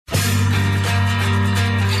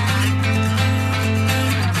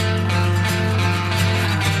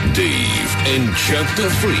and Chuck the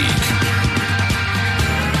Freak.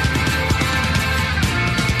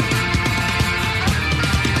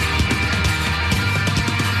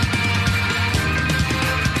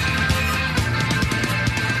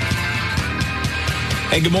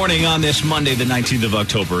 Hey, good morning on this Monday, the 19th of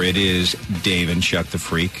October. It is Dave and Chuck the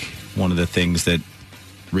Freak. One of the things that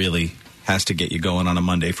really has to get you going on a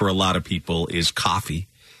Monday for a lot of people is coffee.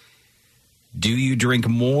 Do you drink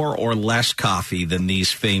more or less coffee than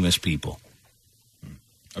these famous people?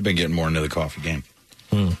 I've been getting more into the coffee game.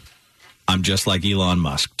 I'm just like Elon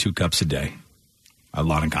Musk, 2 cups a day. A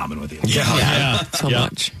lot in common with you. Yeah. So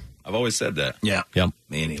much. I've always said that. Yeah. Yep.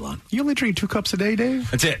 Me and Elon. You only drink 2 cups a day, Dave?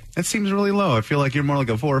 That's it. That seems really low. I feel like you're more like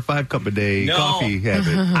a 4 or 5 cup a day coffee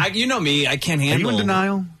habit. You know me. I can't Are handle. you in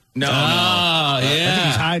denial? No. I think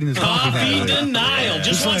he's hiding his coffee habit. denial. Yeah.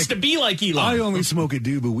 Just wants to be like Elon. I only smoke a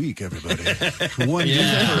doob a week, everybody. 1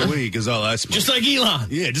 doob per week is all I smoke. Just like Elon.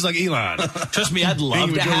 Yeah, just like Elon. Trust me, I'd love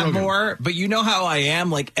with to Joe have Rogan. more, but you know how I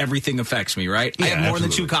am. Like, everything affects me, right? I Yeah, have more than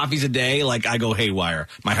absolutely. 2 coffees a day. Like, I go haywire.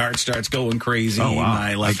 My heart starts going crazy. Oh, wow.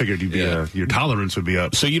 I I figured you'd be your tolerance would be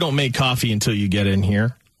up. So you don't make coffee until you get in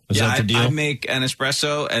here? Is that the deal? I make an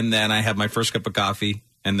espresso, and then I have my first cup of coffee.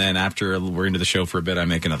 And then after we're into the show for a bit, I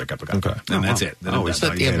make another cup of coffee. Okay. And that's wow. it. Then I'm Always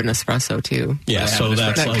done. thought But you have an espresso, too. Yeah, so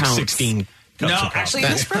that's That like counts. 16 cups No, of coffee. actually,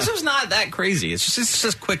 an espresso's not that crazy. It's just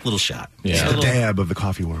a quick little shot. Yeah. Just a The little- dab of the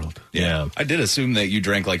coffee world. Yeah. I did assume that you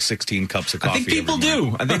drank like 16 cups of I coffee. think people every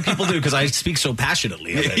morning. do. I think people do because I speak so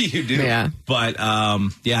passionately of it. You do. Yeah. But,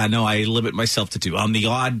 no, I limit myself to 2. On the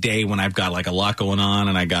odd day when I've got like a lot going on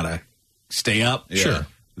and I got to stay up, Sure.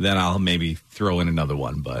 then I'll maybe throw in another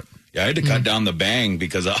one. But Yeah, I had to cut down the bang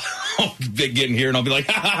because I'll get in here and I'll be like,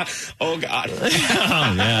 oh, God.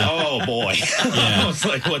 Oh, boy. I was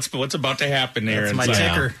like, what's about to happen here? That's And my it's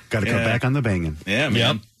like, ticker. Got to cut back on the banging. Yeah, man.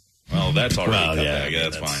 Yep. Well, that's already Well, cut yeah, back. Yeah,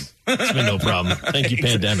 that's fine. It's been no problem. Thank you,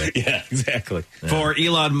 pandemic. Yeah, exactly. for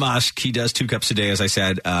Elon Musk, he does 2 cups a day, as I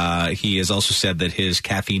said. He has also said that his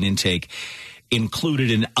caffeine intake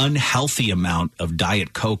included an unhealthy amount of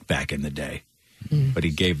Diet Coke back in the day. But he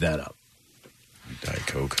gave that up. Diet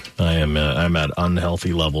Coke. I'm at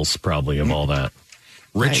unhealthy levels probably of all that.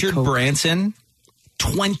 Richard Coke. Branson,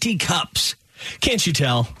 20 cups. Can't you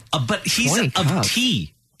tell? But he's 20 of cups.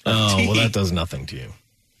 tea. Oh, Tea. well, that does nothing to you.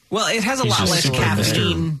 Well, it has a He's lot just less super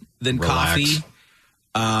caffeine than relaxed.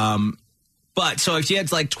 coffee. But so if you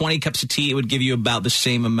had like 20 cups of tea, it would give you about the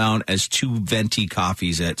same amount as 2 venti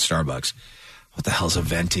coffees at Starbucks. What the hell's a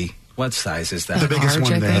venti? What size is that? The biggest Large,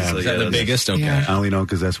 one I they think. have. Is that the biggest? Okay. Yeah. I only know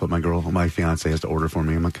because that's what my fiance has to order for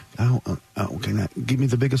me. I'm like, can I give me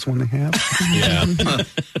the biggest one they have? Yeah.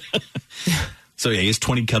 So yeah, he has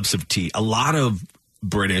 20 cups of tea. A lot of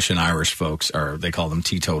British and Irish folks they call them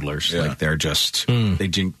teetotalers. Yeah. Like they're just, they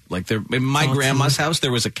drink, like they're, in my grandma's house,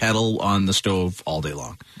 there was a kettle on the stove all day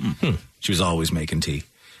long. She was always making tea.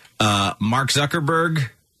 Mark Zuckerberg,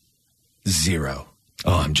 0.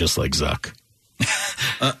 Oh, I'm just like Zuck.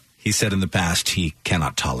 He said in the past he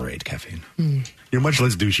cannot tolerate caffeine. You're much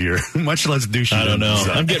less douchier. Much less douchey. I don't know. than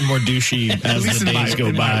Zuck. I'm getting more douchey as least the in my- days go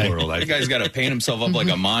in my by. world, That guy's got to paint himself up like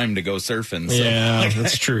a mime to go surfing. So Yeah,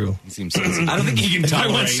 that's true. he seems sensitive. I don't think he can If I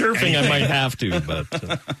tolerate went surfing, I might have to, but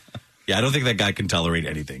Yeah, I don't think that guy can tolerate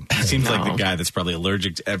anything. He seems like the guy that's probably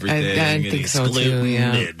allergic to everything. I and think he's so, too, gluten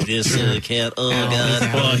yeah. and this can't. Oh, Yeah, all God.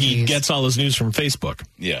 these well, he allergies. gets all his news from Facebook.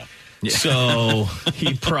 Yeah. So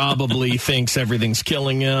he probably thinks everything's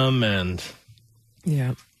killing him and,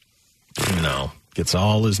 Yeah. gets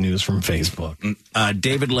all his news from Facebook.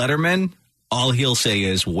 David Letterman, all he'll say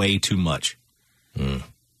is way too much.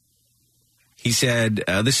 He said,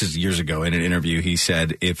 this is years ago in an interview, he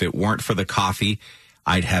said, if it weren't for the coffee,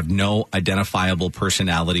 I'd have no identifiable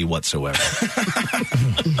personality whatsoever.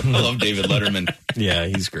 I love David Letterman. Yeah,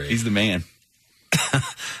 he's great. He's the man.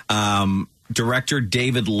 Director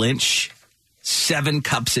David Lynch, 7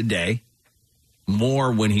 cups a day,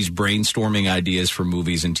 more when he's brainstorming ideas for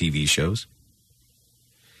movies and TV shows.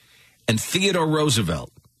 And Theodore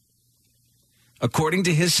Roosevelt, according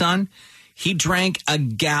to his son, he drank a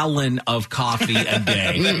gallon of coffee a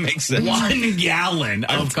day. That makes sense. 1 gallon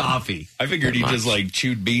of coffee. I figured he just like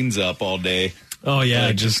chewed beans up all day. Oh,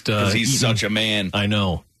 yeah, just... Because he's eating- such a man. I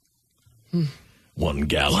know. 1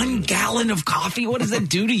 gallon. 1 gallon of coffee? What does that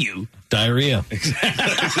do to you? Diarrhea.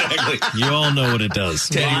 Exactly. You all know what it does.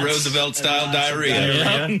 Teddy Roosevelt style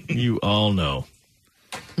diarrhea. You all know.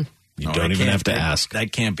 You No, don't that even can't- have to ask.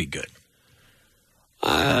 That can't be good.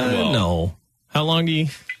 No. How long do you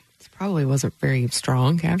Probably wasn't very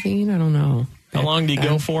strong caffeine. I don't know.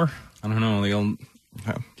 go for? I don't know. The old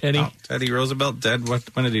Teddy? Teddy Roosevelt dead. When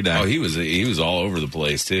did he die? Oh, he was all over the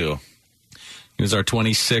place too. He was our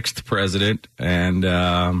 26th president, and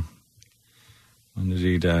when did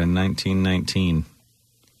he die? In 1919.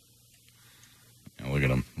 Look at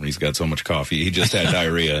him. He's got so much coffee. He just had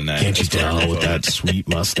diarrhea in that. Can't you tell with that sweet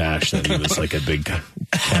mustache that he was like a big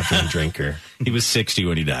caffeine drinker? He was 60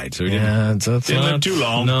 when he died, so he That's didn't live too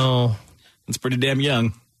long. No. It's pretty damn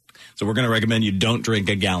young. So we're going to recommend you don't drink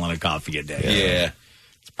a gallon of coffee a day. Yeah.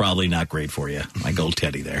 It's probably not great for you. Like old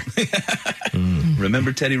Teddy there.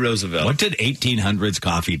 Remember Teddy Roosevelt? What did 1800s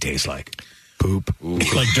coffee taste like? Poop.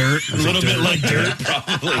 Like dirt. A little bit like dirt.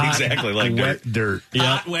 Probably exactly like Wet dirt.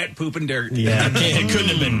 Yeah. Hot, wet, poop, and dirt. Yeah. It couldn't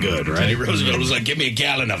have been good, right? Teddy Roosevelt was like, give me a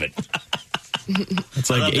gallon of it.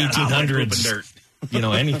 It's like I love that, hot, wet, poop, and 1800s. dirt. You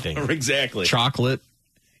know, anything. Exactly. Chocolate.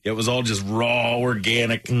 It was all just raw,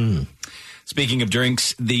 organic. Speaking of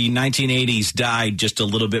drinks, the 1980s died just a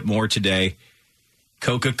little bit more today.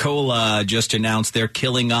 Coca-Cola just announced they're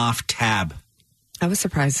killing off Tab. I was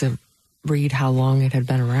surprised to read how long it had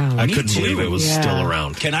been around. I couldn't believe it was Yeah. still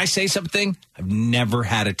around. Can I say something? I've never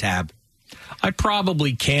had a Tab. I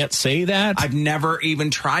probably can't say that. I've never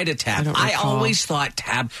even tried a Tab. I don't I recall. always thought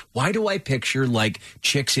Tab. Why do I picture like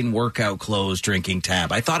chicks in workout clothes drinking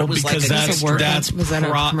Tab? I thought it was because like Was that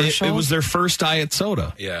a commercial? it was their first diet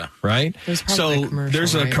soda. Yeah. Right? There's probably So a commercial,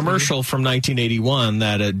 there's a right? commercial from 1981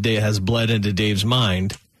 that has bled into Dave's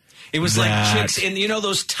mind. It was that- like chicks in, you know,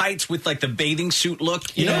 those tights with like the bathing suit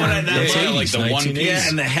look? You know Yeah. what I Yeah, that's yeah, like? like the one 1980s. piece. Yeah,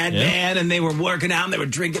 and the headband, and they were working out, and they were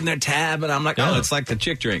drinking their Tab, and I'm like, Yeah. oh, it's like the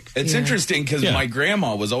chick drink. It's Yeah. interesting because Yeah. my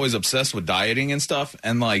grandma was always obsessed with dieting and stuff,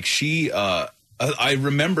 and like I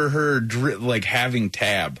remember her like having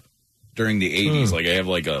Tab during the 80s. Like I have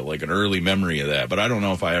like an early memory of that, but I don't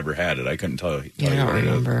know if I ever had it. I couldn't tell you. Yeah, I don't what it is.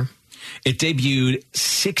 remember. It debuted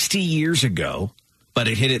 60 years ago, but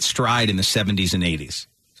it hit its stride in the 70s and 80s.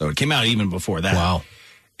 So it came out even before that. Wow.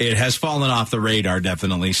 It has fallen off the radar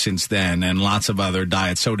definitely since then, and lots of other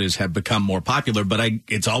diet sodas have become more popular, but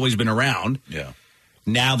it's always been around. Yeah.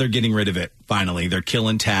 Now they're getting rid of it, finally. They're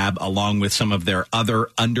killing Tab along with some of their other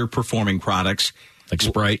underperforming products. Like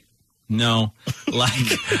Sprite. No, like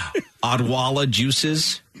Odwalla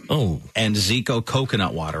juices Oh, and Zico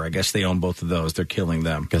coconut water. I guess they own both of those. They're killing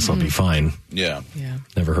them. guess I'll be fine. Yeah. Yeah.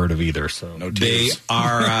 Never heard of either. So No They tears.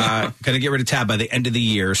 are going to get rid of Tab by the end of the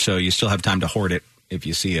year, so you still have time to hoard it if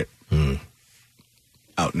you see it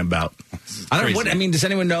out and about. I don't know what I mean. Does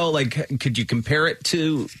anyone know? Like, could you compare it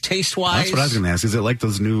to taste wise? That's what I was going to ask. Is it like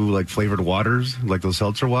those new like flavored waters, like those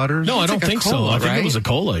seltzer waters? no, I don't like a think so. cola, I think right? it was a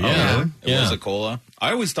cola. Yeah, really? It was a cola.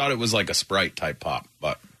 I always thought it was like a Sprite type pop,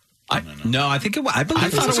 but I think it. I believe I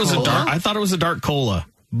thought it was cola. a dark. I thought it was a dark cola,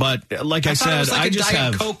 but like I thought it said, was like I a just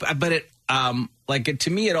Diet have. Coke, but it to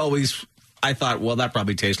me it always. I thought, well, that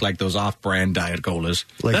probably tastes like those off-brand Diet Colas.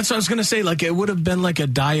 Like, That's what I was going to say. Like it would have been like a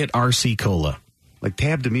Diet RC Cola. like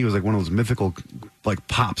Tab to me was like one of those mythical like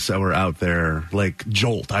pops that were out there. Like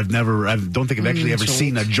Jolt. I don't think I've actually ever Jolt.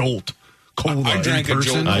 seen a Jolt cola I drank in a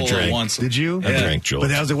Jolt person. I Cola drank. once. Did you? I drank Jolt. But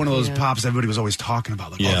that was like one of those Yeah. pops everybody was always talking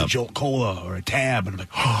about. Like, Yeah. oh, the Jolt Cola or a Tab. And I'm like,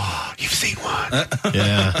 oh, you've seen one.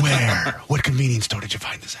 Yeah. Where? What convenience store did you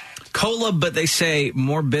find this at? Cola, but they say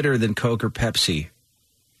more bitter than Coke or Pepsi.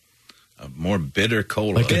 A more bitter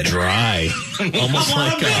cola. Like a dry, almost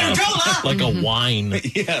like a wine.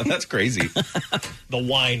 Yeah, that's crazy. The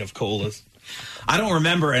wine of colas. I don't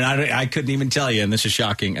remember, and I couldn't even tell you, and this is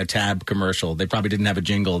shocking, a Tab commercial. They probably didn't have a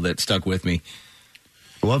jingle that stuck with me.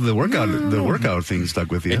 Well, the workout thing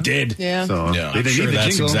stuck with you. It did. Yeah. So Yeah. they I'm didn't Sure, need the that's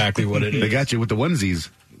jingle. exactly what it They is. got you with the onesies.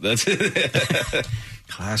 That's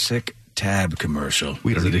Classic Tab commercial.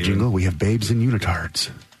 We don't Is need it a jingle. We have babes and unitards.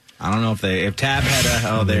 I don't know if Tab had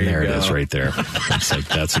a. Oh, there There you it go. is, right there. It's like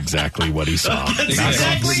that's exactly what he saw.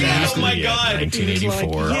 exactly it. Oh, my it. God.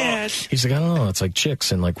 1984. Yes. He's like, I don't know. It's like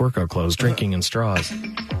chicks in like workout clothes drinking in straws.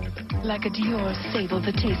 Like a Dior sable,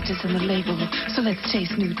 the taste is in the label. So let's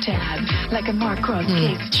taste new Tab. Like a Mark Cross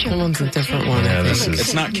cake. That one's a different one. Yeah, this I think. is-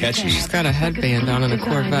 it's not catchy. She's got a headband on in a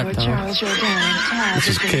Corvette, though. This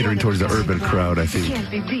is catering towards the urban crowd, I think. Can't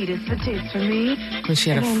be beat, it's the taste for me. And she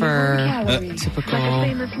had a fur, typical Like a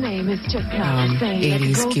famous name is just not the same.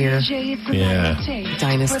 80s Like a gear. gold shade, it's a Yeah. nice taste.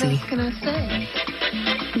 Dynasty. What else can I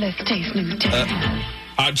say? Let's taste new Tab.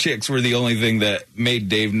 Hot chicks were the only thing that made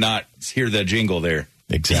Dave not hear that jingle there.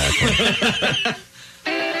 Exactly.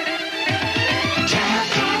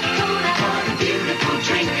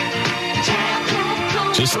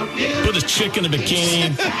 Just put a chick in a bikini,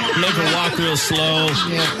 make her walk real slow,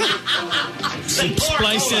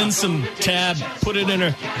 splice in some Tab, put a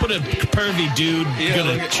pervy dude Yeah,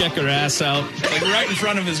 gonna look at- check her ass out. Like right in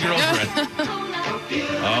front of his girlfriend.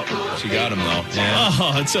 Oh, she got him, though.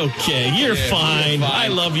 Oh, it's okay. You're fine. I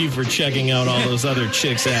love you for checking out all those other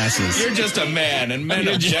chicks' asses. You're just a man, and men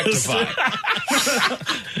objectify.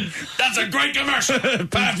 That's a great commercial.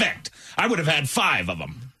 Perfect. I would have had 5 of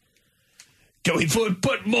them. Can we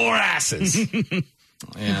put more asses?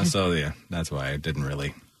 Yeah, that's why it didn't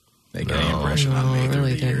really make any impression on me through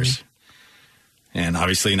really the years. And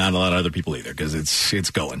obviously not a lot of other people either, because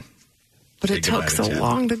it's going. But it took so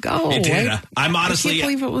long to go. It did. I'm honestly... I can't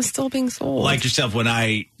believe it was still being sold. Like yourself, when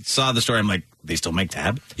I saw the story, I'm like, they still make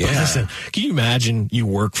Tab? Yeah. Listen, can you imagine you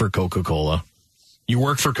work for Coca-Cola? You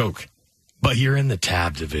work for Coke, but you're in the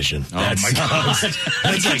Tab division. Oh, my God.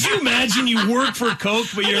 Could you imagine you work for Coke,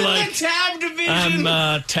 but you're like... the Tab division?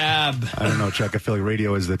 I'm Tab. I don't know, Chuck. I feel like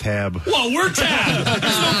radio is the Tab. Well, we're Tab. There's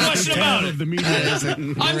no question about it. The media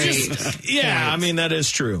isn't. I'm just... Yeah, I mean, that is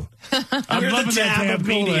true. I'm loving that Tab of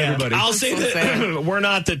media, everybody. I'll say that we're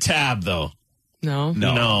not the Tab, though. No, we're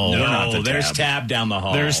not the there's Tab. Tab down the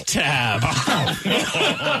hall. There's Tab.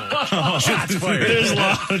 Shots fired. There's a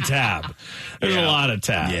lot of Tab. There's a lot of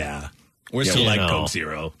Tab. Yeah. We're still like Coke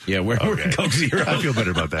Zero. Yeah, we're Coke Zero. I feel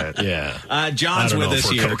better about that. Yeah. John's with us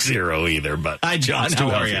here. Coke Zero either, but hi, John.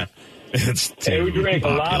 How are you? It's Hey, we drink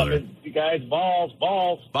popular. a lot of it, you guys. Balls.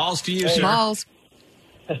 Balls to you, sir. Balls.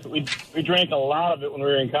 We drank a lot of it when we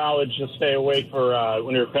were in college to stay awake for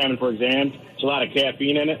when we were cramming for exams. There's a lot of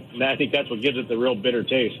caffeine in it, and I think that's what gives it the real bitter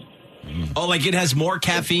taste. Oh, like it has more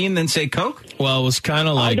caffeine than, say, Coke? Well, it was kind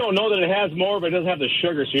of like... I don't know that it has more, but it doesn't have the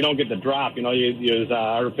sugar, so you don't get the drop. You know, you use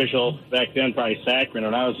artificial, back then, probably saccharin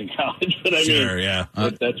when I was in college. But I Sure, mean, yeah.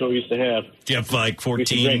 that's what we used to have. Do you have like We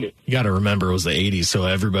used to drink 14? it. You got to remember it was the 80s, so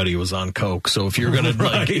everybody was on Coke. So if you're gonna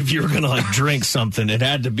drink something, it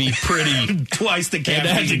had to be pretty Twice the It had to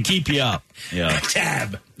caffeine. keep you up. Yeah.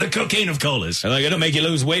 Tab. The cocaine of colas. Like, it'll make you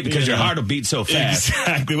lose weight because your heart will beat so fast.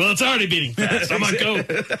 Exactly. Well, it's already beating fast. I'm on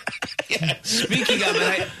Coke. Speaking of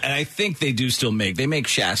it, I think they do still make. They make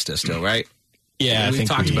Shasta still, right? Yeah, I we think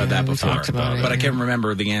talked about that we before, talked about it, but I yeah. can't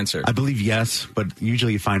remember the answer. I believe yes, but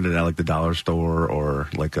usually you find it at like the dollar store or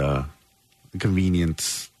like a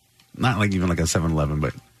convenience, not like even like a 7-Eleven,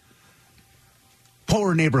 but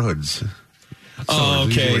poor neighborhoods. Oh,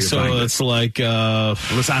 Stores, usually okay. you So find it. it's like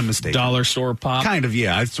Unless I'm mistaken. dollar store pop. Kind of,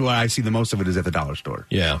 yeah. That's why I see the most of it is at the dollar store.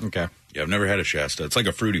 Yeah. Okay. Yeah, I've never had a Shasta. It's like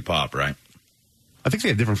a fruity pop, right? I think they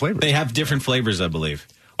have different flavors. They have different flavors, I believe.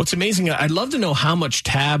 What's amazing, I'd love to know how much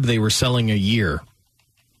Tab they were selling a year.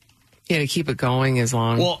 Yeah, to keep it going as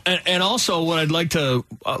long. Well, and also what I'd like to,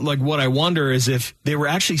 what I wonder is if they were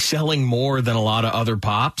actually selling more than a lot of other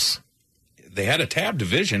pops. They had a Tab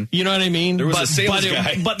division. You know what I mean? There was a sales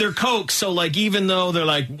guy. But they're Coke, so like even though they're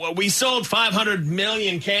like, well, we sold 500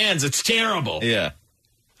 million cans, it's terrible. Yeah.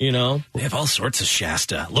 You know? They have all sorts of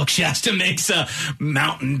Shasta. Look, Shasta makes a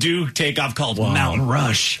Mountain Dew takeoff called Mountain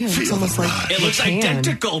Rush. yeah, it's almost like It looks can.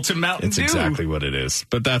 identical to Mountain It's Dew. exactly what it is.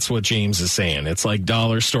 But that's what James is saying. It's like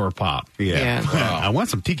dollar store pop. Yeah. I want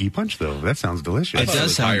some tiki punch though. That sounds delicious. It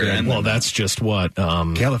does sound higher good. end. Well, that's just what.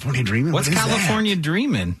 California Dreaming. What's What is California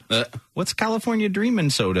Dreamin'? What's California Dreamin'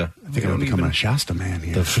 soda? That? I think I'm becoming a Shasta man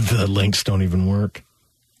here. The links don't even work.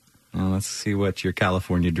 Well, let's see what your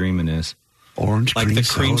California Dreamin' is. Orange Like cream the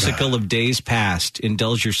soda. creamsicle of days past.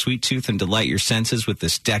 Indulge your sweet tooth and delight your senses with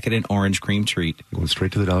this decadent orange cream treat. Going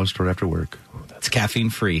straight to the dollar store after work. It's caffeine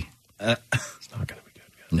free. It's not going to be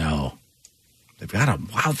good. No. They've got a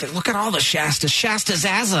wow. Look at all the Shasta. Shasta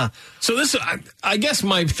Zaza. So this, I guess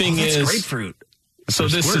my thing That's is grapefruit. So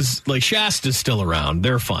this is like Shasta's still around.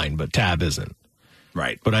 They're fine, but Tab isn't.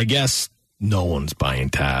 Right. But I guess no one's buying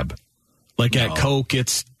Tab. Like at Coke,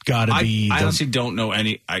 it's got to be. I honestly don't know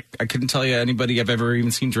any. I couldn't tell you anybody I've ever even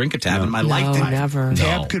seen drink a Tab in my lifetime. Never.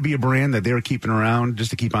 Tab could be a brand that they were keeping around just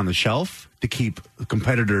to keep on the shelf to keep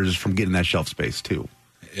competitors from getting that shelf space too.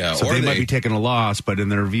 Yeah, So or they might be taking a loss, but in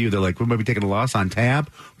their review, they're like, we might be taking a loss on Tab,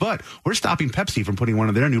 but we're stopping Pepsi from putting one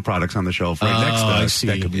of their new products on the shelf right next to I us see.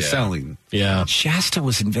 that could be Yeah. selling. Yeah. Shasta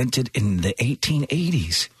was invented in the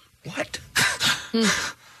 1880s. What? I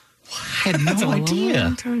had no That's a idea.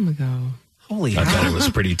 long time ago. Holy I bet hell. it was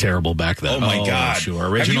pretty terrible back then. Oh my God! Sure.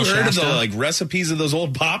 Have Original you heard Shasta? of the like recipes of those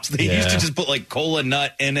old pops? They used to just put like cola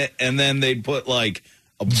nut in it, and then they'd put like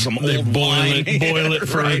some old wine. boil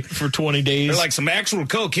it Right. for 20 days. They're like some actual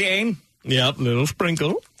cocaine. Yep, little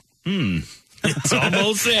sprinkle. It's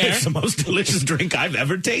almost there. It's the most delicious drink I've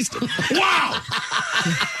ever tasted. Wow!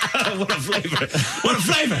 What a flavor! What a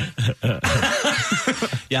flavor!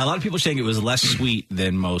 Yeah, a lot of people are saying it was less sweet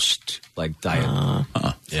than most like diet.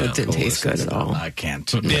 So it didn't taste good at all. I can't.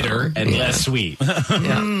 Bitter and less sweet.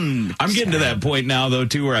 I'm getting to that point now, though,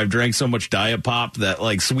 too, where I've drank so much diet pop that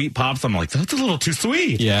like sweet pops, I'm like, that's a little too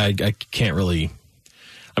sweet. Yeah, I can't really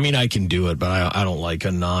I mean, I can do it, but I don't like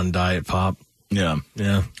a non-diet pop. Yeah.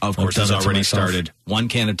 Yeah. Of course, it's already started. One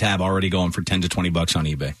can of Tab already going for $10 to $20 on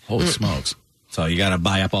eBay. Holy smokes. So you got to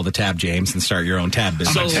buy up all the Tab, James, and start your own Tab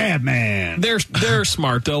business. I'm a Tab man. They're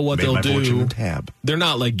smart, though. What Made they'll my fortune do, in Tab. they're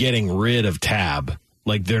not like getting rid of Tab.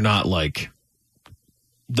 Like they're not like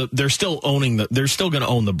they're still going to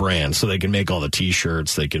own the brand, so they can make all the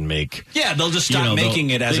T-shirts. They can make they'll just stop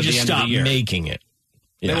making it as of the end of the year. Making it.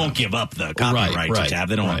 They won't give up the copyright to Tab.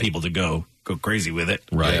 They don't want people to go crazy with it.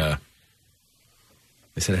 Right. Yeah.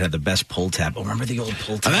 They said it had the best pull tab. Oh, remember the old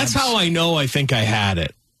pull tabs? And that's how I know. I think I had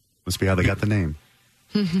it. Must be how they got the name.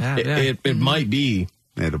 It might be.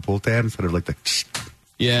 They had a pull tab instead of like the.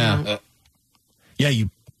 Yeah. Yeah, you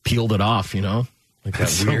peeled it off, Like That's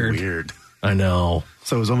that's so weird. I know.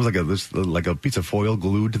 So it was almost like a piece of foil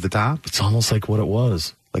glued to the top, It's almost like what it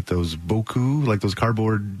was. like those Boku, like those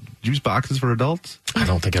cardboard juice boxes for adults. I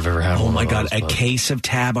don't think I've ever had one. Oh, my of God. those, A case of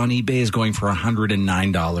Tab on eBay is going for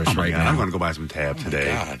 $109 right now. I'm going to go buy some Tab today.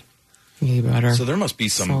 God. You better. So there must be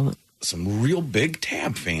Solid. some real big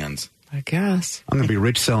Tab fans. I guess. I'm going to be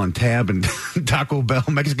rich selling Tab and Taco Bell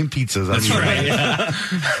Mexican pizzas. That's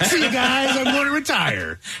right. See you guys. I'm going to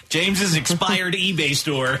retire. James's expired eBay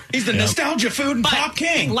store. He's the nostalgia food and pop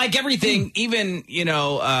king. Like everything, even,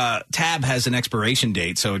 Tab has an expiration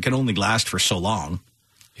date, so it can only last for so long.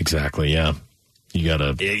 Exactly, yeah. You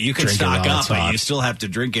got to You can stock up, but you still have to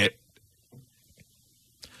drink it.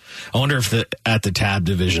 I wonder if at the Tab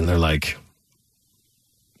division, they're like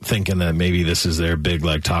thinking that maybe this is their big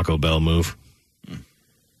like Taco Bell move.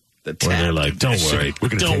 The Where they're like, don't worry. We're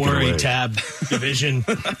gonna Don't take it worry, away." Tab division.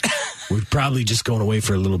 We're probably just going away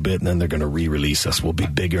for a little bit, and then they're going to re-release us. We'll be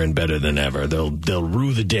bigger and better than ever. They'll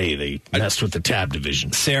rue the day they messed with the Tab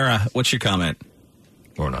division. Sarah, what's your comment?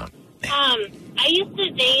 Or not. I used to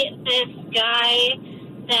date this guy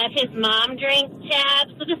that his mom drank Tab,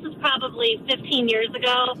 so this is probably 15 years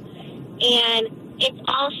ago, and it's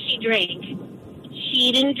all she drank.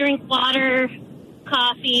 She didn't drink water,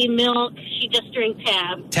 coffee, milk. She just drank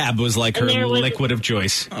Tab. Tab was like her liquid of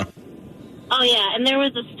choice. Oh, yeah, and there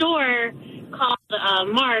was a store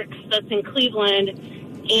called Mark's that's in Cleveland,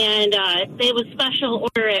 and they would special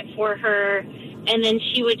order it for her, and then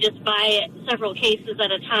she would just buy it several cases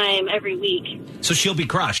at a time every week. So she'll be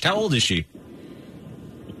crushed. How old is she?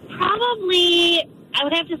 Probably, I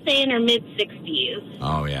would have to say in her mid-60s.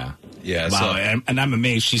 Oh, yeah. Yeah, Wow, and I'm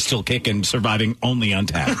amazed she's still kicking, surviving only on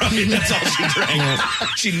Tab. Right, that's all she drank.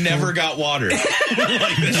 She never got water.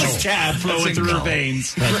 Like this is Tab flowing through her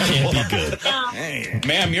veins. That can't be good. Hey,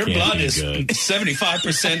 ma'am, your Can't blood be is good.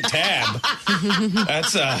 75% Tab.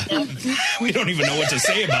 That's we don't even know what to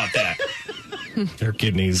say about that. Their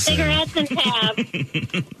kidneys. Cigarettes and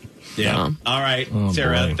Tab. Yeah. All right, Oh,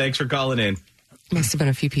 Sarah, boy. thanks for calling in. Must have been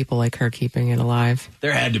a few people like her keeping it alive.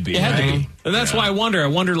 There had to be. It had to right? be. And that's why I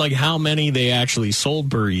wonder like how many they actually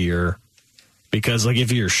sold per year. Because like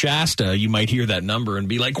if you're Shasta, you might hear that number and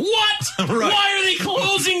be like, what? Right. Why are they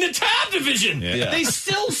closing the Tab division? Yeah. They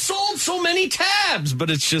still sold so many Tabs. But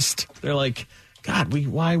it's just, they're like, God,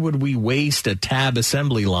 why would we waste a Tab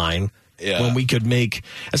assembly line when we could make,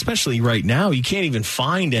 especially right now, you can't even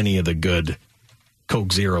find any of the good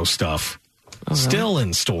Coke Zero stuff. Still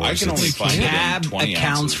in stores. I can only find it in Tab 20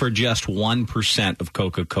 accounts ounces. for just 1% of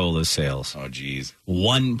Coca-Cola's sales. Oh, geez.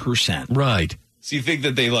 1%. Right. So you think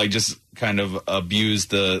that they like just kind of abuse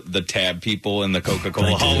the Tab people in the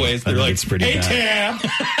Coca-Cola hallways? They're like, it's pretty hey, bad.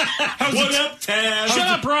 Tab. What up, Tab? Shut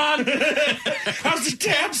up, Ron. How's the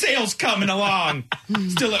Tab sales coming along?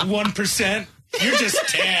 Still at 1%? You're just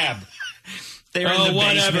Tab. They're in the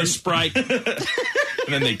whatever, basement. Sprite.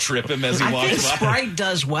 And then they trip him as he I walks think by. Sprite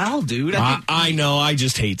does well, dude. I know. I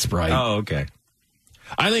just hate Sprite. Oh, okay.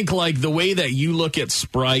 I think like the way that you look at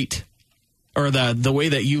Sprite or the way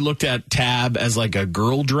that you looked at Tab as like a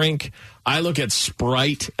girl drink, I look at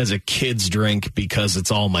Sprite as a kid's drink because it's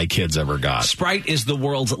all my kids ever got. Sprite is the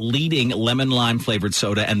world's leading lemon lime flavored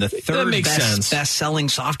soda and the third makes sense. best selling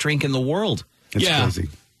soft drink in the world. It's Yeah. crazy.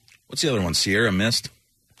 What's the other one? Sierra Mist?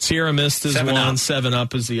 Sierra Mist is 7 one, Up. 7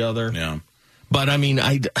 Up is the other. Yeah. But I mean,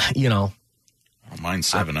 Oh, mine's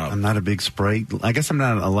 7 Up. I'm not a big Sprite. I guess I'm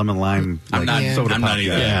not a lemon lime. I'm not- soda I'm pop not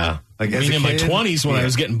either. guy. yeah. Like I as mean, a in my kid, 20s when I yeah.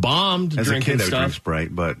 was getting bombed As a drinking kid, I would drink stuff.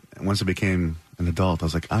 Sprite, but once I became an adult, I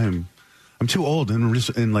was like, I'm too old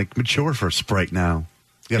and like mature for Sprite now.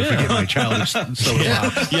 You gotta forget my childish soda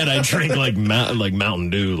pop. Yet I drink like Mountain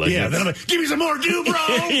Dew. Like Yeah, it's- then I'm like, give me some more Dew,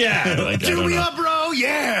 bro. Yeah, like, I Fill don't me know. up, bro.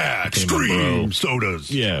 Yeah, Became a bro. extreme sodas.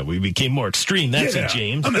 Yeah, we became more extreme. That's it,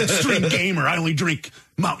 James. I'm an extreme gamer. I only drink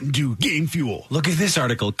Mountain Dew game fuel. Look at this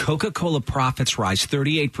article. Coca-Cola profits rise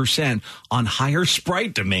 38% on higher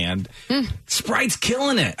Sprite demand. Sprite's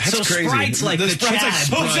killing it. That's crazy. Sprite's like the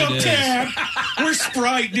Sprite's like, Chad. Tab. Where's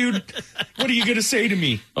Sprite, dude? What are you going to say to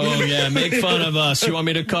me? Oh, yeah, make fun of us. You want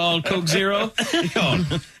me to call Coke Zero?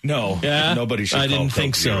 No. Yeah? Nobody should I call didn't Coke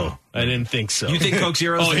think Zero. so. I didn't think so. You think Coke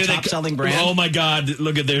Zero is the top-selling brand? Oh, my God.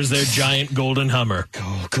 Look at, there's their giant golden Hummer.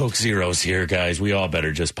 Oh, Coke Zero's here, guys. We all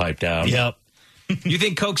better just pipe down. Yep. You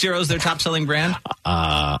think Coke Zero is their top-selling brand?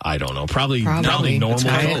 I don't know. Probably normal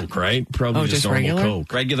Coke, right? Probably just normal regular?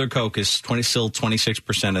 Coke. Regular Coke is still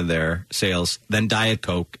 26% of their sales. Then Diet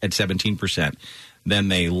Coke at 17%. Then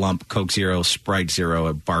they lump Coke Zero, Sprite Zero,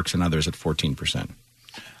 at Barks and others at 14%.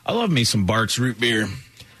 I love me some Barks root beer.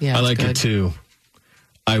 Yeah, I like good. it too.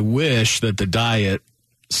 I wish that the Diet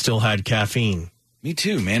still had caffeine. Me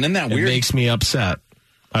too, man. Isn't that It weird? makes me upset.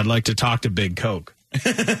 I'd like to talk to Big Coke.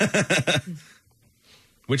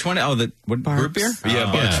 Which one? Oh, root beer?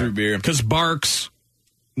 Yeah, Barks root beer. Because Barks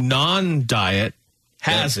non-diet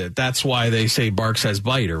has it. That's why they say Barks has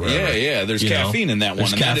bite or whatever. Yeah. There's caffeine in that one.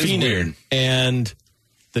 There's And caffeine that is in weird. it. And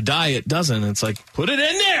the Diet doesn't. It's like, put it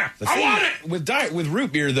in there. I want it. With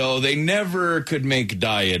root beer, though, they never could make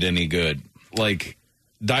Diet any good. Like,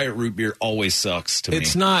 Diet root beer always sucks to me.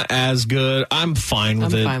 It's not as good. I'm fine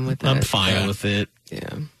with it. I'm fine with it.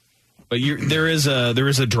 Yeah. But there is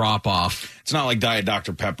a drop off. It's not like Diet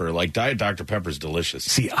Dr. Pepper. Like, Diet Dr. Pepper is delicious.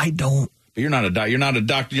 See, I don't. But you're not a peppermint.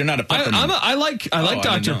 I like didn't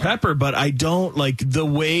Dr. know. Pepper, but I don't like the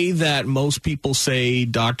way that most people say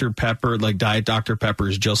Dr. Pepper, like Diet Dr. Pepper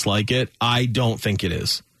is just like it. I don't think it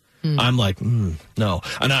is. I'm like, no.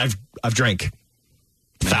 And I've drank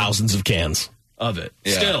thousands of cans of it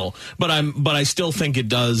still, but I still think it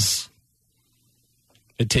does.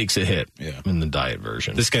 It takes a hit in the diet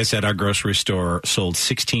version. This guy said our grocery store sold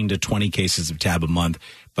 16 to 20 cases of Tab a month,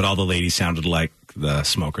 but all the ladies sounded like the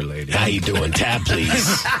smoker lady. How you doing? Tab, please.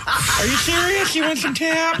 Are you serious? You want some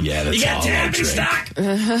Tab? Yeah, that's you got all Tab I in drink. stock?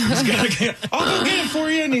 I'll go get it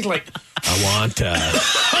for you. And he's like, I want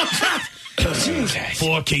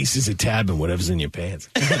 4 cases of Tab and whatever's in your pants.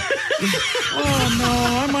 oh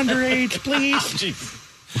no, I'm underage, please.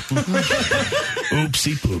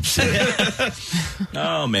 Oopsie poopsie.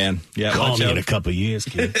 Oh, man. Yeah, Call watch me out. in a couple years,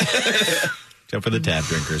 kid. Watch out for the Tab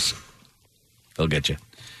drinkers. They'll get you.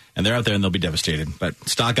 And they're out there and they'll be devastated. But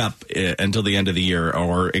stock up until the end of the year,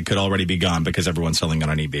 or it could already be gone because everyone's selling it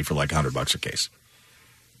on eBay for like $100 a case.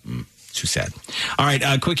 Too sad. All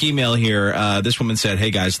right, quick email here. This woman said, hey,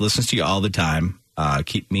 guys, listens to you all the time.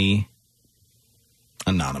 Keep me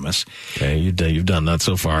anonymous. Okay, you've done that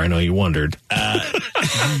so far. I know you wondered.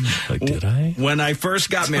 Did I? When I first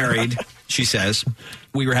got married, she says,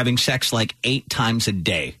 we were having sex like 8 times a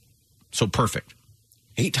day. So perfect.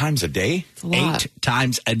 8 times a day? It's a lot. 8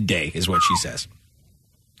 times a day is what she says.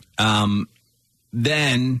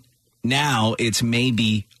 Then now it's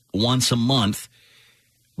maybe once a month,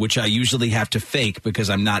 which I usually have to fake because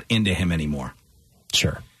I'm not into him anymore.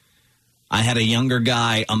 Sure. I had a younger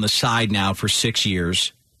guy on the side now for 6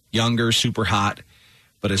 years. Younger, super hot.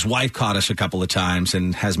 But his wife caught us a couple of times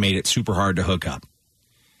and has made it super hard to hook up.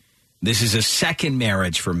 This is a second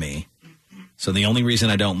marriage for me. So the only reason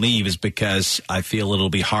I don't leave is because I feel it'll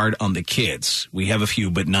be hard on the kids. We have a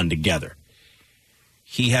few, but none together.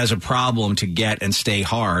 He has a problem to get and stay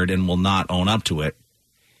hard and will not own up to it.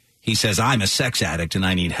 He says, I'm a sex addict and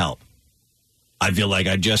I need help. I feel like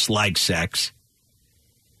I just like sex.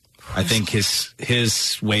 I think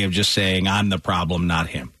his way of just saying I'm the problem, not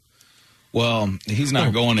him. Well, he's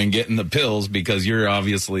not going and getting the pills because you're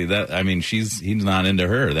obviously that. I mean, he's not into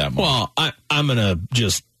her that much. Well,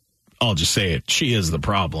 I'll just say it. She is the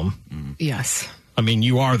problem. Yes. I mean,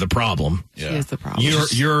 you are the problem. She is the problem.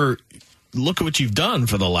 You're look at what you've done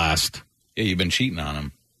for the last. Yeah, you've been cheating on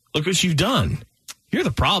him. Look what you've done. You're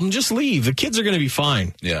the problem. Just leave. The kids are going to be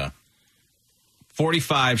fine. Yeah.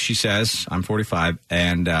 45, she says. I'm 45,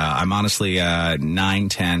 and I'm honestly 9,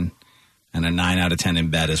 10, and a 9 out of 10 in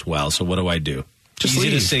bed as well. So what do I do? Just Easy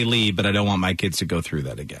leave. to say leave, but I don't want my kids to go through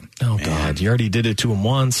that again. Oh, God. You already did it to him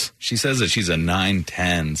once. She says that she's a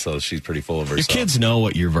 9-10, so she's pretty full of herself. Your kids know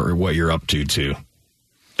what you're up to, too.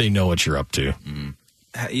 They know what you're up to.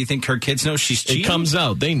 You think her kids know she's cheating? It comes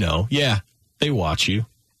out. They know. Yeah. They watch you.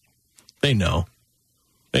 They know.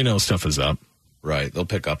 They know stuff is up. Right. They'll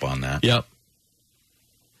pick up on that. Yep.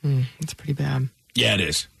 It's pretty bad. Yeah, it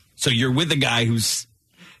is. So you're with a guy who's...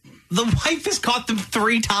 The wife has caught them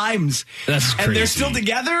 3 times. That's crazy. And they're still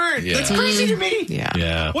together? Yeah. That's crazy to me. Yeah.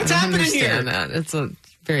 Yeah. What's I don't happening here? understand that. It's a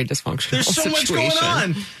very dysfunctional There's so much going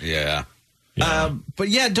situation. on. Yeah. But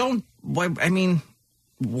yeah, don't... I mean,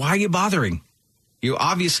 why are you bothering? You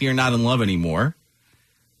obviously are not in love anymore.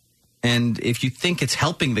 And if you think it's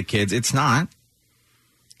helping the kids, it's not.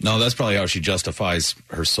 No, that's probably how she justifies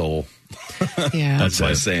her soul. Yeah. That's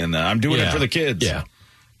by saying that. I'm doing it for the kids. Yeah.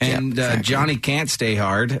 And exactly. Johnny can't stay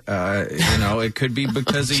hard. It could be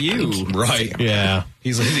because of you. Right. Yeah.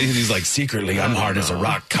 He's like, secretly, I'm hard as a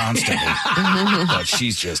rock constantly. But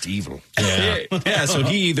she's just evil. Yeah, so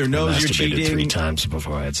he either knows you're Masturbated cheating. 3 times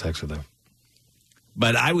before I had sex with her.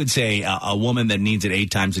 But I would say a woman that needs it 8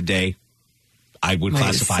 times a day, I would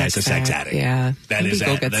classify as a sex addict. Yeah. That Maybe is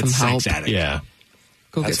go get that's some sex help. addict. Yeah.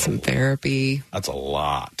 Go get some therapy. That's a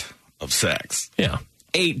lot of sex. Yeah.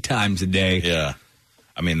 8 times a day. Yeah.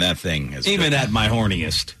 I mean, that thing is Even at my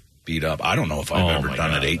horniest. beat up. I don't know if I've ever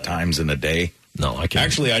done it 8 times in a day. No, I can't.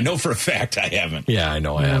 Actually, I know for a fact I haven't. Yeah, I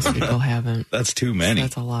know I Most haven't. people haven't. That's too many.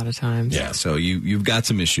 That's a lot of times. Yeah, so you've got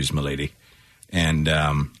some issues, my lady. And,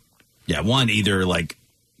 one, either,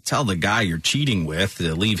 tell the guy you're cheating with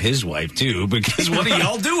to leave his wife, too, because what are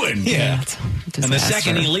y'all doing? Yeah. It's a And the disaster.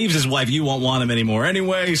 second he leaves his wife, you won't want him anymore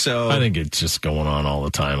anyway, so... I think it's just going on all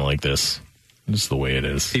the time like this. Just the way it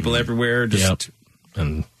is. people everywhere just...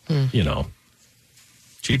 And,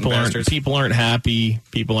 cheating bastards. people aren't happy.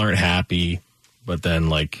 People aren't happy. But then,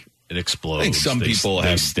 it explodes. I think some people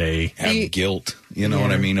they stay. have guilt, you know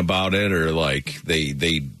what I mean, about it, or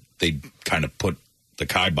they kind of put the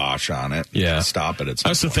kibosh on it. Yeah. Stop it. I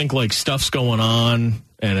also think stuff's going on,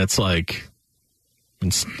 and it's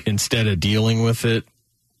instead of dealing with it,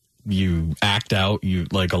 you act out. You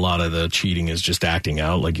a lot of the cheating is just acting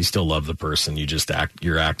out. You still love the person,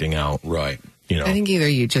 you're acting out. Right. I think either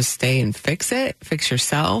you just stay and fix it, fix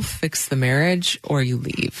yourself, fix the marriage, or you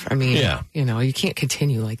leave. I mean, you can't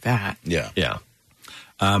continue like that. Yeah. Yeah.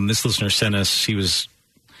 This listener sent us, he was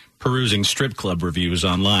perusing strip club reviews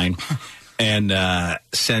online and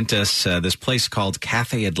sent us this place called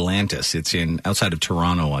Cafe Atlantis. It's outside of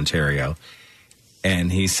Toronto, Ontario.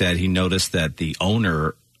 And he said he noticed that the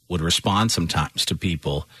owner would respond sometimes to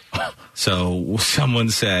people. So someone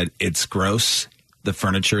said, it's gross, the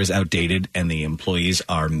furniture is outdated, and the employees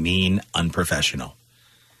are mean, unprofessional.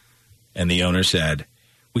 And the owner said,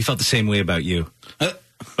 we felt the same way about you.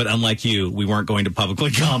 But unlike you, we weren't going to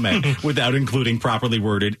publicly comment without including properly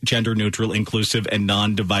worded, gender-neutral, inclusive, and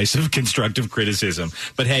non-divisive constructive criticism.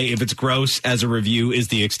 But hey, if it's gross as a review is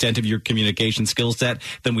the extent of your communication skill set,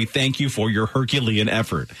 then we thank you for your Herculean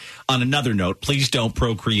effort. On another note, please don't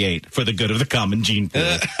procreate for the good of the common gene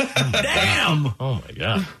pool. Damn! Oh, my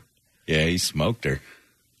God. Yeah, he smoked her.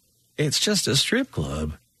 It's just a strip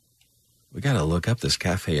club. We got to look up this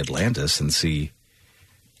Cafe Atlantis and see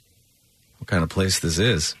what kind of place this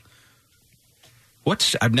is.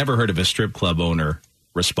 I've never heard of a strip club owner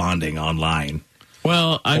responding online.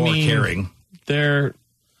 Well, I mean, caring. They're,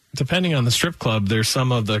 depending on the strip club, they're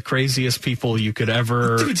some of the craziest people you could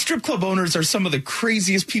ever. Dude, strip club owners are some of the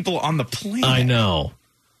craziest people on the planet. I know.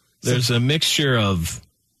 There's a mixture of.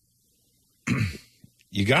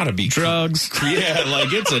 You got to be drugs. Yeah,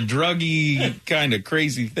 it's a druggy kind of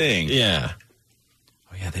crazy thing. Yeah.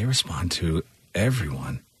 Oh, yeah, they respond to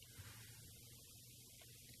everyone.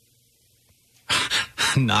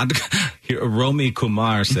 Not Romy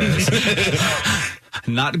Kumar says,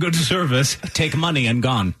 not good service. Take money and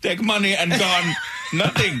gone. Take money and gone.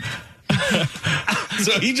 Nothing.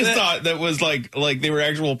 So he just thought that was like they were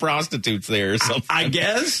actual prostitutes there or something. I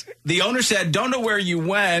guess. The owner said, don't know where you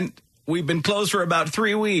went. We've been closed for about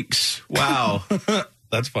 3 weeks. Wow.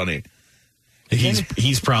 That's funny.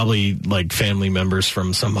 He's probably family members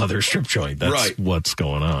from some other strip joint. That's right. What's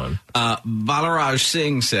going on. Balaraj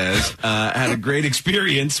Singh says, had a great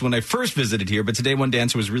experience when I first visited here, but today one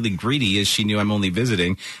dancer was really greedy as she knew I'm only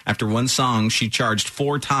visiting. After one song, she charged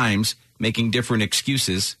 4 times, making different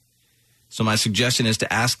excuses. So my suggestion is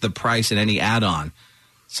to ask the price and any add-on.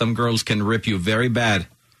 Some girls can rip you very bad.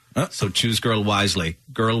 So choose girl wisely.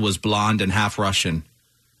 Girl was blonde and half Russian.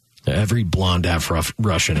 Every blonde half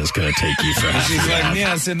Russian is going to take you for half. She's like,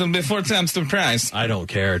 yes, it'll be 4 times the price. I don't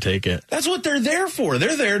care. Take it. That's what they're there for.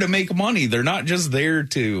 They're there to make money. They're not just there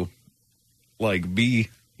to, be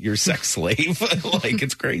your sex slave.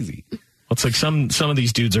 It's crazy. It's some of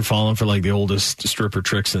these dudes are falling for the oldest stripper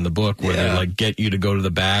tricks in the book where they get you to go to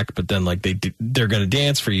the back, but then they're going to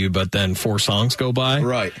dance for you, but then 4 songs go by.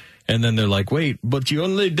 Right. And then they're like, wait, but you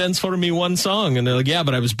only danced for me 1 song. And they're like, yeah,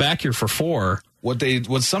 but I was back here for 4. What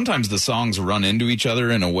sometimes the songs run into each other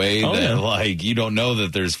in a way that you don't know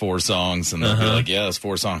that there's 4 songs, and they'll be like, yeah, there's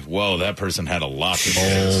 4 songs. Whoa, that person had a lot to do.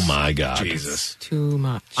 Oh my God. Jesus. Too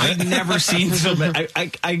much. I've never seen so many.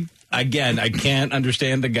 I can't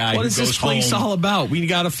understand the guy What who is goes this place home. all about? We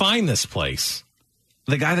got to find this place.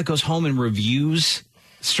 The guy that goes home and reviews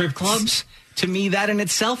strip clubs To me, that in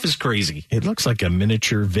itself is crazy. It looks like a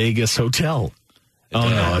miniature Vegas hotel.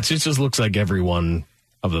 No, it just looks like every one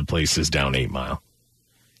of the places down 8 Mile.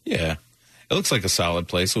 Yeah. It looks like a solid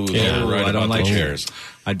place. So I don't like chairs.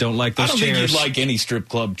 I don't like those chairs. I don't think you'd like any strip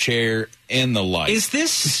club chair in the light. Is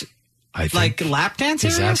this like lap dance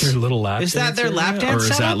areas? Is that their little lap dance? Is that their lap dance?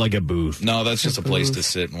 Or is that like a booth? No, that's just a place to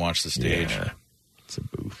sit and watch the stage. Yeah, it's a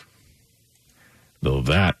booth. Though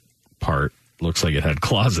that part looks like it had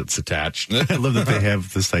closets attached. I love that they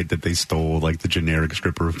have the site that they stole like the generic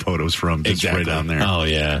stripper photos from. Just right down there. Oh,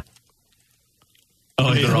 yeah.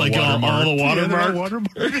 Oh, yeah, like all the watermark.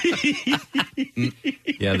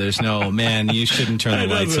 Yeah, there's no, man, you shouldn't turn the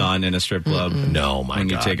lights on in a strip club. No, my God, when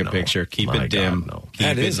you take a picture, keep it dim.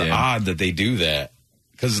 That is odd that they do that.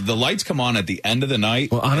 Because the lights come on at the end of the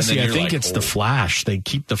night. Well, honestly, I think it's the flash. They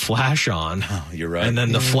keep the flash on. Oh, you're right. And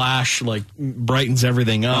then the flash, like, brightens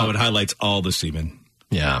everything up. Oh, it highlights all the semen.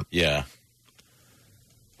 Yeah. Yeah.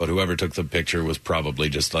 But whoever took the picture was probably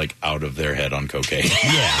just, like, out of their head on cocaine.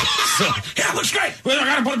 Yeah. So, yeah, it looks great. Well, I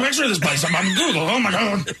got to put a picture of this place up on Google. Oh, my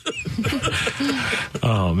God.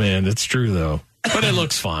 Oh, man, it's true, though. But it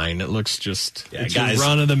looks fine. It looks just guys,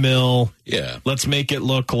 run-of-the-mill. Yeah. Let's make it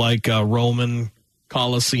look like a Roman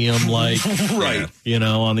Colosseum, like, right. You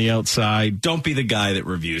know, on the outside. Don't be the guy that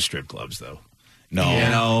reviews strip clubs, though. No. You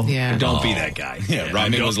know? Yeah. Don't be that guy. Yeah,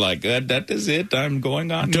 Rami was like, that is it. I'm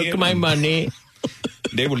going on Took here. my money.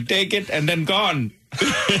 They will take it and then gone.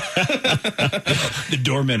 The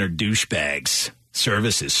doormen are douchebags.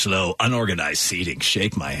 Service is slow. Unorganized seating.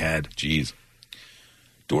 Shake my head. Jeez.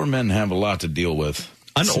 Doormen have a lot to deal with.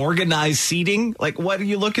 Unorganized seating? Like, what are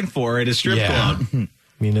you looking for at a strip club? I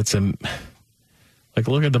mean, it's like,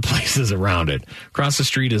 look at the places around it. Across the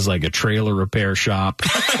street is like a trailer repair shop.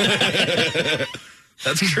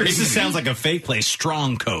 That's crazy. This sounds like a fake place.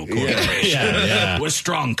 Strong Co. Yeah. With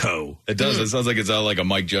Strong Co. It does. It sounds like it's out like a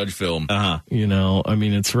Mike Judge film. You know, I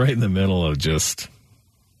mean, it's right in the middle of just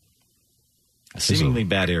a seemingly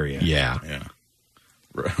bad area. Yeah.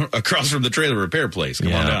 Across from the trailer repair place.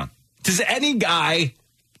 Come on down. Does any guy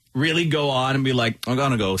really go on and be like, I'm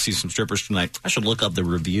going to go see some strippers tonight. I should look up the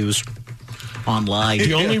reviews online.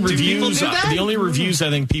 The only reviews reviews I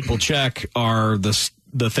think people check are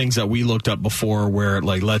the things that we looked up before, where it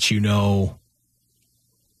like lets you know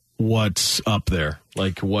what's up there,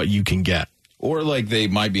 like what you can get, or like they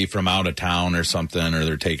might be from out of town or something, or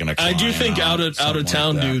they're taking a client. I do think out of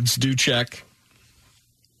town dudes do check.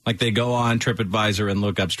 Like they go on TripAdvisor and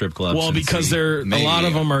look up strip clubs. Well, because a lot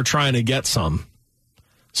of them are trying to get some.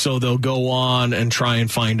 So they'll go on and try and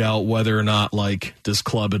find out whether or not, like, does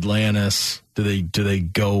Club Atlantis, do they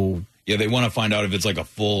go? Yeah, they want to find out if it's like a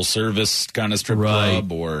full service kind of strip club,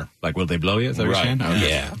 or like, will they blow you? Is that what you're saying?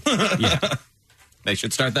 Okay. Yeah. They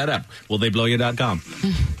should start that up. WillTheyBlowYou.com.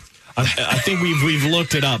 I think we've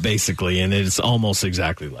looked it up basically, and it's almost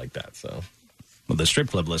exactly like that. So, well, the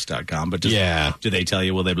stripclublist.com. But do they tell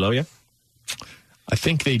you will they blow you? I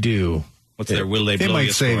think they do. What's their will they blow you? They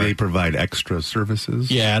might say score? they provide extra services.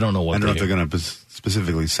 Yeah, I don't know what. I don't know if they're going to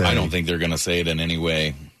specifically say. I don't think they're going to say it in any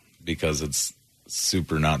way because it's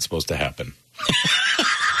super not supposed to happen.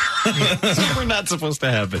 Super not supposed to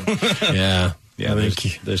happen. Yeah.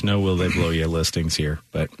 There's no will they blow you listings here,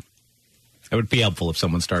 but it would be helpful if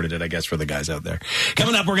someone started it, I guess, for the guys out there.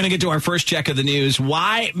 Coming up, we're going to get to our first check of the news.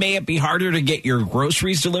 Why may it be harder to get your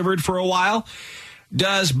groceries delivered for a while?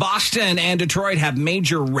 Does Boston and Detroit have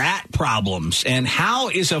major rat problems? And how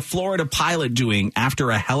is a Florida pilot doing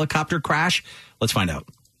after a helicopter crash? Let's find out.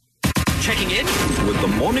 Checking in with the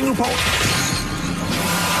Morning Report.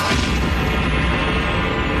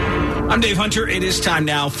 I'm Dave Hunter. It is time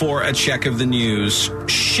now for a check of the news.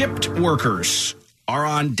 Shipped workers are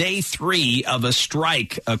on day 3 of a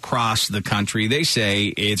strike across the country. They say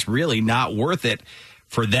it's really not worth it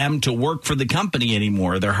for them to work for the company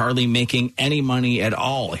anymore. They're hardly making any money at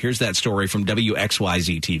all. Here's that story from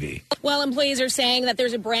WXYZ TV. Well, employees are saying that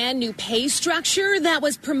there's a brand new pay structure that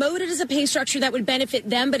was promoted as a pay structure that would benefit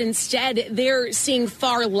them, but instead they're seeing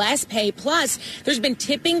far less pay. Plus, there's been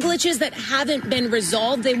tipping glitches that haven't been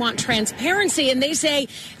resolved. They want transparency, and they say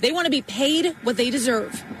they want to be paid what they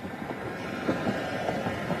deserve.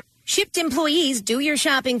 Shipped employees do your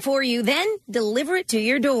shopping for you, then deliver it to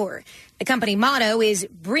your door. The company motto is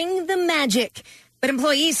bring the magic. But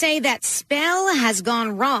employees say that spell has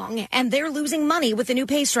gone wrong, and they're losing money with the new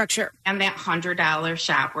pay structure. And that $100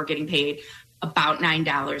 shop, we're getting paid about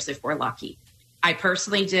 $9 if we're lucky. I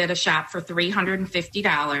personally did a shop for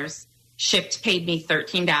 $350. Shipped paid me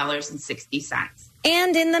 $13.60.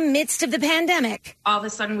 And in the midst of the pandemic, all of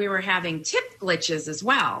a sudden we were having tip glitches as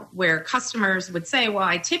well, where customers would say, well,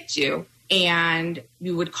 I tipped you, and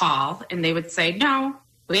you would call and they would say, no,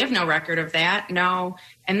 we have no record of that. No.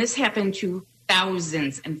 And this happened to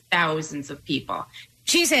thousands and thousands of people.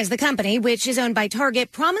 She says the company, which is owned by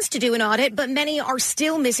Target, promised to do an audit, but many are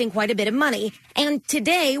still missing quite a bit of money. And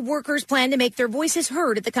today, workers plan to make their voices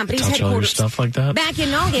heard at the company's touch headquarters. All your stuff like that? Back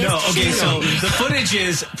in August. No, okay, so the footage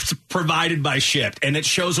is provided by Shipt, and it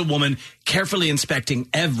shows a woman carefully inspecting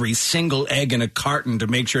every single egg in a carton to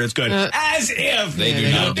make sure it's good. As if they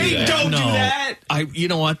do not do that. Don't do that. You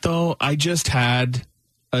know what, though? I just had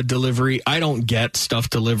a delivery. I don't get stuff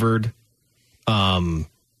delivered.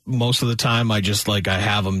 Most of the time, I just I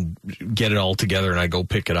have them get it all together and I go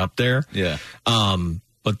pick it up there. Yeah.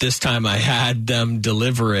 But this time I had them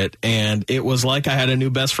deliver it, and it was like I had a new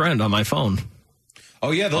best friend on my phone. Oh,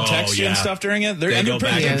 yeah, they'll text you and stuff during it. They're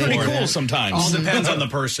pretty cool sometimes. All depends on the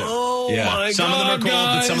person. My some of them are cool,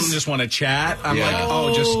 but some of them just want to chat. I'm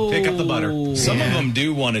just pick up the butter. Some of them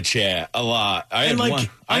do want to chat a lot. I had a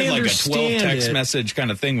 12 text message kind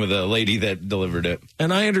of thing with a lady that delivered it.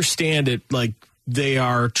 And I understand it, they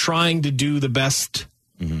are trying to do the best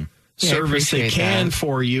service they can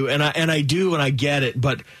for you, and I do, and I get it,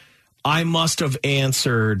 but I must have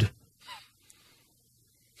answered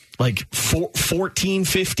 14,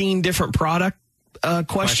 15 different product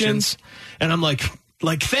questions, and I'm like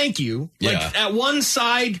thank you. At one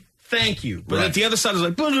side, thank you, but at the other side, I was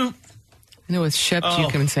like, boom. I know with Shipt, you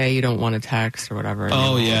can say you don't want a text or whatever.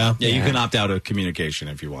 Oh, yeah. Yeah, you can opt out of communication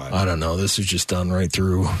if you want. I don't know. This is just done right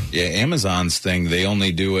through. Yeah, Amazon's thing, they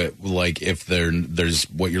only do it if there's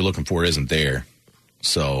what you're looking for isn't there.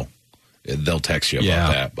 So they'll text you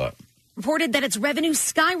about that. But reported that its revenue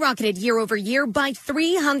skyrocketed year over year by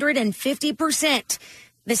 350%.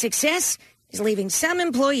 The success is leaving some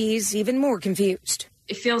employees even more confused.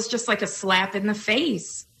 It feels just like a slap in the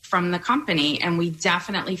face from the company, and we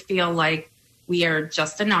definitely feel like we are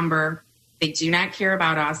just a number. They do not care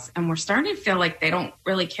about us, and we're starting to feel like they don't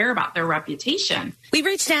really care about their reputation. We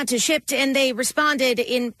reached out to Shipt, and they responded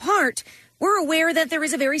in part, we're aware that there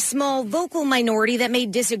is a very small vocal minority that may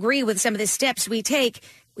disagree with some of the steps we take.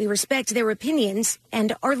 We respect their opinions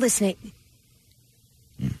and are listening.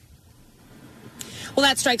 Well,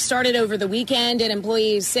 that strike started over the weekend, and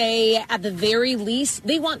employees say at the very least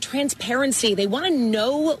they want transparency. They want to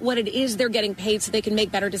know what it is they're getting paid so they can make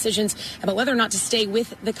better decisions about whether or not to stay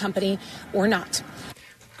with the company or not.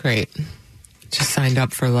 Great. Just signed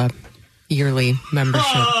up for the yearly membership.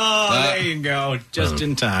 Oh, there you go. Just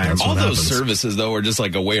in time. All those services, though, are just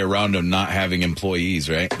a way around them not having employees,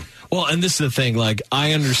 right? Well, and this is the thing,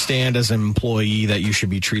 I understand as an employee that you should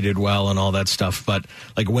be treated well and all that stuff, but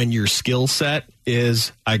when your skill set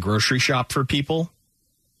is I grocery shop for people,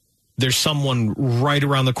 there's someone right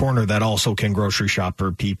around the corner that also can grocery shop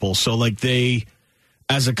for people. So they,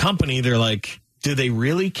 as a company, they're do they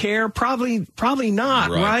really care? Probably not,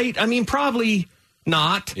 right? I mean, probably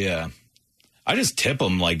not. Yeah. I just tip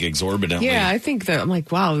them exorbitantly. Yeah, I think that I'm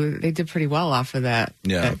wow, they did pretty well off of that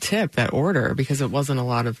tip, that order, because it wasn't a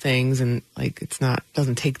lot of things, and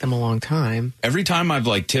doesn't take them a long time. Every time I've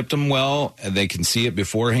tipped them well, and they can see it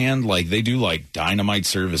beforehand, they do dynamite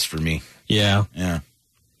service for me. Yeah, yeah,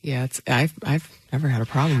 yeah. I've never had a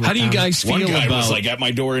problem with How do you guys feel One guy about? Was at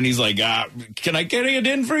my door, and he's can I get it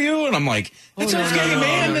in for you? And I'm like, that's okay,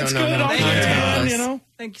 man. That's good.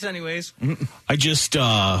 Thanks, anyways. I just.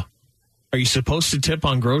 Are you supposed to tip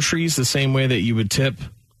on groceries the same way that you would tip?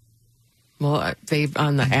 Well, they've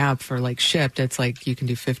on the app for Shipt, it's you can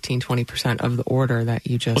do 15-20% of the order that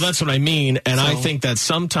you just. Well, that's what I mean, and I think that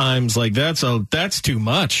sometimes that's too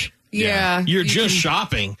much. Yeah, you're just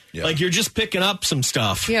shopping. Yeah. You're just picking up some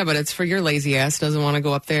stuff. Yeah, but it's for your lazy ass doesn't want to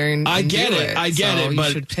go up there and I get it. I get it. But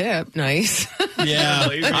you should tip. Nice. Yeah,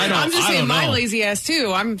 I'm just saying my lazy ass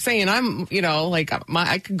too. I'm saying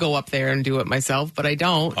I could go up there and do it myself, but I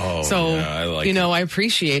don't. Oh, so yeah, I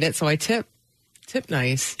appreciate it. So I tip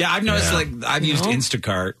nice. Yeah, I've noticed I've used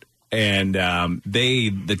Instacart, and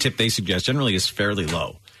the tip they suggest generally is fairly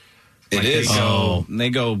low. It is. They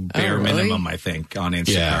go bare minimum, I think, on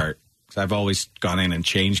Instacart. Yeah. I've always gone in and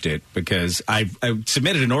changed it because I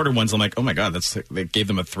submitted an order once. I'm like, oh my God, they gave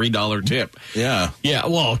them a $3 tip. Yeah. Yeah.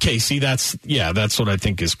 Well, okay. See, that's what I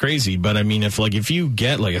think is crazy. But I mean, if you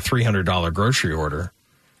get a $300 grocery order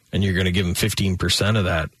and you're going to give them 15% of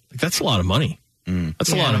that, that's a lot of money.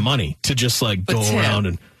 That's a lot of money to just go around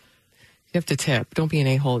and. You have to tip. Don't be an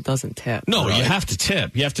a-hole. It doesn't tip. No, you have to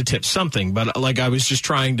tip. You have to tip something. But I was just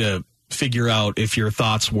trying to figure out if your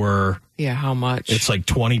thoughts were. Yeah, how much? It's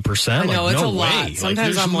 20%. I know, it's a lot. Way.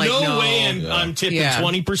 Sometimes I'm no way I'm tipping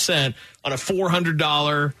 20% on a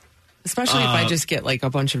 $400 Especially if I just get like a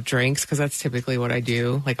bunch of drinks, because that's typically what I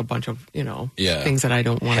do, like a bunch of, things that I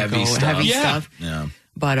don't want to go heavy stuff. Yeah.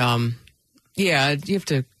 But you have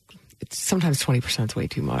to. Sometimes 20% is way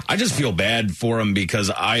too much. I just feel bad for them because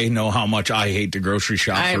I know how much I hate to grocery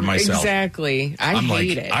shop for myself. Exactly. I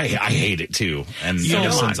hate it. I hate it too. And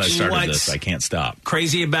since I started this, I can't stop.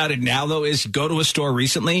 Crazy about it now, though, is go to a store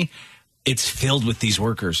recently, it's filled with these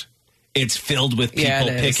workers. It's filled with people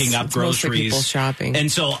picking up groceries. People shopping.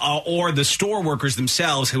 And so, or the store workers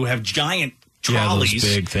themselves who have giant trolleys,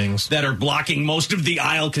 those big things that are blocking most of the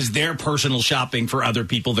aisle because they're personal shopping for other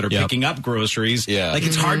people that are picking up groceries. Yeah. Like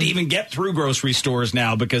it's hard to even get through grocery stores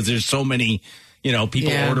now because there's so many,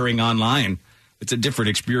 people ordering online. It's a different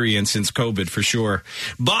experience since COVID for sure.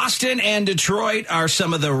 Boston and Detroit are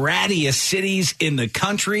some of the rattiest cities in the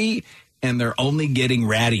country, and they're only getting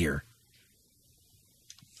rattier.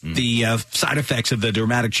 The side effects of the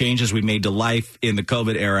dramatic changes we made to life in the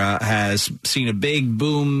COVID era has seen a big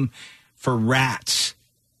boom for rats.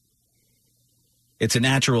 It's a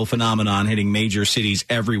natural phenomenon hitting major cities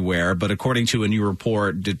everywhere, but according to a new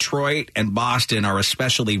report, Detroit and Boston are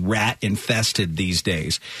especially rat-infested these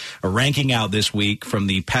days. A ranking out this week from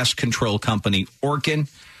the pest control company Orkin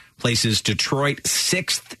places Detroit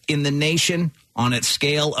 6th in the nation on its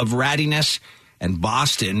scale of rattiness, and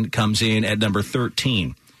Boston comes in at number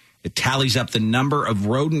 13. It tallies up the number of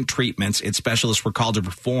rodent treatments its specialists were called to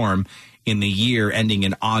perform in the year ending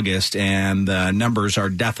in August, and the numbers are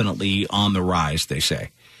definitely on the rise, they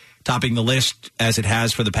say. Topping the list, as it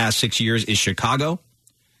has for the past 6 years, is Chicago,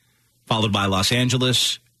 followed by Los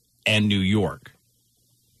Angeles and New York.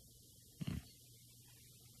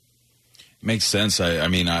 Makes sense.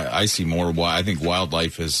 I see more. I think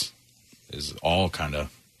wildlife is all kind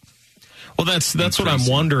of. Well, that's what I'm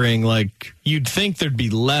wondering. Like, you'd think there'd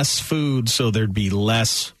be less food, so there'd be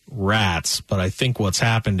less rats. But I think what's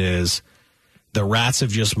happened is the rats have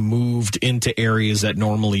just moved into areas that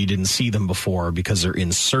normally you didn't see them before because they're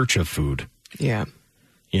in search of food. Yeah.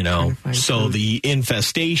 So the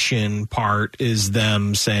infestation part is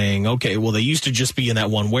them saying, okay, well, they used to just be in that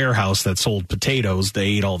one warehouse that sold potatoes. They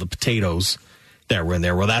ate all the potatoes that were in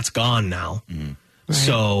there. Well, that's gone now. Mm-hmm. Right.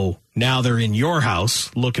 So now they're in your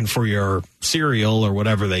house looking for your cereal or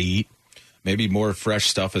whatever they eat. Maybe more fresh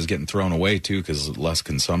stuff is getting thrown away, too, because less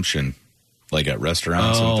consumption, like at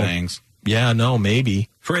restaurants and things. Yeah, no, maybe.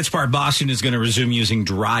 For its part, Boston is going to resume using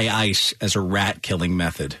dry ice as a rat-killing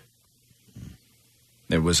method.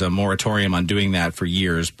 There was a moratorium on doing that for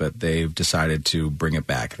years, but they've decided to bring it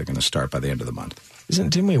back. They're going to start by the end of the month.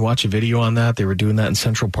 Didn't we watch a video on that? They were doing that in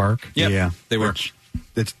Central Park? Yep, yeah, they were.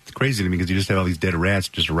 That's crazy to me because you just have all these dead rats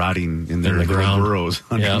just rotting in their ground. burrows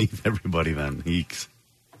underneath everybody then. Eeks.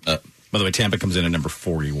 By the way, Tampa comes in at number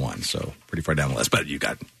 41, so pretty far down the list. But you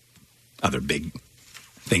got other big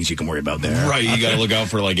things you can worry about there. Right, you got to look out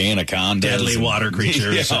for like anacondas. Deadly water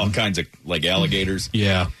creatures. All kinds of like alligators.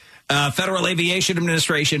 Yeah. Federal Aviation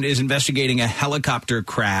Administration is investigating a helicopter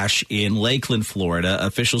crash in Lakeland, Florida.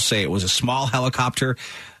 Officials say it was a small helicopter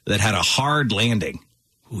that had a hard landing.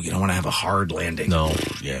 Ooh, you don't want to have a hard landing. No.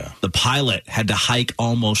 Yeah. The pilot had to hike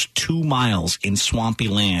almost 2 miles in swampy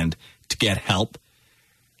land to get help.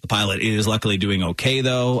 The pilot is luckily doing okay,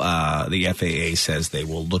 though. The FAA says they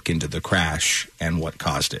will look into the crash and what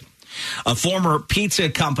caused it. A former pizza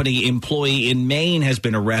company employee in Maine has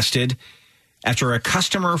been arrested after a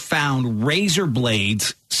customer found razor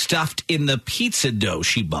blades stuffed in the pizza dough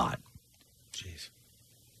she bought. Jeez.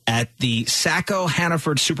 At the Saco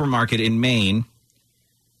Hannaford supermarket in Maine,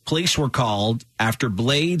 police were called after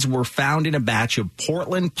blades were found in a batch of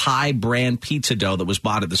Portland Pie brand pizza dough that was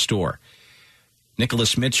bought at the store.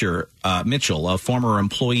 Nicholas Mitchell, a former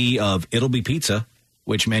employee of It'll Be Pizza,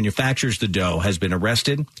 which manufactures the dough, has been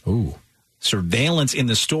arrested. Ooh. Surveillance in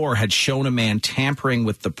the store had shown a man tampering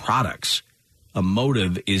with the products. A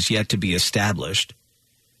motive is yet to be established.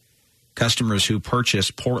 Customers who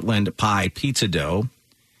purchase Portland Pie pizza dough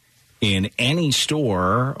in any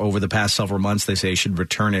store over the past several months, they say, should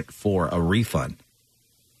return it for a refund.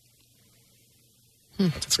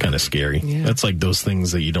 It's kind of scary. Yeah. That's like those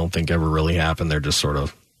things that you don't think ever really happen. They're just sort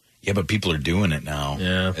of. Yeah, but people are doing it now.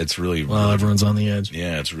 Yeah. It's really. Well, everyone's on the edge.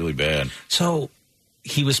 Yeah, it's really bad. So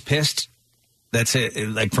he was pissed. That's it.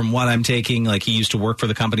 Like from what I'm taking, like he used to work for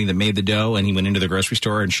the company that made the dough, and he went into the grocery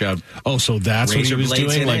store and shoved. Oh, so that's what he was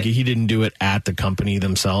doing? Like he didn't do it at the company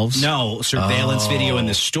themselves? No, surveillance video in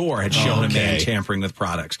the store had shown a man tampering with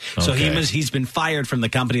products. So he's been fired from the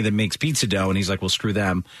company that makes pizza dough, and he's like, well, screw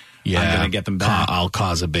them. Yeah, I'm going to get them back. I'll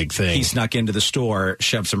cause a big thing. He snuck into the store,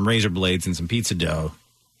 shoved some razor blades and some pizza dough.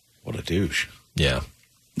 What a douche. Yeah.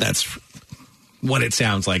 That's what it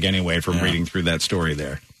sounds like anyway from reading through that story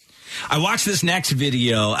there. I watched this next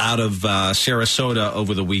video out of Sarasota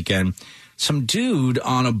over the weekend. Some dude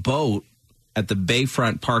on a boat at the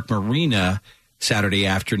Bayfront Park Marina Saturday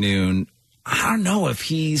afternoon. I don't know if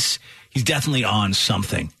he's definitely on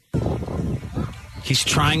something. He's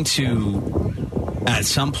trying to, at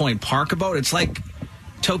some point, park a boat. It's like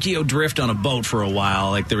Tokyo Drift on a boat for a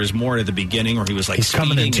while. Like there was more at the beginning where he was like he's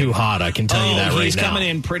coming in too hot. I can tell you that right now. He's coming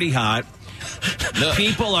in pretty hot.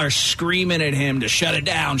 People are screaming at him to shut it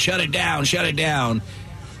down, shut it down, shut it down.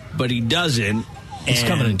 But he doesn't. He's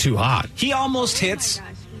coming in too hot. He almost hits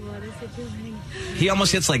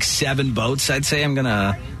like 7 boats. I'd say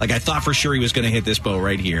I thought for sure he was going to hit this boat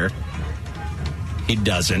right here. He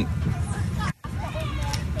doesn't.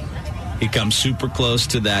 He comes super close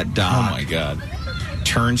to that dock. Oh, my God.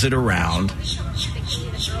 Turns it around.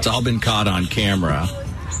 It's all been caught on camera.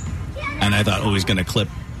 And I thought, he's going to clip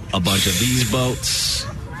a bunch of these boats.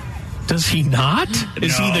 Does he not?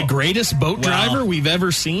 Is he the greatest boat driver we've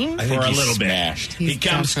ever seen? I think for a he's little smashed. He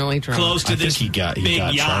comes close to this big yacht.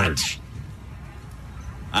 Charged.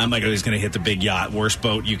 I'm like, he's going to hit the big yacht. Worst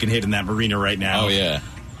boat you can hit in that marina right now. Oh, yeah.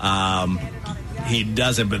 He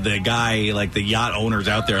doesn't, but the guy, like the yacht owner's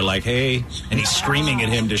out there like, hey, and he's screaming at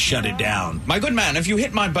him to shut it down. My good man, if you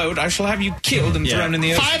hit my boat, I shall have you killed and thrown in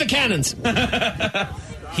the ocean. Fire the cannons!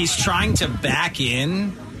 He's trying to back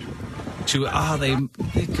in to,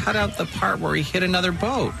 they cut out the part where he hit another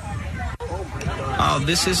boat. Oh,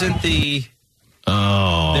 this isn't the...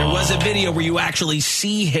 Oh. There was a video where you actually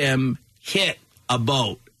see him hit a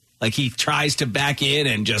boat. Like he tries to back in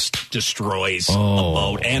and just destroys a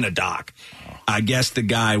boat and a dock. I guess the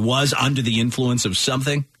guy was under the influence of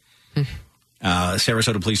something.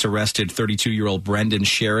 Sarasota police arrested 32-year-old Brendan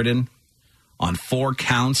Sheridan on 4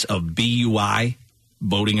 counts of BUI,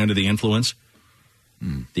 boating under the influence.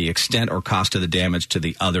 The extent or cost of the damage to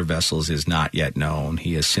the other vessels is not yet known.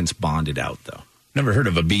 He has since bonded out, though. Never heard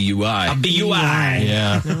of a BUI. A BUI.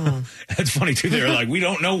 Yeah. No. That's funny, too. They were like, we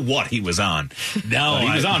don't know what he was on. No,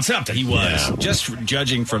 he was on something. He was. Yeah. Just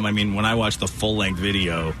judging from, when I watched the full-length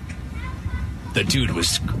video, the dude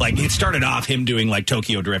was, it started off him doing,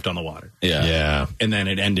 Tokyo Drift on the water. Yeah. And then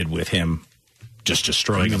it ended with him just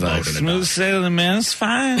destroying a boat. Smooth sailing, man. It's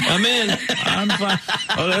fine. I'm in. I'm fine.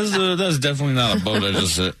 Oh, that's definitely not a boat. I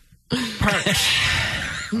just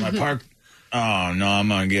parked. My park. Oh, no, I'm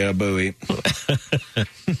going to get a buoy.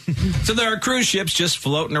 So there are cruise ships just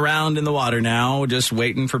floating around in the water now, just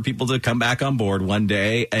waiting for people to come back on board one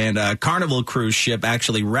day. And a Carnival cruise ship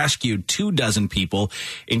actually rescued 24 people,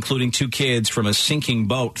 including 2 kids, from a sinking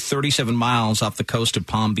boat 37 miles off the coast of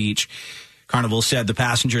Palm Beach. Carnival said the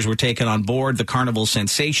passengers were taken on board the Carnival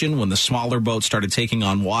Sensation when the smaller boat started taking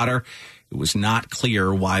on water. It was not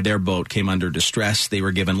clear why their boat came under distress. They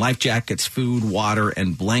were given life jackets, food, water,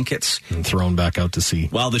 and blankets. And thrown back out to sea.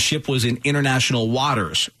 While the ship was in international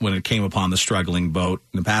waters when it came upon the struggling boat,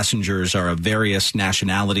 the passengers are of various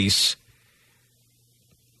nationalities.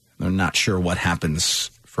 They're not sure what happens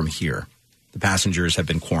from here. The passengers have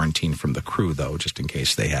been quarantined from the crew, though, just in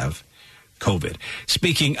case they have COVID.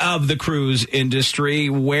 Speaking of the cruise industry,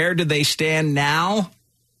 where do they stand now?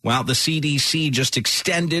 Well, the CDC just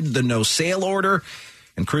extended the no-sail order,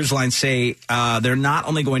 and cruise lines say they're not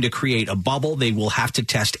only going to create a bubble, they will have to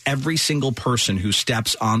test every single person who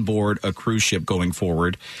steps on board a cruise ship going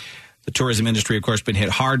forward. The tourism industry, of course, been hit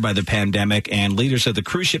hard by the pandemic, and leaders of the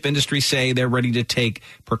cruise ship industry say they're ready to take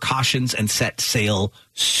precautions and set sail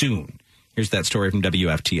soon. Here's that story from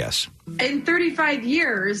WFTS. In 35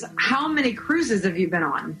 years, how many cruises have you been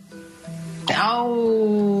on?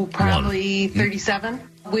 Oh, probably 37.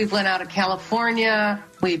 We've went out of California.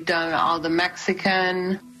 We've done all the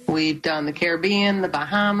Mexican. We've done the Caribbean, the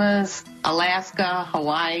Bahamas, Alaska,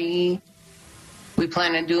 Hawaii. We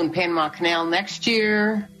plan on doing Panama Canal next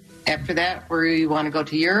year. After that, we want to go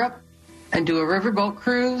to Europe and do a riverboat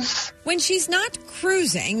cruise. When she's not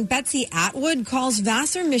cruising, Betsy Atwood calls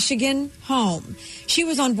Vassar, Michigan, home. She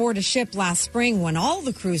was on board a ship last spring when all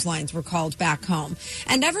the cruise lines were called back home.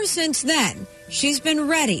 And ever since then, she's been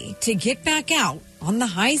ready to get back out on the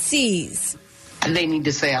high seas. They need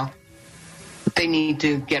to sail. They need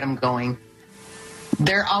to get them going.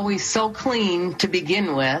 They're always so clean to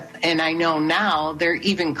begin with, and I know now they're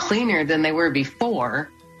even cleaner than they were before.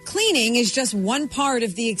 Cleaning is just one part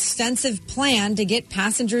of the extensive plan to get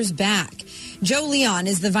passengers back. Joe Leon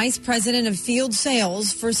is the vice president of field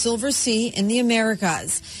sales for Silver Sea in the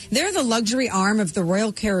Americas. They're the luxury arm of the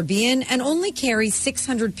Royal Caribbean and only carry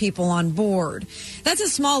 600 people on board. That's a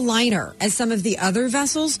small liner, as some of the other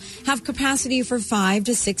vessels have capacity for 5,000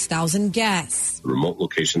 to 6,000 guests. Remote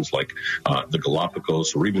locations like the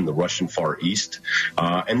Galapagos or even the Russian Far East.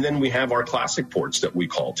 And then we have our classic ports that we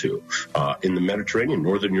call to in the Mediterranean,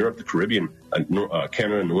 Northern Europe, the Caribbean,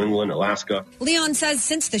 Canada, New England, Alaska. Leon says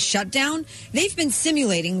since the shutdown, they've been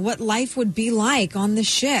simulating what life would be like on the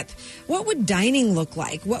ship. What would dining look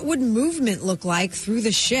like? What would movement look like through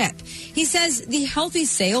the ship? He says the Healthy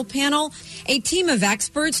Sail Panel, a team of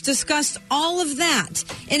experts, discussed all of that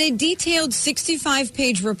in a detailed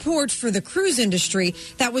 65-page report for the cruise industry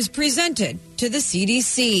that was presented to the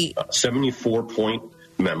CDC. 74-point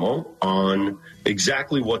memo on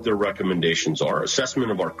exactly what their recommendations are,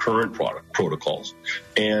 assessment of our current product protocols,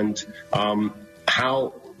 and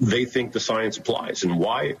how they think the science applies and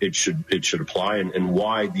why it should apply, and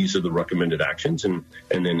why these are the recommended actions, and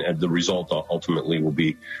then the result ultimately will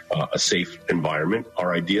be a safe environment.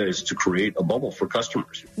 Our idea is to create a bubble for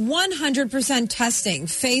customers. 100% testing,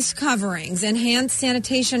 face coverings, enhanced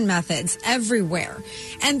sanitation methods everywhere,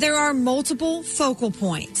 and there are multiple focal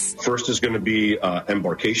points. First is going to be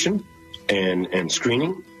embarkation and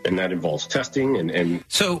screening. And that involves testing and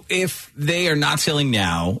So if they are not sailing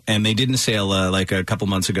now, and they didn't sail like a couple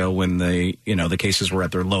months ago when the cases were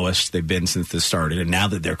at their lowest, they've been since this started, and now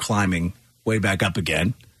that they're climbing way back up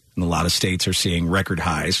again, and a lot of states are seeing record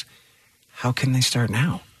highs, how can they start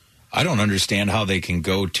now? I don't understand how they can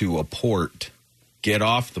go to a port, get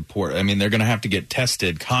off the port. I mean, they're going to have to get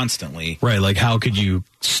tested constantly. Right, like how could you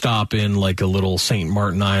stop in like a little St.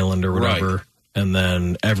 Martin Island or whatever, and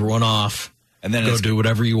then everyone off, and then go do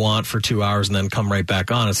whatever you want for 2 hours and then come right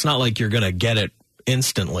back on. It's not like you're going to get it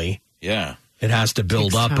instantly. Yeah. It has to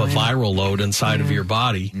build up a viral load inside of your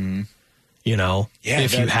body, you know,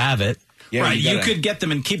 if you have it. Yeah, right, you could get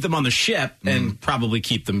them and keep them on the ship and probably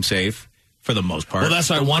keep them safe for the most part. Well,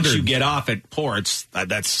 that's what I wondered. Once you get off at ports,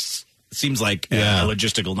 that seems like a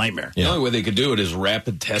logistical nightmare. The only way they could do it is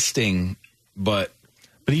rapid testing, but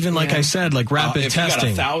even like I said, like rapid if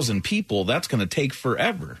testing. You got 1,000 people, that's going to take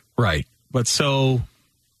forever. Right. But so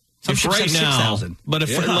if right now, 6,000. But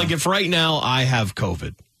if right now I have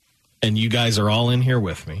COVID and you guys are all in here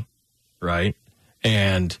with me, right?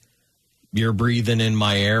 And you're breathing in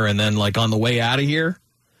my air, and then like on the way out of here,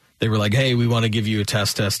 they were like, "Hey, we want to give you a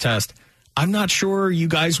test." I'm not sure you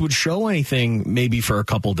guys would show anything maybe for a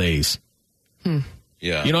couple days.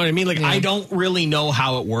 Yeah. You know what I mean? Like I don't really know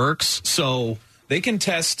how it works, so they can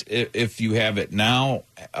test if you have it now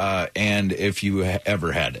and if you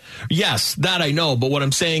ever had it. Yes, that I know. But what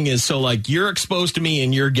I'm saying is, so like you're exposed to me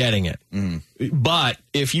and you're getting it. But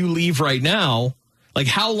if you leave right now, like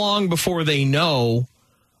how long before they know,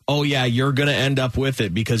 oh yeah, you're going to end up with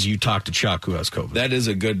it because you talked to Chuck who has COVID? That is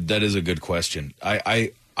a good question.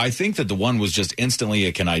 I think that the one was just instantly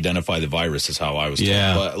it can identify the virus is how I was told.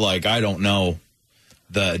 Yeah. But like I don't know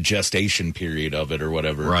the gestation period of it or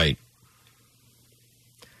whatever. Right.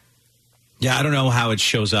 Yeah, I don't know how it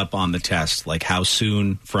shows up on the test. Like, how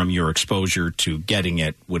soon from your exposure to getting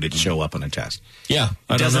it would it show up on a test? Yeah,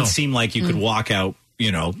 it doesn't seem like you could walk out,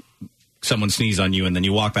 someone sneeze on you, and then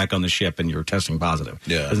you walk back on the ship and you're testing positive.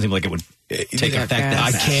 Yeah. It doesn't seem like it would take effect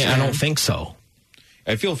that fast. I don't think so.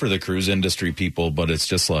 I feel for the cruise industry people, but it's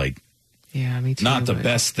just like, me too, not the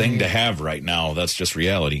best thing to have right now. That's just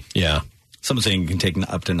reality. Yeah. Someone's saying it can take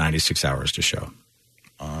up to 96 hours to show.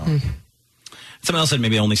 Someone else said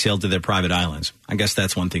maybe only sailed to their private islands. I guess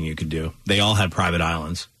that's one thing you could do. They all have private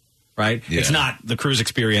islands, right? Yeah. It's not the cruise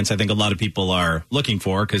experience I think a lot of people are looking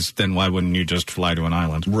for, because then why wouldn't you just fly to an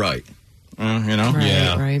island? Right.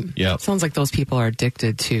 Right. Yeah. Sounds like those people are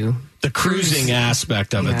addicted to the cruising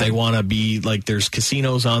aspect of it. They want to be like, there's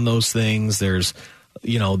casinos on those things. There's,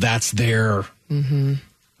 that's their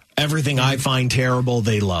everything I find terrible.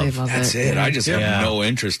 They love. That's it. I just have no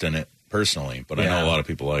interest in it personally, but I know a lot of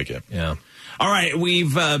people like it. Yeah. All right,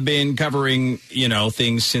 we've been covering,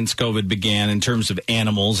 things since COVID began in terms of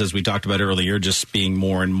animals, as we talked about earlier, just being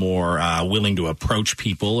more and more willing to approach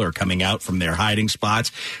people or coming out from their hiding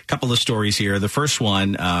spots. A couple of stories here. The first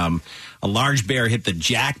one, a large bear hit the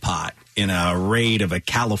jackpot in a raid of a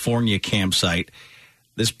California campsite.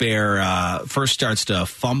 This bear first starts to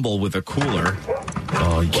fumble with a cooler,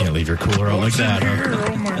 Oh, you can't leave your cooler out like that,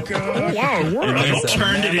 huh? Oh, my God. Wow, and they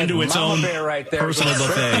turned it into its own personal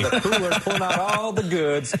buffet. The cooler pulling out all the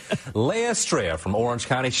goods. Leah Estrella from Orange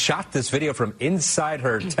County shot this video from inside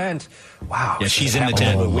her tent. Wow. Yeah, she's in the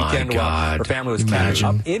tent. Over Oh, the my weekend God. Her family was camping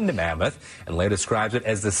up into Mammoth, and Leah describes it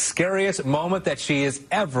as the scariest moment that she has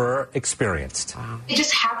ever experienced. It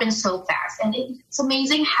just happened so fast, and it's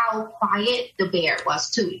amazing how quiet the bear was,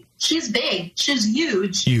 too. She's big. She's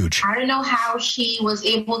huge. Huge. I don't know how she was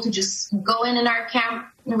able to just go in our camp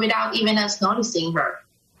without even us noticing her.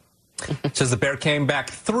 Says the bear came back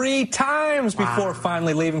 3 times before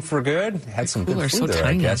finally leaving for good. Had some good food there,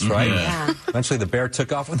 I guess, right? Yeah. Eventually, the bear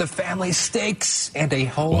took off with the family steaks and a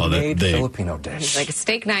homemade Filipino dish. It's like a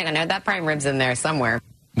steak night. I know that prime rib's in there somewhere.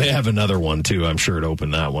 They have another one, too. I'm sure it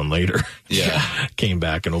opened that one later. Yeah. Came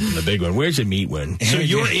back and opened the big one. Where's the meat one? So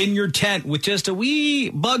you're in your tent with just a wee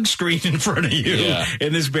bug screen in front of you. Yeah.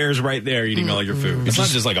 And this bear's right there eating all your food. It's not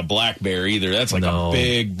just like a black bear either. That's like a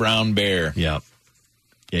big brown bear. Yeah.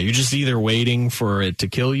 Yeah, you're just either waiting for it to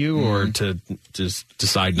kill you or to just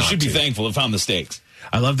decide not to. You should be thankful it found the steaks.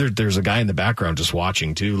 I love there's a guy in the background just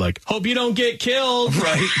watching, too, like, hope you don't get killed.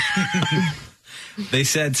 Right. They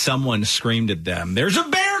said someone screamed at them, "There's a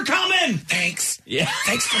bear coming!" Thanks. Yeah.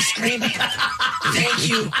 Thanks for screaming. Thank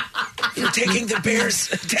you for taking the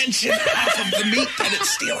bear's attention off of the meat that it's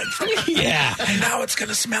stealing from us. Yeah. And now it's going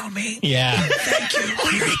to smell me. Yeah. Thank you.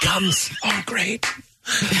 Oh, here he comes. Oh, great.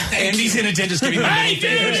 Andy's in a tent just giving them many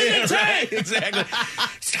fingers. That's right. Exactly.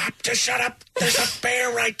 Stop. Just shut up. There's a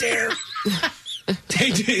bear right there.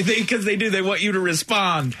 Because they want you to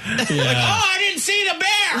respond. Yeah. Like, oh, I didn't see the bear.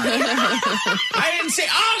 I didn't see.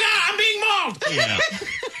 Oh, God, I'm being mauled.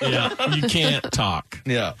 Yeah. You can't talk.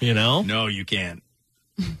 Yeah. You know? No, you can't.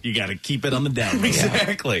 You got to keep it on the down.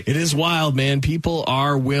 Exactly. It is wild, man. People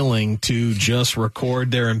are willing to just record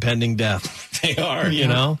their impending death. They are. You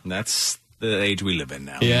know? That's the age we live in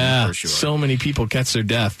now. Yeah. For sure. So many people catch their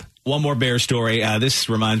death. One more bear story. This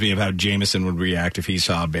reminds me of how Jameson would react if he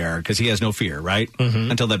saw a bear, because he has no fear, right?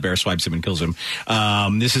 Mm-hmm. Until that bear swipes him and kills him.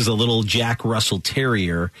 This is a little Jack Russell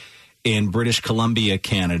Terrier in British Columbia,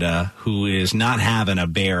 Canada, who is not having a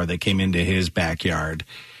bear that came into his backyard.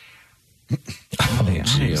 The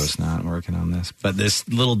audio's not working on this. But this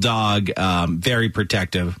little dog, very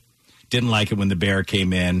protective, didn't like it when the bear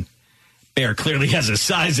came in. Bear clearly has a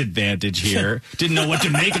size advantage here. Didn't know what to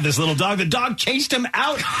make of this little dog. The dog chased him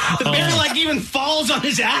out. The bear even falls on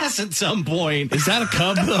his ass at some point. Is that a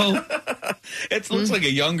cub, though? It looks like a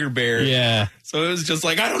younger bear. Yeah. So it was just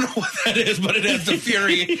like, I don't know what that is, but it has the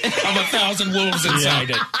fury of 1,000 wolves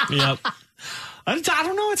inside it. Yep. I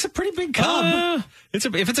don't know. It's a pretty big cub.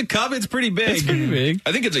 If it's a cub, it's pretty big. It's pretty big.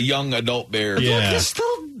 I think it's a young adult bear. Yeah. Look, this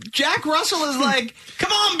little Jack Russell is like,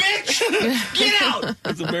 come on, bitch, get out.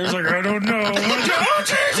 The bear's like, I don't know.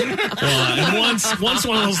 And once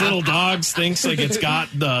one of those little dogs thinks like it's got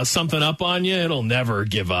something up on you, it'll never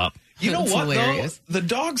give up. You know That's what, hilarious. though? The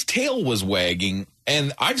dog's tail was wagging,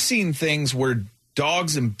 and I've seen things where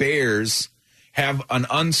dogs and bears have an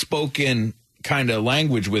unspoken kind of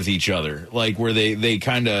language with each other, like where they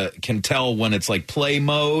kind of can tell when it's like play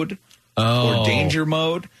mode or danger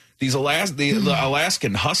mode. These the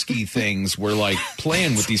Alaskan husky things were like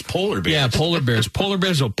playing with these polar bears. Yeah, polar bears. Polar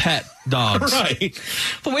bears will pet dogs. Right.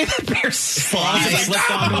 The way that bear slides and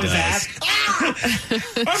slipped onto his ass.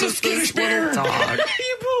 I'm a skittish bear. Dog.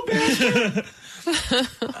 You poor bear.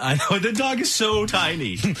 I know, the dog is so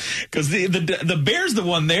tiny. Because the bear's the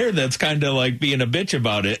one there that's kind of like being a bitch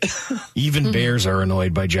about it. Even bears are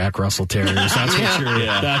annoyed by Jack Russell Terriers.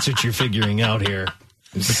 That's what you're figuring out here.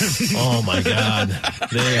 Oh my God,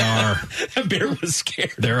 they are. That bear was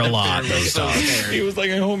scared. They're a lot. Those dogs. He was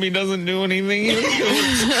like, I hope he doesn't do anything. He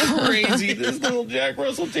was going crazy. This little Jack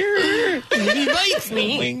Russell Terrier. He bites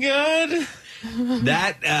me. Oh my God.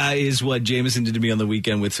 That is what Jameson did to me on the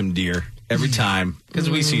weekend with some deer. Every time, because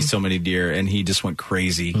we see so many deer, and he just went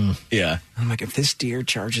crazy. Yeah. I'm like, if this deer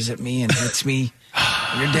charges at me and hits me,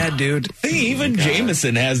 you're dead, dude. Even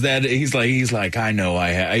Jameson has that. He's like, I know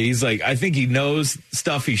he's like, I think he knows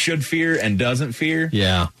stuff he should fear and doesn't fear.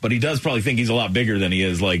 Yeah. But he does probably think he's a lot bigger than he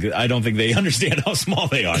is. Like, I don't think they understand how small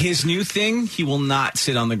they are. His new thing, he will not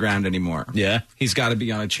sit on the ground anymore. Yeah. He's got to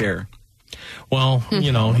be on a chair. Well,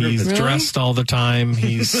 he's dressed all the time.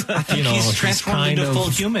 He's, he's transformed into a full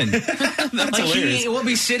human. That's hilarious. He will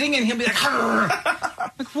be sitting and he'll be like,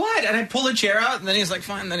 like, what? And I pull a chair out, and then he's like,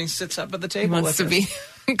 fine. And then he sits up at the table. He wants to be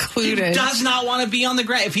included. He does not want to be on the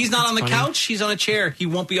ground. If he's not on the couch, he's on a chair. He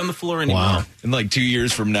won't be on the floor anymore. Wow. In like 2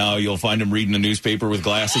 years from now, you'll find him reading a newspaper with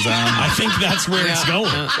glasses on. I think that's where it's going.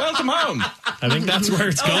 Welcome home. I think that's where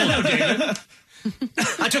it's going. David.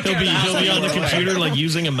 I took care of the house. He'll be on the computer, like,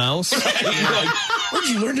 using a mouse. Like, where'd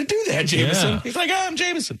you learn to do that, Jameson? Yeah. He's like, I'm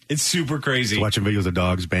Jameson. It's super crazy. Watching videos of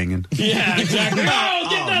dogs banging. Yeah, exactly. No,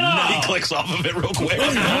 get that off. He clicks off of it real quick.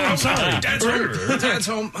 I'm sorry. Dad's home. Dad's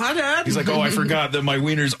home. Hi, Dad. He's like, oh, I forgot that my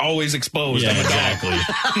wiener's always exposed. Yeah, I'm a dog.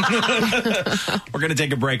 exactly. We're going to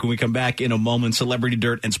take a break. When we come back in a moment, celebrity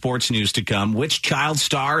dirt and sports news to come. Which child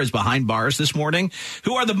star is behind bars this morning?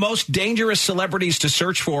 Who are the most dangerous celebrities to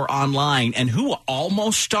search for online? And who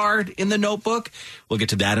almost starred in The Notebook? We'll get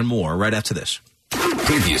to that and more right after this.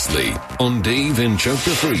 Previously on Dave and Chuck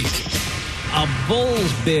the Freak. A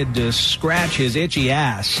bull's bid to scratch his itchy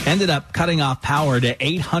ass ended up cutting off power to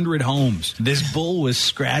 800 homes. This bull was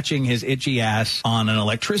scratching his itchy ass on an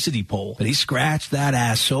electricity pole, but he scratched that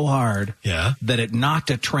ass so hard that it knocked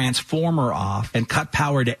a transformer off and cut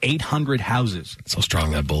power to 800 houses. That's how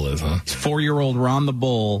strong that bull is, huh? 4-year-old Ron the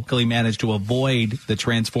bull managed to avoid the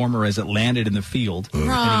transformer as it landed in the field.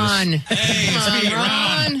 Ron. Hey, it's me,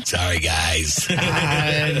 Ron. Sorry, guys.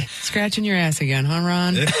 Scratching your ass again, huh,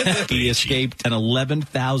 Ron? He escaped an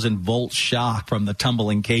 11,000-volt shock from the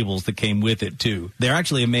tumbling cables that came with it, too. They're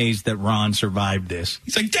actually amazed that Ron survived this.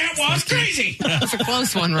 He's like, that was crazy. That's a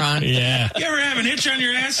close one, Ron. Yeah. You ever have an itch on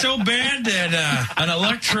your ass so bad that an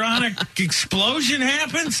electronic explosion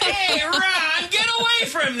happens? Hey, Ron, get away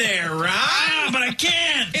from there, Ron. But I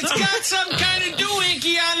can't. It's got some kind of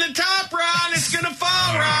doohickey on the top, Ron. It's going to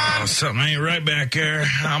fall, Ron. Something ain't right back there.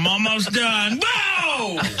 I'm almost done.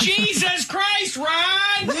 Whoa! Jesus Christ, Ron!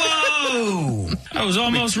 Whoa! I was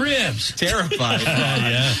almost ribs. Terrified.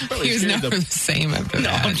 Yeah. He was never the same after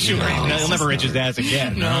that. I'm sure. He'll never itch his ass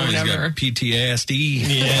again. No, He's never. got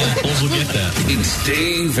PTSD. Yeah, bulls will get that. It's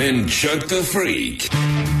Dave and Chuck the Freak.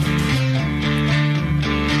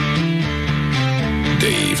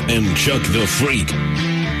 Dave and Chuck the Freak.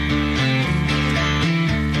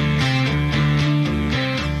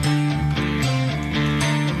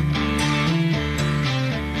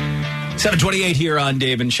 $7:28 here on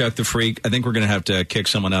Dave and Chuck the Freak. I think we're going to have to kick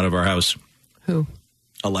someone out of our house. Who?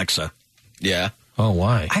 Alexa. Yeah. Oh,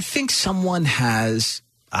 why? I think someone has,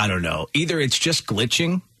 I don't know, either it's just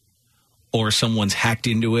glitching or someone's hacked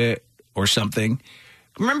into it or something.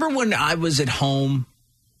 Remember when I was at home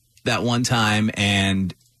that one time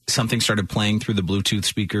and something started playing through the Bluetooth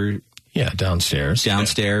speaker? Yeah, downstairs. Yeah.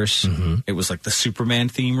 Mm-hmm. It was like the Superman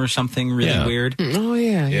theme or something really weird. Oh,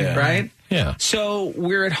 yeah. Right? Yeah. So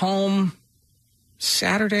we're at home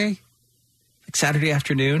Saturday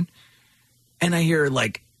afternoon, and I hear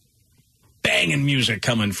like banging music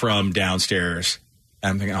coming from downstairs.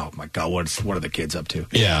 I'm thinking, oh my God, what are the kids up to?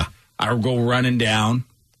 Yeah. I go running down.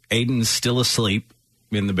 Aiden's still asleep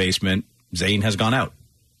in the basement. Zane has gone out.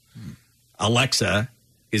 Alexa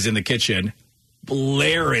is in the kitchen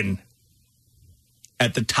blaring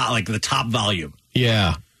at the top, like the top volume.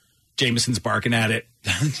 Yeah. Jameson's barking at it.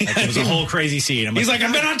 Like, it was a whole crazy scene. He's like,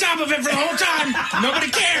 I've been on top of it for the whole time. Nobody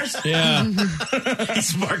cares. Yeah.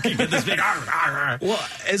 He's barking at this big. Well,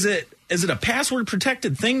 is it a password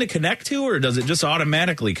protected thing to connect to, or does it just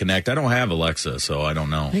automatically connect? I don't have Alexa, so I don't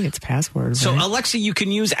know. I think it's password. So right? Alexa, you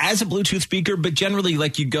can use as a Bluetooth speaker, but generally,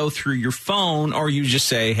 like you go through your phone, or you just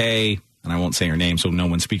say, "Hey," and I won't say her name, so no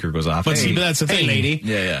one's speaker goes off. But hey, see, but that's the thing, lady.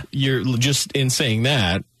 Yeah. You're just in saying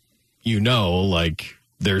that, like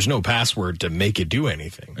there's no password to make it do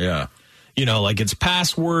anything. Yeah. Like it's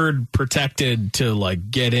password protected to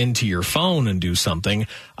like get into your phone and do something.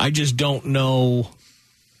 I just don't know.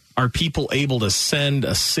 Are people able to send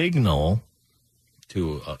a signal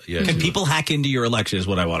to? Can people hack into your Alexa? Is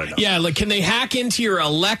what I want to know. Yeah, like can they hack into your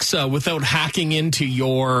Alexa without hacking into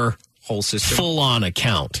your whole system, full-on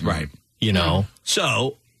account? Right.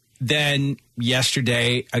 So then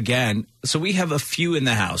yesterday again. So we have a few in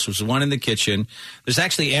the house. There's one in the kitchen. There's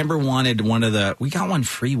actually Amber wanted one of the. We got one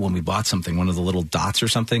free when we bought something. One of the little dots or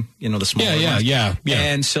something. The smaller ones. Yeah.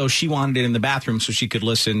 And so she wanted it in the bathroom so she could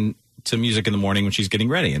listen to music in the morning when she's getting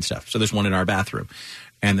ready and stuff. So there's one in our bathroom,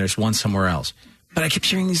 and there's one somewhere else. But I kept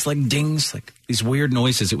hearing these like dings, like these weird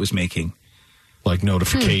noises it was making, like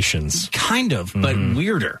notifications, kind of, but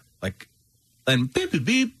weirder, like and beep beep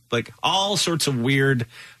beep, like all sorts of weird,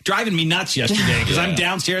 driving me nuts yesterday because I'm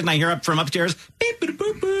downstairs and I hear up from upstairs beep beep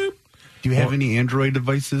boop boop. Do you have any Android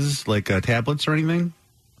devices like tablets or anything?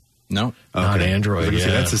 No, not Android. Yeah,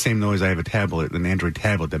 that's the same noise. I have a tablet, an Android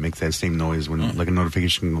tablet that makes that same noise when like a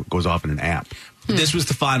notification goes off in an app. This was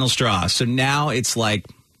the final straw. So now it's like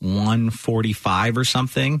 1:45 or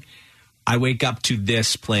something. I wake up to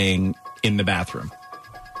this playing in the bathroom.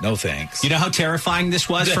 No thanks. You know how terrifying this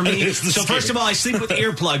was for me? So first of all, I sleep with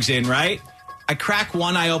earplugs in, right? I crack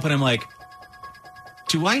one eye open. I'm like,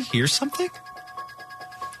 do I hear something?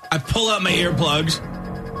 I pull out my earplugs.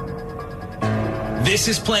 This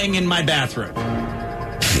is playing in my bathroom.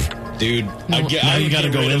 Dude, now you got to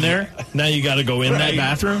go in there? Now you got to go in that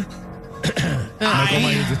bathroom? Michael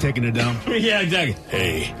Myers is taking it down. Yeah, exactly.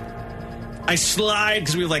 Hey. I slide,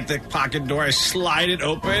 because we have like the pocket door, I slide it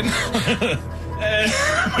open.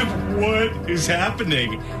 What is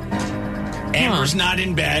happening? Amber's not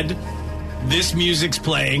in bed. This music's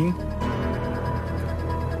playing.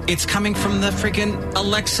 It's coming from the freaking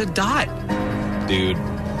Alexa Dot. Dude,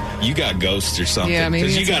 you got ghosts or something. Yeah, maybe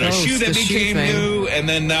because you it's got a ghost, shoe that the shoe became thing. new, and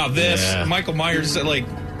then now this. Yeah. Michael Myers,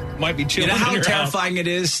 might be chilling You know how in your terrifying it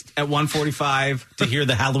is at 1:45 to hear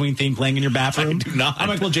the Halloween theme playing in your bathroom? I do not. I'm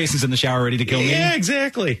like, well, Jason's in the shower ready to kill me. Yeah,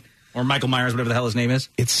 exactly. Or Michael Myers, whatever the hell his name is.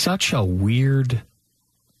 It's such a weird...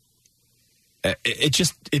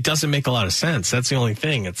 It doesn't make a lot of sense. That's the only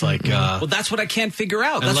thing. It's like... well, that's what I can't figure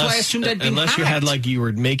out. That's why I assumed I'd be Unless you hacked. had, you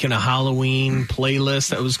were making a Halloween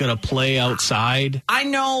playlist that was going to play outside. I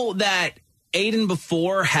know that Aiden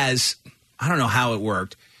before has... I don't know how it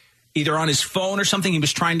worked. Either on his phone or something, he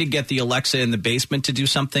was trying to get the Alexa in the basement to do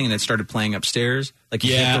something, and it started playing upstairs. Like,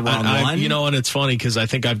 he hit the wrong one. You know, and it's funny because I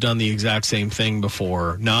think I've done the exact same thing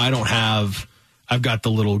before. No, I don't have... I've got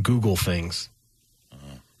the little Google things.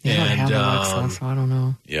 I don't have Alexa, so I don't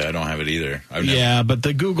know. Yeah, I don't have it either. But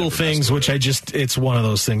the Google things, which it's one of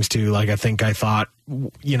those things too. Like, I thought,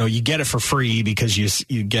 you get it for free because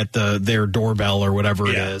you get their doorbell or whatever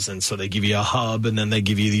it is. And so they give you a hub and then they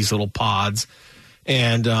give you these little pods.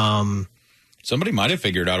 And somebody might have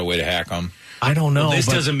figured out a way to hack them. I don't know. Well, this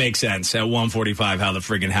doesn't make sense at 1:45 how the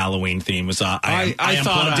friggin' Halloween theme was. I thought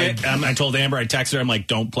unplugged it. I told Amber, I texted her, I'm like,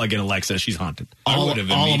 don't plug in Alexa. She's haunted. All I would have of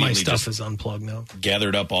my immediately stuff just is unplugged now.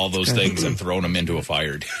 gathered up all those things and thrown them into a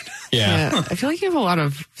fire, dude. Yeah. I feel like you have a lot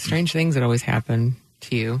of strange things that always happen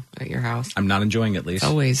to you at your house. I'm not enjoying it, Lisa.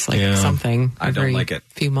 It's always something. I don't like it.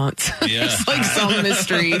 Few months. Yeah. It's like some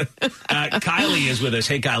mystery. Kylie is with us.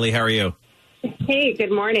 Hey, Kylie, how are you? Hey,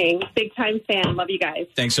 good morning. Big time fan. Love you guys.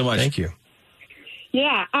 Thanks so much. Thank you.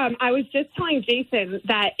 Yeah, I was just telling Jason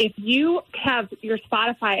that if you have your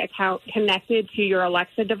Spotify account connected to your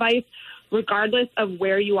Alexa device, regardless of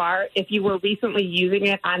where you are, if you were recently using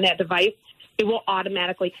it on that device, it will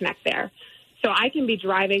automatically connect there. So I can be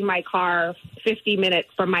driving my car 50 minutes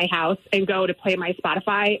from my house and go to play my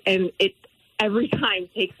Spotify, and it every time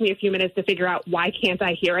takes me a few minutes to figure out why can't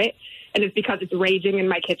I hear it, and it's because it's raging in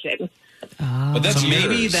my kitchen. But that's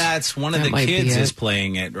maybe that's one of the kids is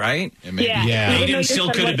playing it, right? Yeah. Aiden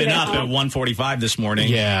still could have been up at 1:45 this morning.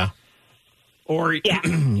 Yeah. Or,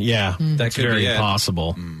 yeah, that's could very be it.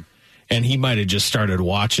 possible. And he might have just started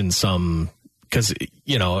watching some, because, if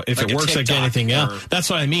Like it a works like TikTok anything or- else, that's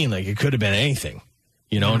what I mean. Like, it could have been anything,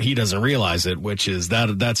 and he doesn't realize it, which is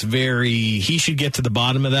that's he should get to the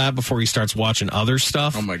bottom of that before he starts watching other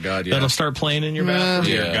stuff. Oh, my God, yeah. That'll start playing in your bathroom.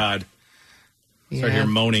 Dear God. Start hearing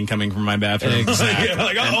moaning coming from my bathroom. Exactly.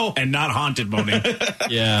 Like, and not haunted moaning.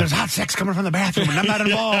 Yeah. There's hot sex coming from the bathroom, and I'm not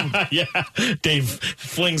involved. Yeah. Dave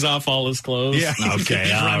flings off all his clothes. Yeah. Okay.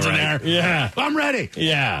 He all runs in right. there. Yeah. I'm ready.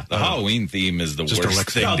 Yeah. The Halloween theme is the Just worst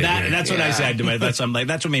Alexa. thing. No, to hear. that's what I said to my. That's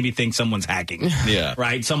what made me think someone's hacking. Yeah.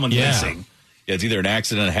 Right. Someone's Yeah. missing. Yeah, it's either an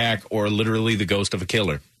accident hack or literally the ghost of a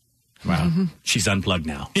killer. Wow. She's unplugged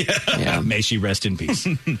now. Yeah. May she rest in peace.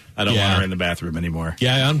 I don't want her in the bathroom anymore.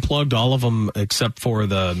 Yeah, I unplugged all of them except for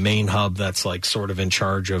the main hub that's like sort of in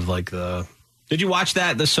charge of like the. Did you watch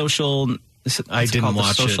that? The social. I didn't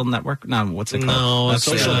watch the social it. network. No, what's it No, called? it's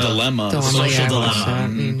Social Dilemma. Social I Dilemma. watched that.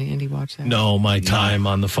 Andy watched that. No, my time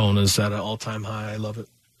on the phone is at an all-time high. I love it.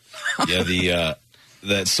 Yeah,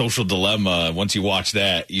 that Social Dilemma, once you watch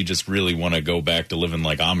that, you just really want to go back to living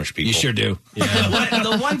like Amish people. You sure do. Yeah.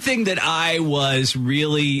 The one thing that I was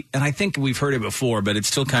really, and I think we've heard it before, but it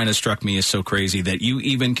still kind of struck me as so crazy that you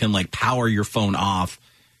even can like power your phone off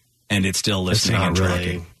and it's still listening and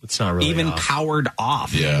tracking. It's not really even off. powered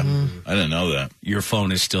off. Yeah, I didn't know that. Your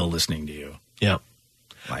phone is still listening to you. Yeah.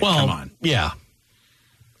 Like, Well, come on. Yeah.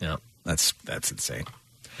 Yeah. That's insane.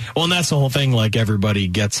 Well, and that's the whole thing. Like, everybody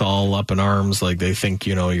gets all up in arms. Like, they think,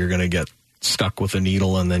 you're going to get stuck with a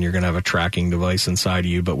needle and then you're going to have a tracking device inside of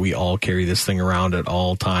you. But we all carry this thing around at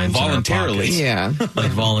all times. Voluntarily. Yeah. Like,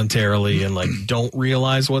 voluntarily and, like, don't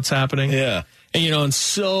realize what's happening. Yeah. And, and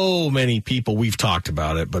so many people, we've talked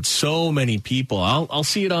about it, but so many people, I'll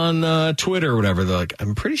see it on Twitter or whatever. They're like,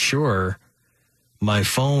 I'm pretty sure my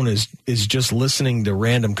phone is just listening to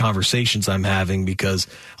random conversations I'm having because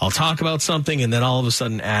I'll talk about something and then all of a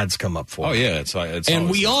sudden ads come up for me. Oh, yeah. It's and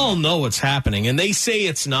we all know what's happening, and they say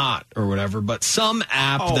it's not or whatever, but some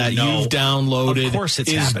app that you've downloaded Of course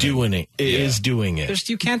it's is happening. doing it. Is doing it.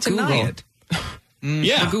 You can't deny it.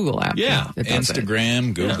 The Google app. Yeah. It does it.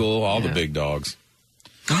 Instagram, Google, all the big dogs.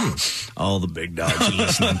 All the big dogs are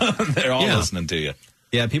listening. They're all listening to you.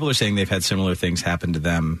 Yeah, people are saying they've had similar things happen to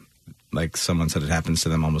them. Like someone said it happens to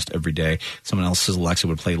them almost every day. Someone else says Alexa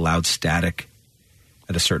would play loud static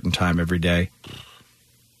at a certain time every day.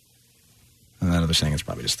 And then they're saying it's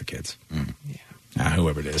probably just the kids.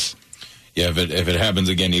 Whoever it is. Yeah, if it happens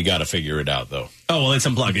again, you got to figure it out, though. Oh, well, it's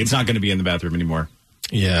unplugged. It's not going to be in the bathroom anymore.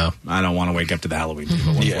 Yeah. I don't want to wake up to the Halloween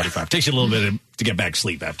theme at 1:45. Takes you a little bit to get back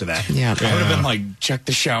sleep after that. Yeah. I would have been like, check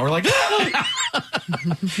the shower, like,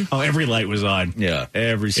 every light was on. Yeah.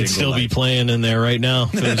 Every single It'd still light. be playing in there right now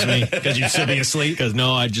if it was me. Because you'd still be asleep? Because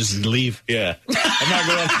no, I'd just leave. Yeah. I'm not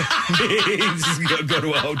going to go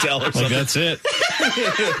to a hotel or something. Like, that's it.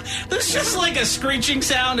 There's just like a screeching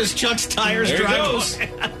sound as Chuck's tires There he drive goes.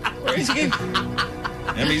 Where's he going?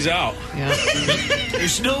 And he's out. Yeah.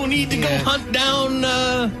 There's no need to go hunt down.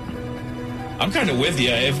 I'm kind of with you.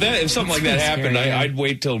 If something like that happened, I'd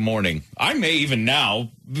wait till morning. I may even now,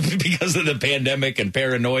 because of the pandemic and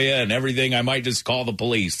paranoia and everything, I might just call the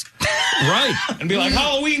police. Right. And be like,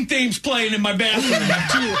 Halloween theme's playing in my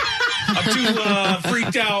bathroom. I'm too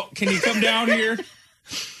freaked out. Can you come down here?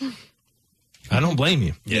 I don't blame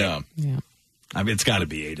you. Yeah. I mean, it's got to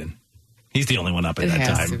be Aiden. He's the only one up at It that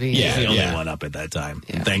has time. to be. He's the only one up at that time.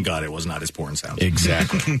 Yeah. Thank God it was not his porn sound.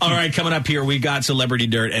 Exactly. All right, coming up here, we've got celebrity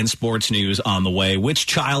dirt and sports news on the way. Which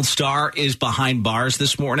child star is behind bars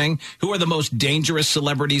this morning? Who are the most dangerous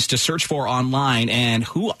celebrities to search for online? And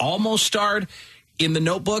who almost starred in The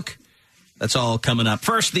Notebook? That's all coming up.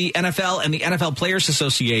 First, the NFL and the NFL Players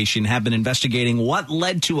Association have been investigating what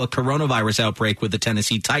led to a coronavirus outbreak with the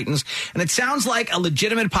Tennessee Titans, and it sounds like a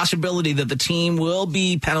legitimate possibility that the team will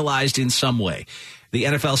be penalized in some way. The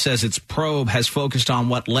NFL says its probe has focused on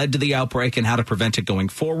what led to the outbreak and how to prevent it going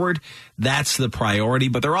forward. That's the priority,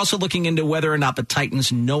 but they're also looking into whether or not the Titans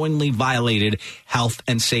knowingly violated health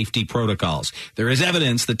and safety protocols. There is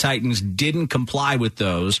evidence the Titans didn't comply with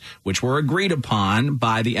those, which were agreed upon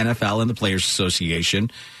by the NFL and the Players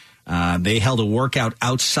Association. They held a workout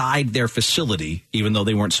outside their facility, even though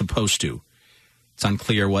they weren't supposed to. It's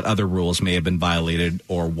unclear what other rules may have been violated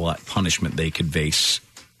or what punishment they could face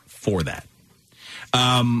for that.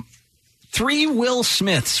 3 Will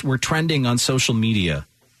Smiths were trending on social media,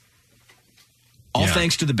 all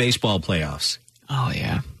thanks to the baseball playoffs. Oh,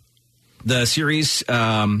 yeah. The series,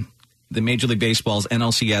 the Major League Baseball's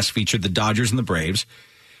NLCS, featured the Dodgers and the Braves.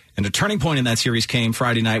 And a turning point in that series came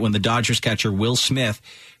Friday night when the Dodgers catcher Will Smith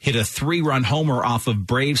hit a 3-run homer off of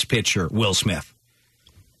Braves pitcher Will Smith.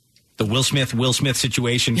 The Will Smith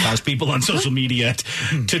situation caused people on social media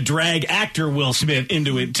to drag actor Will Smith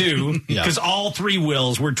into it, too, because all 3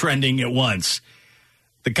 Wills were trending at once.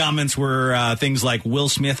 The comments were things like Will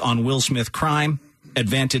Smith on Will Smith crime,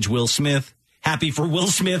 advantage Will Smith, happy for Will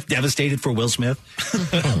Smith, devastated for Will Smith.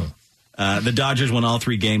 The Dodgers won all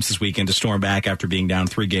 3 games this weekend to storm back after being down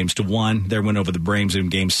 3-1. Their win over the Braves in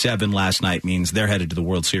Game 7 last night means they're headed to the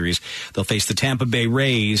World Series. They'll face the Tampa Bay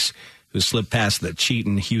Rays, who slipped past the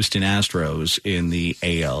cheating Houston Astros in the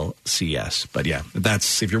ALCS. But yeah,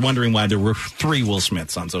 that's, if you're wondering why there were 3 Will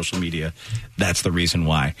Smiths on social media, that's the reason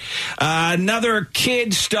why. Another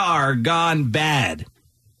kid star gone bad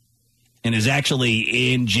and is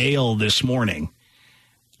actually in jail this morning.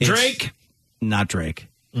 Drake? Not Drake.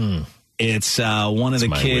 It's one of the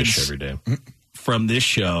kids every day. from this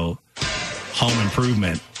show, Home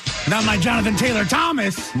Improvement. Not my Jonathan Taylor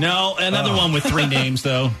Thomas. No, another one with 3 names,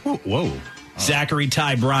 though. Whoa. Zachery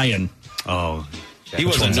Ty Bryan. Oh. He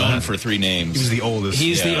wasn't known for 3 names. He was the oldest.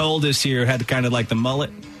 He's the oldest here. Had kind of like the mullet.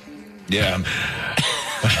 Yeah.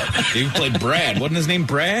 He played Brad. Wasn't his name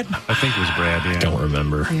Brad? I think it was Brad, yeah. Don't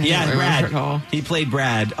remember. Yeah, Brad. He played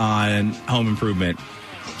Brad on Home Improvement.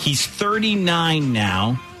 He's 39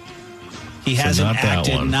 now. He hasn't not that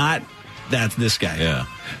acted. one. That's this guy. Yeah.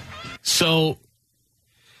 So,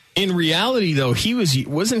 in reality, though,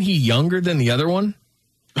 wasn't he younger than the other one?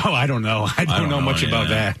 Oh, I don't know. I don't know much about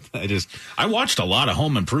that. I watched a lot of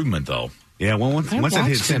Home Improvement, though. Yeah, well, once it hit watched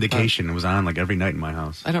it, syndication, it was on like every night in my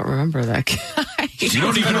house. I don't remember that guy. You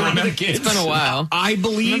don't even remember the kids? It's been a while. I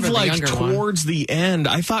believe, Remember the like, younger one. towards the end,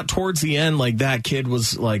 I thought towards the end, like, that kid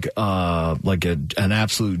was, like an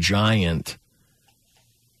absolute giant.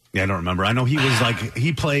 Yeah, I don't remember. I know he was like,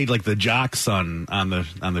 he played like the jock son on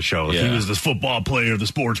the show. Yeah. He was the football player, the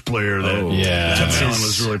sports player that Jeff Dillon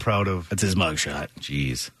was really proud of. That's his mugshot.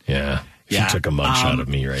 Jeez. Yeah. He took a mugshot of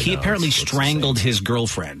me right now. He apparently strangled his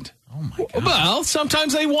girlfriend. Oh, my God. Well,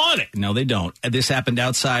 sometimes they want it. No, they don't. This happened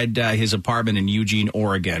outside his apartment in Eugene,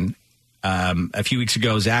 Oregon. A few weeks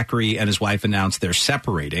ago, Zachary and his wife announced they're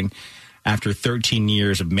separating. after 13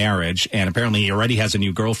 years of marriage, and apparently he already has a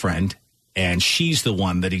new girlfriend, and she's the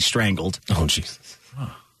one that he strangled. Oh, Jesus.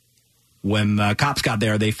 When the cops got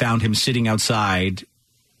there, they found him sitting outside,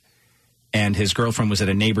 and his girlfriend was at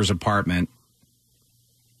a neighbor's apartment.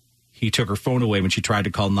 He took her phone away when she tried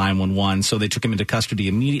to call 911, so they took him into custody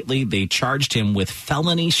immediately. They charged him with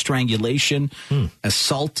felony strangulation,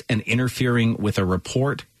 assault, and interfering with a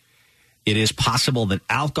report. It is possible that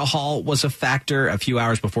alcohol was a factor. A few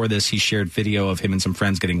hours before this, he shared video of him and some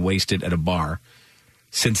friends getting wasted at a bar.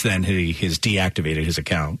 Since then, he has deactivated his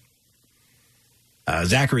account.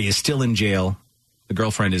 Zachery is still in jail. The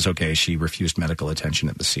girlfriend is okay. She refused medical attention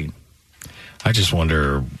at the scene. I just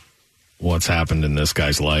wonder what's happened in this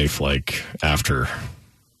guy's life, like, after.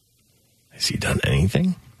 Has he done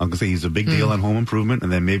anything? I'm going to say he's a big deal on Home Improvement,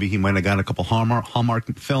 and then maybe he might have gotten a couple Hallmark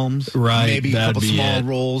films. Right. Maybe a couple small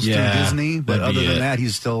roles through Disney. But other than that,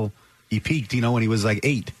 he peaked, when he was like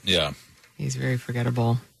 8. Yeah. He's very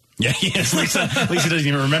forgettable. Yeah, he is. Lisa doesn't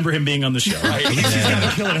even remember him being on the show. Right. He's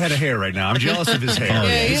got a killer head of hair right now. I'm jealous of his hair.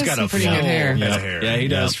 Yeah, he's got a pretty good hair. head of hair. Yeah, he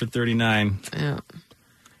does for 39. Yeah.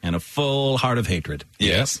 And a full heart of hatred.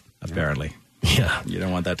 Yes. Apparently. Yeah. You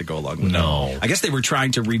don't want that to go along with No. I guess they were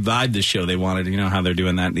trying to revive the show. They wanted, how they're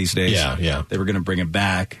doing that these days. Yeah. They were going to bring it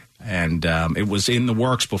back. And it was in the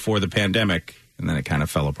works before the pandemic. And then it kind of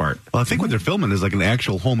fell apart. Well, I think what they're filming is like an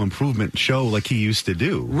actual Home Improvement show like he used to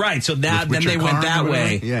do. Right. So then they went that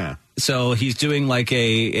way. Yeah. So he's doing like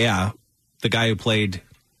the guy who played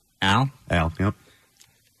Al. Al, yep.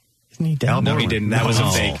 Isn't he dead? No, he didn't. That was a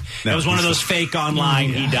fake. That was one of those fake online.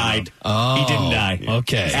 He died. Oh. He didn't die.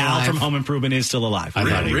 Okay. Al from Home Improvement is still alive. I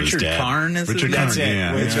thought he was Richard dead. Karn is Richard That's Karn, it.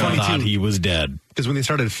 yeah. It's Yeah. funny I thought too. he was dead. Because when they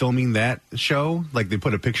started filming that show, like they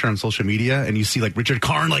put a picture on social media and you see like Richard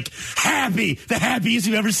Karn, like happy, the happiest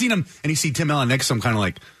you've ever seen him. And you see Tim Allen next to him kind of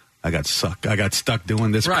like, I got stuck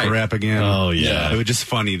doing this crap again. Oh, yeah. It was just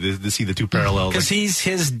funny to see the two parallels. Because he's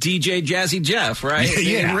his DJ Jazzy Jeff, right?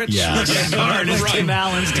 Yeah. Richard Karn is Tim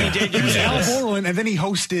Allen's DJ He was Al Jeff. Borland, and then he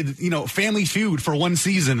hosted, Family Feud for one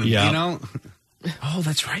season. Yeah. Oh,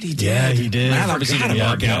 that's right. He did. Yeah, he did. That obviously didn't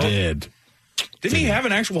work out. He did. Didn't he have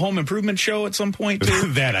an actual Home Improvement show at some point,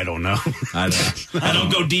 too? That I don't know. I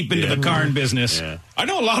don't go deep into the Karn business. Yeah. I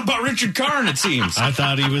know a lot about Richard Karn, it seems. I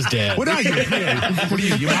thought he was dead. What are you? What are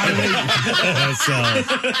you? You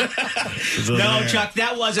No, Chuck,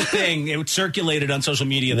 that was a thing. It circulated on social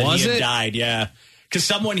media that Was he had it? died. Yeah. Because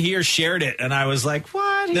someone here shared it, and I was like,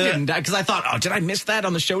 what? He didn't die. Because I thought, did I miss that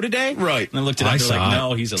on the show today? Right. And I looked it up. I They're saw like, it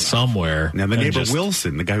no, he's alive. somewhere. Now, the neighbor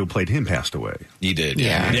Wilson, the guy who played him, passed away. He did.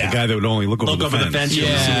 Yeah. The guy that would only look over the fence.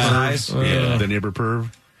 Yeah. Yeah. The neighbor perv.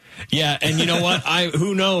 Yeah, and you know what?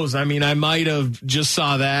 Who knows? I mean, I might have just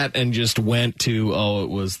saw that and just went to, it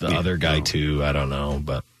was the other guy too. I don't know,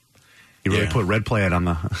 but he really put Red Plaid on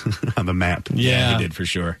the on the map. Yeah, he did for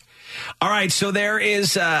sure. All right, so there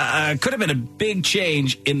is could have been a big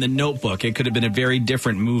change in The Notebook. It could have been a very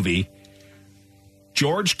different movie.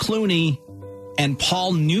 George Clooney and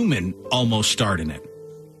Paul Newman almost starred in it.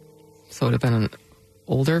 So it would have been an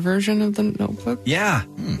older version of The Notebook? Yeah.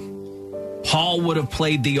 Paul would have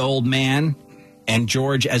played the old man and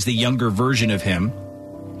George as the younger version of him.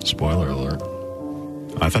 Spoiler alert.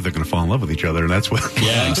 I thought they're going to fall in love with each other, and that's what.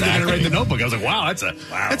 Yeah, exactly. They're going to write The Notebook. I was like, wow,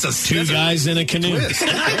 that's a two guys in a canoe in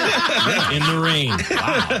the rain.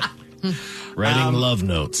 Wow. Writing love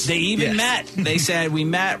notes. They even met. They said, we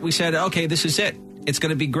met. We said, okay, this is it. It's going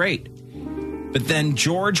to be great. But then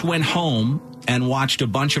George went home and watched a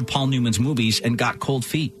bunch of Paul Newman's movies and got cold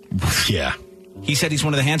feet. Yeah. He said he's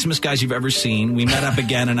one of the handsomest guys you've ever seen. We met up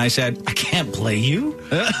again, and I said, I can't play you.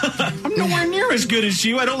 I'm nowhere near as good as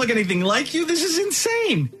you. I don't look anything like you. This is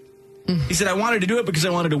insane. He said, I wanted to do it because I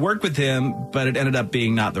wanted to work with him, but it ended up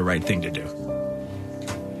being not the right thing to do.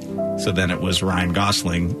 So then it was Ryan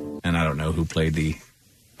Gosling, and I don't know who played the...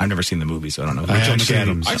 I've never seen the movie, so I don't know.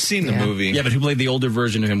 I've seen the movie. Yeah, but who played the older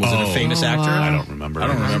version of him? Was it a famous actor? I don't remember. I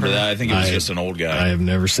don't remember that. I think it was just an old guy. I have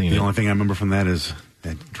never seen The it. only thing I remember from that is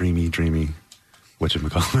that dreamy,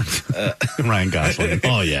 whatchamacallit, Ryan Gosling.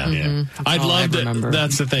 Oh, yeah. Yeah. I'd love to.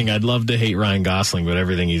 That's the thing. I'd love to hate Ryan Gosling, but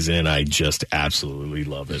everything he's in, I just absolutely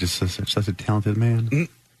love it. Just such a talented man.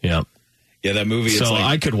 Yeah. Yeah, that movie. So it's like,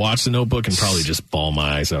 I could watch The Notebook and probably just bawl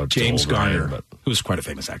my eyes out. James to old Ryan, Garner, who's quite a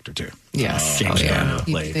famous actor, too. Yes. James Garner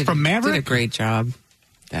He played. From Maverick? Did a great job.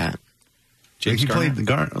 That. He played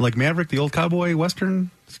like Maverick, the old cowboy western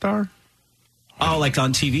star? Oh, like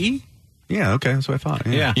on TV? Yeah, okay, that's what I thought.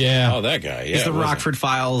 Yeah. Yeah. oh, that guy. Yeah, He's the it wasn't- Rockford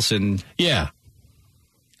Files and Yeah.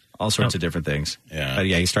 all sorts of different things. Yeah. But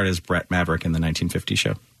yeah, he started as Brett Maverick in the 1950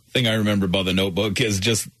 show. Thing I remember about The Notebook is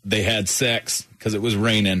just they had sex because it was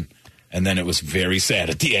raining, and then it was very sad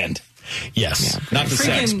at the end. Yes. Not the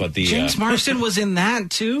sex, Freaking but the... James Marsden was in that,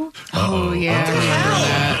 too? Oh, yeah. What the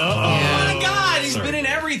hell? Oh, my God. He's been in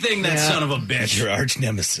everything, that son of a bitch. Your arch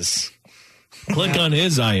nemesis. Click on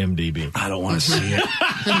his IMDb. I don't want to see it.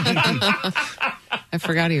 I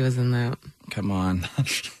forgot he was in that. Come on.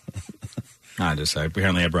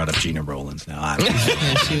 Apparently I brought up Gina Rowlands now. I don't know.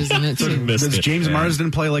 Yeah, she was in it too. Does James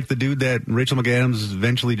Marsden play like the dude that Rachel McAdams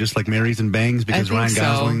eventually just like marries and bangs because Ryan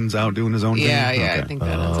Gosling's out doing his own thing? Yeah, Okay. I think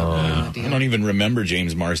that ends up being the deal. I don't even remember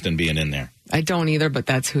James Marsden being in there. I don't either, but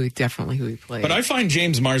that's definitely who he played. But I find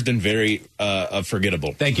James Marsden very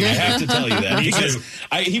forgettable. Thank you. I have to tell you that because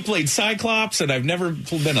he played Cyclops, and I've never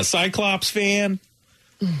been a Cyclops fan.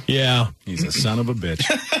 Yeah. He's a son of a bitch.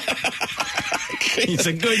 He's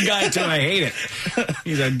a good guy, too. I hate it.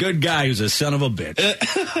 He's a good guy who's a son of a bitch.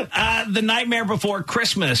 The Nightmare Before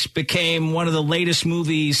Christmas became one of the latest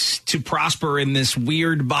movies to prosper in this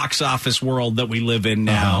weird box office world that we live in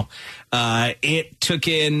now. It took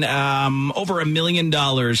in over $1 million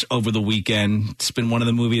over the weekend. It's been one of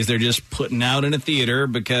the movies they're just putting out in a theater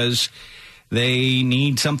because they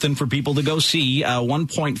need something for people to go see.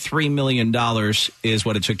 $1.3 million is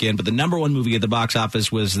what it took in. But the number one movie at the box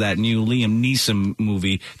office was that new Liam Neeson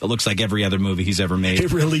movie that looks like every other movie he's ever made.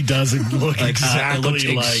 It really doesn't look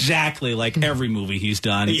exactly like every movie he's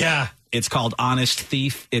done. Yeah. It's called Honest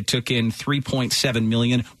Thief. It took in $3.7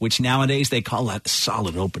 million, which nowadays they call that a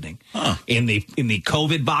solid opening. Huh. In the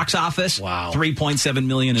COVID box office, wow, $3.7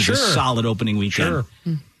 million is a solid opening weekend.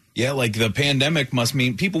 Sure. Yeah, like the pandemic must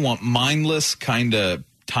mean people want mindless kind of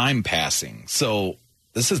time passing. So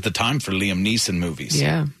this is the time for Liam Neeson movies.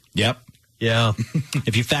 Yeah. Yep. Yeah.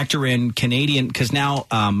 If you factor in Canadian, because now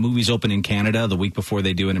movies open in Canada the week before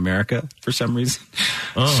they do in America for some reason.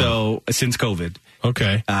 So since COVID.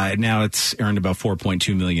 Okay. Now it's earned about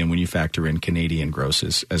 $4.2 million when you factor in Canadian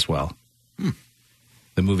grosses as well.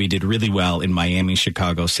 The movie did really well in Miami,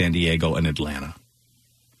 Chicago, San Diego, and Atlanta.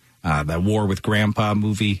 That War with Grandpa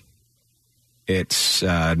movie, it's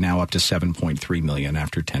now up to $7.3 million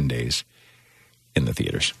after 10 days in the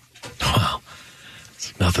theaters. Wow.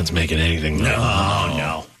 Nothing's making anything.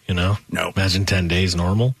 No. You know? No. Imagine 10 days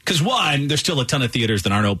normal. Because one, there's still a ton of theaters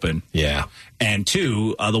that aren't open. Yeah. And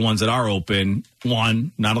two, the ones that are open,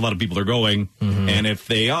 one, not a lot of people are going. Mm-hmm. And if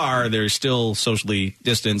they are, they're still socially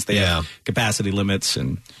distanced. They have capacity limits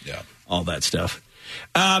and all that stuff.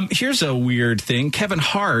 Here's a weird thing. Kevin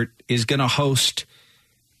Hart is going to host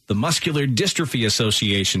the Muscular Dystrophy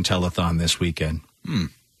Association telethon this weekend.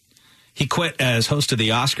 He quit as host of the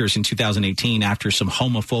Oscars in 2018 after some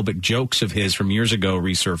homophobic jokes of his from years ago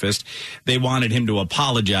resurfaced. They wanted him to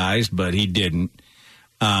apologize, but he didn't.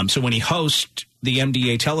 So when he hosts the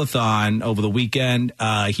MDA telethon over the weekend,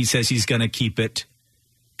 he says he's going to keep it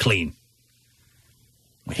clean.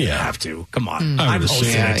 You have to. Come on. I'm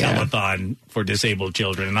hosting a telethon for disabled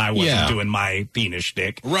children, and I wasn't doing my penis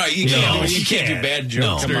shtick. Right. You can't do bad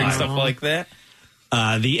jokes during stuff like that.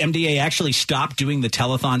 The MDA actually stopped doing the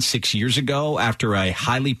telethon 6 years ago after a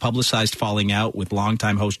highly publicized falling out with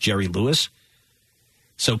longtime host Jerry Lewis.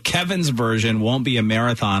 So Kevin's version won't be a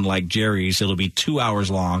marathon like Jerry's. It'll be 2 hours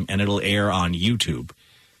long, and it'll air on YouTube.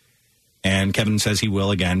 And Kevin says he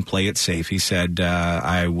will, again, play it safe. He said,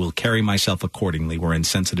 I will carry myself accordingly. We're in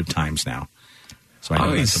sensitive times now. So I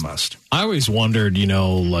know that's a must. I always wondered,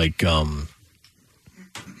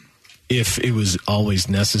 if it was always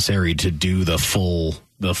necessary to do the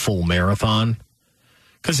full marathon.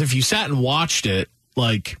 Because if you sat and watched it,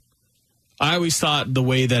 I always thought the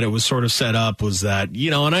way that it was sort of set up was that,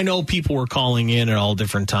 and I know people were calling in at all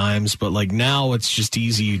different times, but now it's just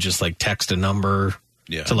easy. You just text a number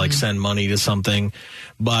to send money to something.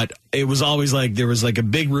 But it was always there was a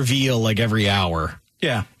big reveal every hour.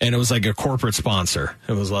 Yeah. And it was a corporate sponsor.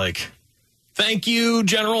 It was thank you,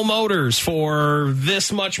 General Motors, for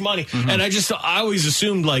this much money. Mm-hmm. And I always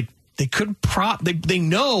assumed they could they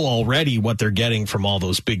know already what they're getting from all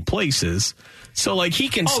those big places. So he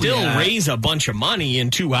can still raise a bunch of money in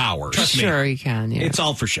 2 hours. Trust me. Sure he can, yeah. It's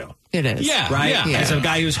all for show. It is. Yeah. Right? Yeah. As a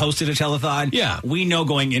guy who's hosted a telethon, we know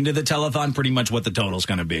going into the telethon pretty much what the total's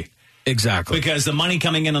going to be. Exactly. Because the money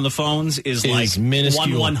coming in on the phones is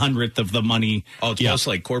minuscule. 1/100th of the money. Oh, it's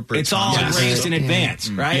most corporate. It's all raised in advance,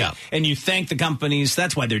 right? Yeah. And you thank the companies.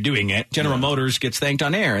 That's why they're doing it. General Motors gets thanked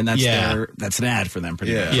on air, and that's that's an ad for them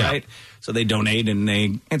pretty much, right? So they donate,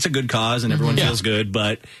 and it's a good cause, and everyone feels good.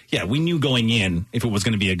 But, we knew going in if it was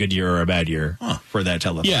going to be a good year or a bad year for that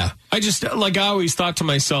telethon. Yeah. I just, I always thought to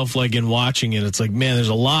myself, in watching it, it's man, there's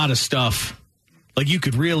a lot of stuff. You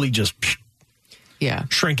could really just...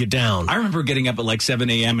 shrink it down. I remember getting up at like 7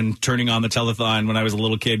 a.m. and turning on the telethon when I was a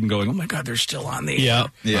little kid and going, oh my God, they're still on the air.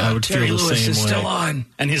 Yeah. I would Terry feel the Lewis same is way. still on.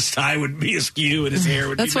 And his tie would be askew and his hair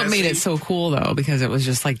would That's be what made it so cool, though, because it was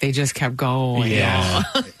just like they just kept going. Yeah.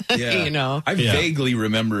 You know? I vaguely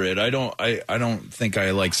remember it. I don't think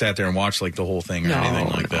I like sat there and watched like the whole thing or anything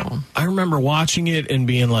like that. I remember watching it and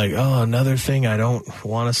being like, oh, another thing I don't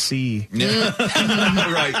want to see. Yeah.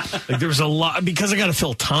 Right. Like there was a lot, because I got to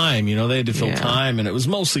fill time, you know, they had to fill time, and it was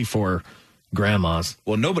mostly for grandmas.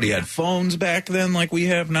 Well, nobody had phones back then like we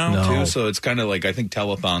have now, too. So it's kind of like, I think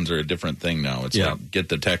telethons are a different thing now. It's like get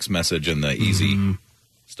the text message and the easy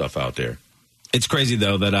stuff out there. It's crazy,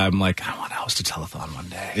 though, that I'm like, I want to host a telethon one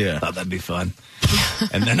day. Yeah. I thought that'd be fun.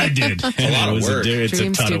 And then I did. It's a lot of work. It's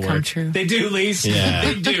Dreams a ton do of come work. true. They do, Lise. Yeah.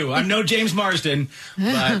 They do. I'm no James Marsden,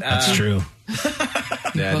 but That's true.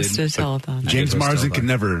 Hosted a telethon. James Marsden could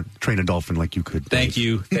never train a dolphin like you could. Thank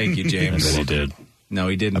you, James. I bet he did. No,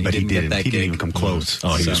 he didn't. I bet he didn't. didn't. Get that He didn't gig. even come close.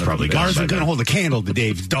 Oh, he was probably gone. Marsden couldn't hold a candle to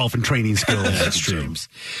Dave's dolphin training skills. That's true.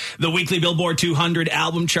 The weekly Billboard 200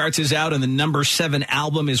 album charts is out, and the number 7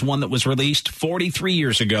 album is one that was released 43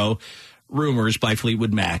 years ago, Rumors by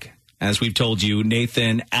Fleetwood Mac. As we've told you,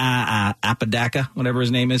 Nathan Apodaca, whatever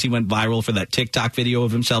his name is, he went viral for that TikTok video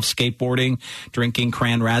of himself skateboarding, drinking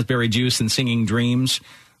cran raspberry juice, and singing Dreams.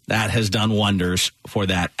 That has done wonders for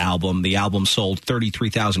that album. The album sold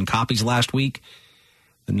 33,000 copies last week.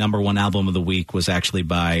 The number 1 album of the week was actually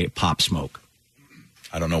by Pop Smoke.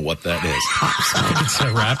 I don't know what that is. It's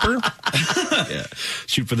a rapper? Yeah.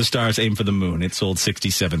 Shoot for the Stars, Aim for the Moon. It sold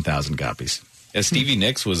 67,000 copies. Yeah, Stevie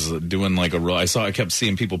Nicks was doing like I kept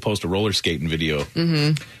seeing people post a roller skating video.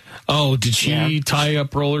 Mm-hmm. Oh, did she tie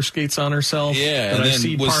up roller skates on herself? Yeah, and and I then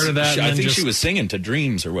see part of that. I think she was singing to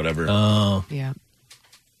Dreams or whatever. Oh, yeah.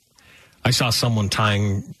 I saw someone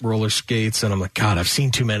tying roller skates, and I'm like, God, I've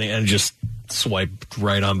seen too many, and just swiped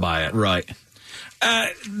right on by it. Right.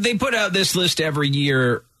 They put out this list every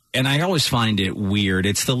year, and I always find it weird.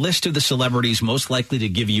 It's the list of the celebrities most likely to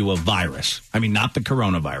give you a virus. I mean, not the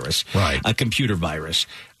coronavirus. Right. A computer virus.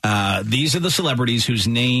 These are the celebrities whose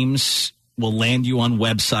names will land you on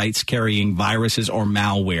websites carrying viruses or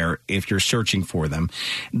malware if you're searching for them.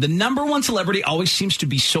 The number 1 celebrity always seems to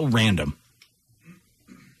be so random.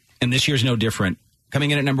 And this year's no different.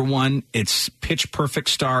 Coming in at number 1, it's Pitch Perfect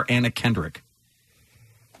star Anna Kendrick.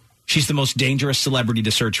 She's the most dangerous celebrity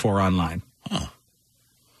to search for online. Huh.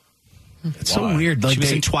 It's so weird. Like she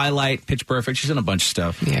was in Twilight, Pitch Perfect. She's in a bunch of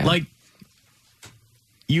stuff. Yeah. Like,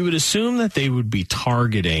 you would assume that they would be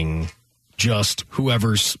targeting just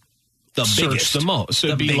whoever's the biggest, the most. So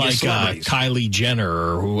it'd be like Kylie Jenner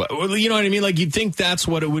or who, you know what I mean? Like, you'd think that's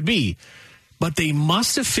what it would be. But they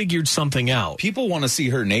must have figured something out. People want to see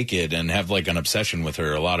her naked and have like an obsession with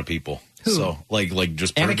her. A lot of people. Who? So like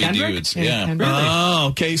just Anna pervy Kendrick? dudes. Anna Yeah. Kendrick? Oh,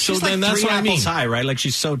 okay. So she's then like that's 3 what I mean. apples high, right? Like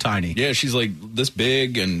she's so tiny. Yeah, she's like this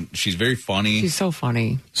big and she's very funny. She's so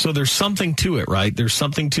funny. So there's something to it, right? There's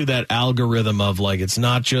something to that algorithm of like, it's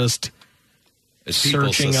not just It's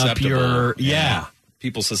people searching up your,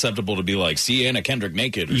 people susceptible to be like, see Anna Kendrick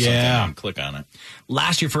naked or something and click on it.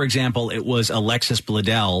 Last year, for example, it was Alexis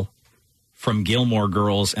Bledel from Gilmore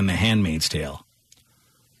Girls and The Handmaid's Tale.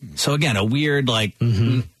 So again, a weird, like,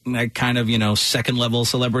 that kind of, second level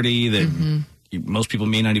celebrity that most people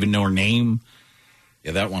may not even know her name.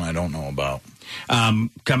 Yeah, that one I don't know about.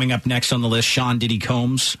 Coming up next on the list, Sean Diddy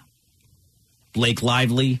Combs, Blake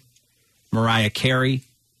Lively, Mariah Carey,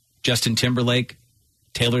 Justin Timberlake,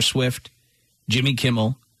 Taylor Swift, Jimmy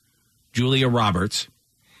Kimmel, Julia Roberts,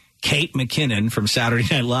 Kate McKinnon from Saturday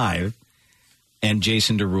Night Live, and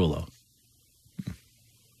Jason Derulo.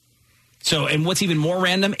 So, and what's even more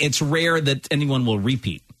random, it's rare that anyone will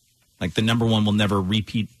repeat. Like the number 1 will never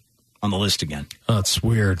repeat on the list again. Oh, it's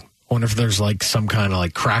weird. I wonder if there's like some kind of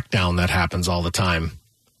like crackdown that happens all the time.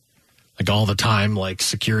 Like all the time, like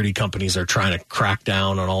security companies are trying to crack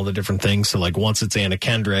down on all the different things. So like once it's Anna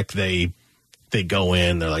Kendrick, they go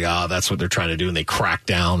in, they're like, that's what they're trying to do. And they crack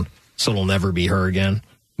down. So it'll never be her again.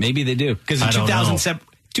 Maybe they do. Because in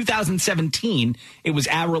 2017, it was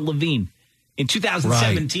Avril Lavigne. In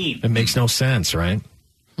 2017. Right. It makes no sense, right?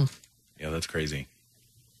 Yeah, that's crazy.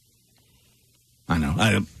 I know.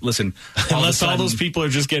 Listen, unless all those people are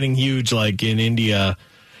just getting huge, like in India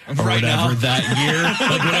or right whatever now. that year,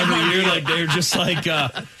 like whatever year, like they're just like,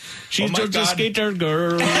 she's just a skater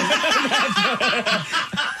girl.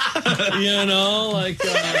 Like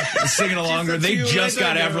singing along. They just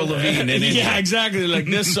got Avril Lavigne in it. Yeah, exactly. Like,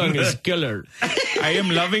 this song is killer. I am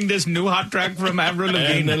loving this new hot track from Avril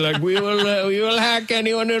Lavigne. And they're like, we will hack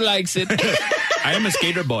anyone who likes it. I am a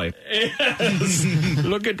skater boy.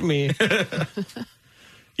 Look at me.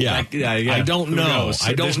 Yeah, I don't know.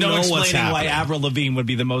 I don't There's know no what's explaining why happening. Avril Lavigne would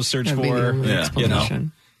be the most searched That'd be for, the only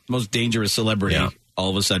explanation. most dangerous celebrity all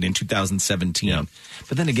of a sudden in 2017. Yeah.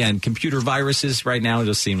 But then again, computer viruses right now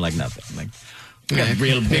just seem like nothing. Like, we got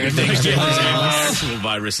real bigger things to Actual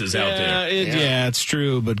viruses out there. Yeah, it's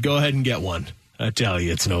true, but go ahead and get one. I tell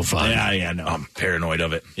you, it's no fun. Yeah, no. I'm paranoid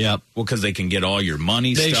of it. Yep. Well, because they can get all your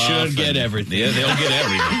money They stuff. should get everything. Yeah, they'll get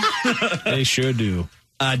everything. They sure do.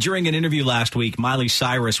 During an interview last week, Miley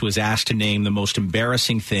Cyrus was asked to name the most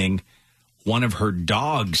embarrassing thing one of her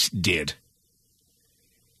dogs did.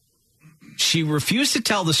 She refused to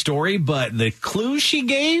tell the story, but the clues she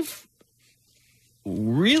gave,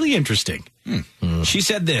 really interesting. She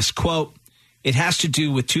said this, quote, "It has to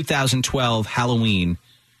do with 2012 Halloween,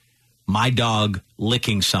 my dog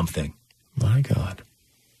licking something." My God.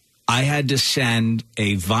 I had to send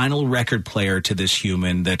a vinyl record player to this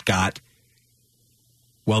human that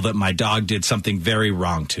my dog did something very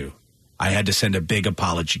wrong to. I had to send a big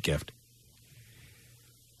apology gift.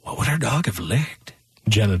 What would her dog have licked?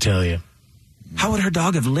 Genitalia. How would her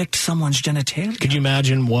dog have licked someone's genitalia? Could you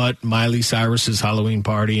imagine what Miley Cyrus's Halloween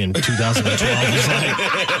party in 2012 was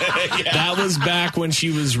like? That was back when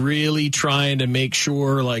she was really trying to make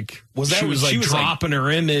sure, like, she was dropping her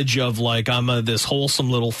image of, like, I'm this wholesome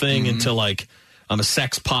little thing into, like, I'm a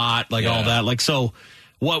sex pot, like, all that. Like, so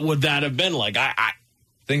what would that have been like?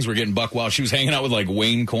 Things were getting buck wild. She was hanging out with, like,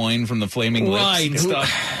 Wayne Coyne from the Flaming Lips and stuff.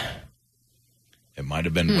 It might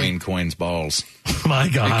have been Wayne Coyne's balls. My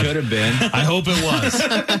God. It could have been. I hope it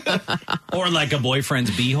was. Or like a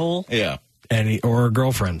boyfriend's beehole. Yeah. Or a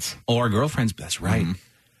girlfriend's. Or a girlfriend's, that's right.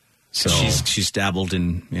 So she's dabbled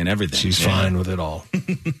in everything. She's fine with it all.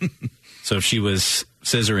 So if she was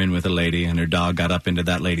scissoring with a lady and her dog got up into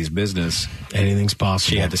that lady's business, anything's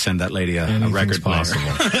possible. She had to send that lady a record player.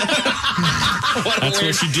 That's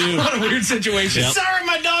what you do. What a weird situation. Yep. Sorry,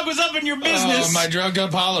 my dog was up in your business. Oh, my drunk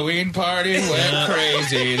up Halloween party went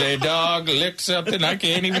crazy. The dog licked something I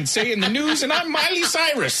can't even say in the news, and I'm Miley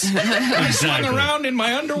Cyrus. I swung around in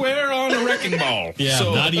my underwear on a wrecking ball. Yeah,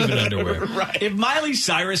 not even underwear. Right. If Miley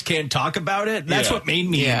Cyrus can't talk about it, that's what made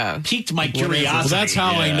me piqued my curiosity. Well, that's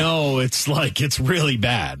how I know it's really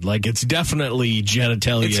bad. Like, it's definitely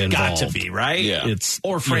genitalia it's involved. Got to be, right? Yeah. It's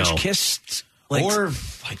or French kissed. Like, or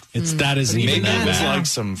like that isn't even that maybe it was bad. like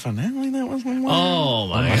some finale that was like, oh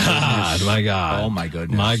my God, my God, oh my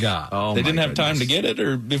goodness, my God. Oh, they didn't have time to get it,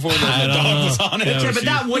 or before the dog was on it. Yeah, but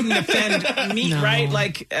that wouldn't offend me, right?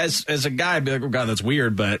 Like as a guy, I'd be like, oh God, that's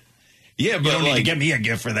weird, but yeah, but you don't like, need to get me a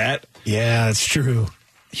gift for that. Yeah, that's true.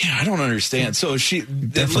 Yeah, I don't understand. So she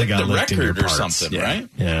definitely got the licked in your record or parts. something, right?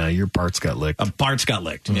 Yeah, your parts got licked. Parts got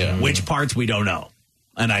licked. Yeah. Which parts we don't know,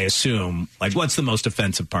 and I assume what's the most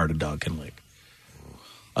offensive part a dog can lick?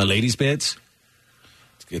 A lady's bits?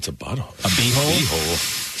 It's a butthole. A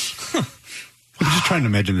beehole? I'm just trying to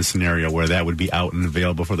imagine the scenario where that would be out and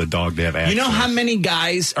available for the dog to have access. You know how many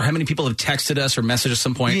guys or how many people have texted us or messaged us at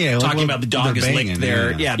some point talking about the dog they're is banging, licked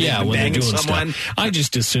there? Yeah, when they're doing someone. stuff. I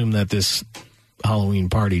just assume that this Halloween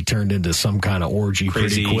party turned into some kind of orgy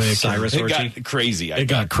Crazy pretty quick. Cyrus It orgy. got crazy. It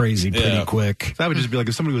got crazy pretty quick. So I would just be like,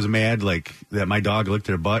 if somebody was mad, like that my dog licked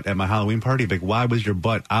their butt at my Halloween party, like, why was your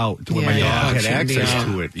butt out to where my dog had access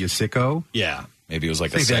to it? You sicko? Yeah. Maybe it was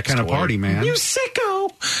like I think that kind of party, man. You sicko!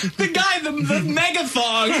 The guy, the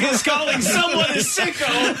megathog, is calling someone a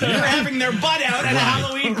sicko for having their butt out at a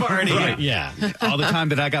Halloween party. Right, yeah. All the time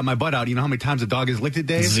that I got my butt out, you know how many times a dog has licked it,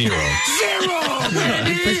 Dave? Zero.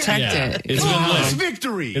 Protect it. It's been licked.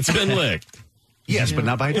 Victory. It's been licked. Yes, but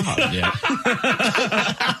not by a dog. Yeah.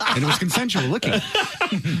 And it was consensual licking.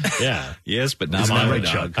 Yeah. Yes, but not Isn't my that right,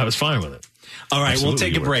 dog. Chug? I was fine with it. All right, Absolutely we'll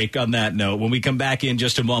take a you were. break on that note. When we come back in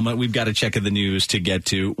just a moment, we've got a check of the news to get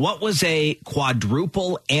to. What was a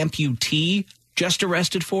quadruple amputee just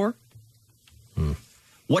arrested for?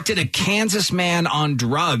 What did a Kansas man on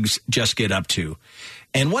drugs just get up to?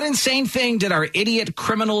 And what insane thing did our idiot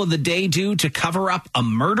criminal of the day do to cover up a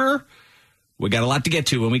murder? We got a lot to get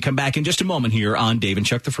to when we come back in just a moment here on Dave and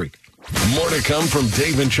Chuck the Freak. More to come from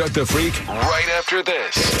Dave and Chuck the Freak right after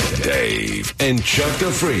this. Dave and Chuck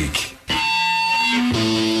the Freak.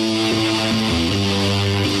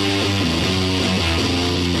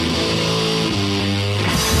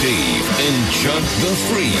 Dave and Chuck the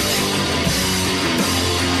Freak.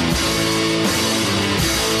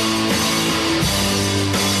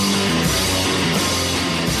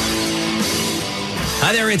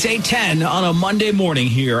 Hi there, it's 8:10 on a Monday morning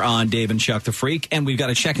here on Dave and Chuck the Freak, and we've got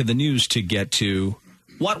a check of the news to get to.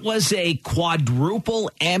 What was a quadruple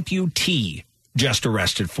amputee just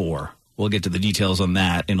arrested for? We'll get to the details on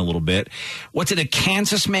that in a little bit. What did a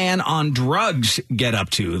Kansas man on drugs get up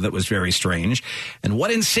to that was very strange? And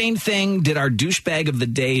what insane thing did our douchebag of the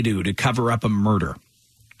day do to cover up a murder?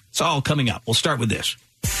 It's all coming up. We'll start with this.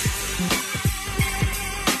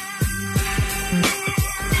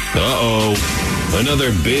 Uh-oh.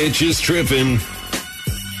 Another bitch is tripping.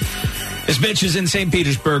 This bitch is in St.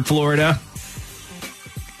 Petersburg, Florida.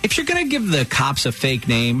 If you're going to give the cops a fake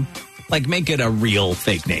name, like make it a real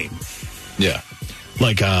fake name. Yeah.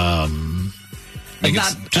 Like not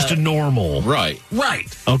just a normal. Right.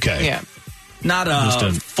 Okay. Yeah. Not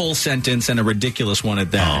a full sentence and a ridiculous one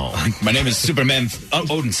at that. Oh. My name is Superman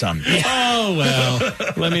Odinson. Oh, well.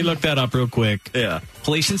 Let me look that up real quick. Yeah.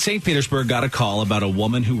 Police in St. Petersburg got a call about a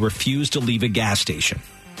woman who refused to leave a gas station.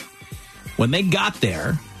 When they got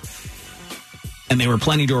there, and they were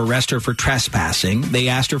planning to arrest her for trespassing, they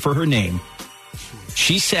asked her for her name.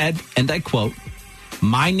 She said, and I quote,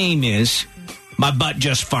 "My name is, my butt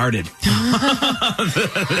just farted."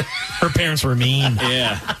 Her parents were mean.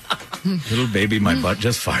 Yeah. Little baby, my butt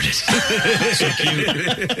just farted. So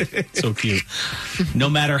cute. So cute. No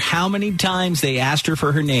matter how many times they asked her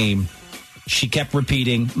for her name, she kept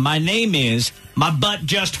repeating, "My name is, my butt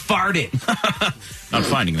just farted." Not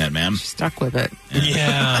finding that, ma'am. Stuck with it.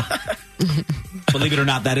 Yeah. Believe it or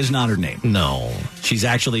not, that is not her name. No. She's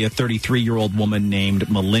actually a 33-year-old woman named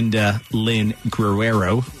Melinda Lynn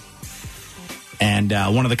Guerrero. And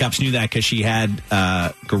one of the cops knew that because she had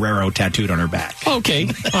Guerrero tattooed on her back. Okay.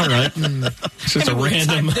 All right. It's just a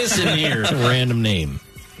random name.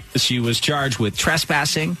 She was charged with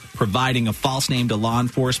trespassing, providing a false name to law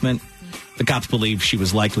enforcement. The cops believe she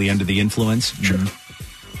was likely under the influence. Sure.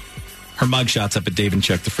 Her mugshot's up at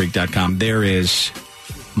daveandchuckthefreak.com. There is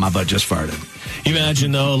my butt just farted.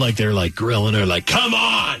 Imagine, though, like they're like grilling her, like, "Come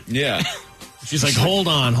on!" Yeah. She's like, hold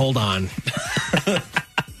on.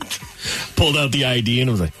 Pulled out the ID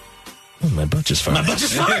and was like, "Oh, my butt just farted." My butt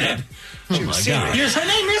just farted. Oh, my God. Here's her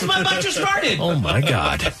name. Here's my butt just farted. Oh, my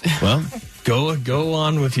God. Well, go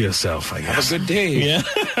on with yourself, I guess. Have a good day. Yeah.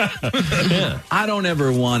 Yeah. I don't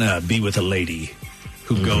ever want to be with a lady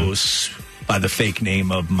who goes by the fake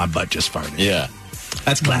name of my butt just farted. Yeah.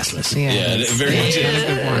 That's classless. Yeah, very much.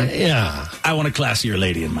 Yeah. I want a classier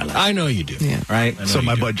lady in my life. I know you do. Yeah. Right? So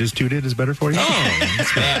my butt just tooted is better for you?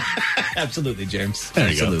 Oh, absolutely, James. There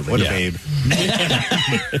Absolutely. you go. What a babe.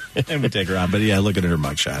 And we take her on. But yeah, look at her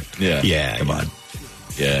mugshot. Yeah. Yeah. Come on.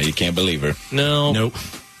 Yeah, you can't believe her. No. Nope.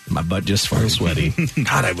 My butt just farted. Sweaty.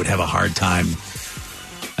 God, I would have a hard time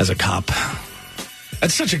as a cop.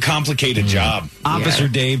 That's such a complicated job. Officer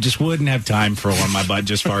Dave just wouldn't have time for when my butt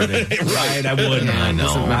just farted. Right, I wouldn't. I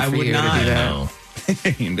know. I would not. know.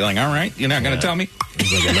 You'd be like, all right, you're not going to tell me?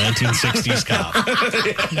 He's like a 1960s cop. Not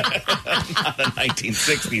a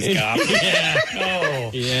 1960s cop. Yeah. Oh.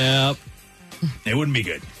 Yep. It wouldn't be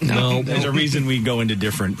good. No. There's a reason we go into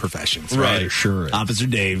different professions. Right, sure is. Officer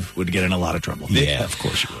Dave would get in a lot of trouble. Yeah, of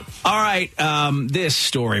course you would. All right, this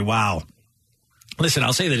story, wow. Listen,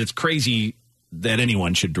 I'll say that it's crazy that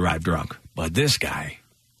anyone should drive drunk, but this guy.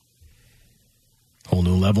 Whole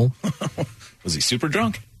new level. Was he super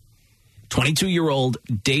drunk? 22-year-old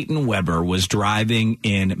Dayton Weber was driving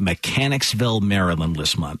in Mechanicsville, Maryland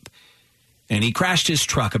this month, and he crashed his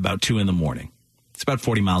truck about 2 a.m. It's about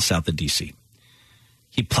 40 miles south of D.C.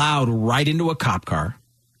 He plowed right into a cop car,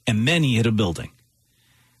 and then he hit a building.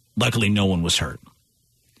 Luckily, no one was hurt.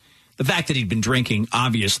 The fact that he'd been drinking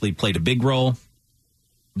obviously played a big role.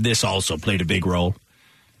 This also played a big role.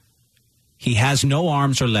 He has no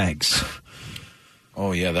arms or legs.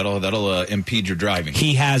 Oh, yeah, that'll impede your driving.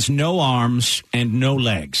 He has no arms and no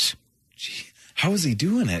legs. Gee, how is he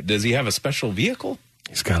doing it? Does he have a special vehicle?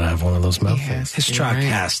 He's got to have one of those mouth things. His truck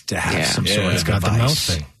has to have some sort of He's got device. the mouth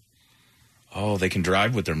thing. Oh, they can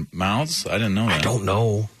drive with their mouths? I didn't know that. I don't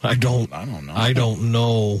know. I don't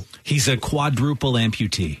know. He's a quadruple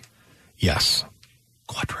amputee. Yes.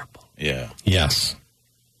 Quadruple. Yeah. Yes.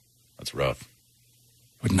 That's rough.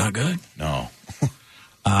 Not good. No.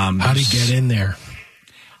 How'd he get in there?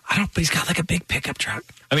 I don't, but he's got like a big pickup truck.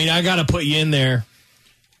 I mean, I got to put you in there.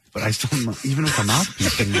 But I still, even with a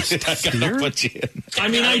mouthpiece, can you steer? Put you in. I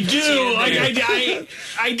mean, I do.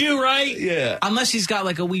 I do, right? Yeah. Unless he's got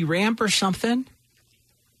like a wee ramp or something.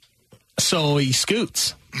 So he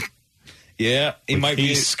scoots. Yeah, he might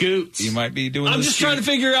be. Scoots. He might be doing. I'm just trying to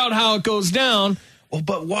figure out how it goes down. Well,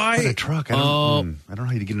 but why? But a truck. I don't know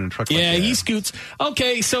how you get in a truck like that. Yeah, he scoots.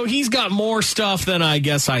 Okay, so he's got more stuff than I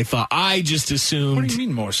guess I thought. I just assumed. What do you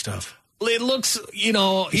mean more stuff? It looks,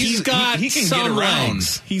 he's got he can some get around.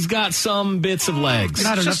 legs. He's got some bits of legs.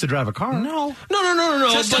 Not enough to drive a car. No. No.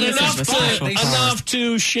 Just But enough enough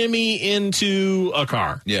to shimmy into a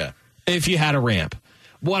car. Yeah. If you had a ramp.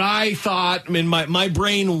 What I thought, I mean, my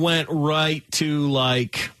brain went right to,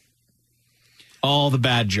 like, all the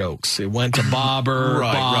bad jokes. It went to Bobber,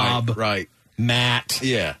 Bob, Matt.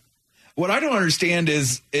 Yeah. What I don't understand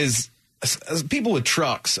is as people with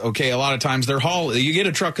trucks, okay, a lot of times they're you get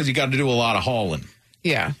a truck because you got to do a lot of hauling.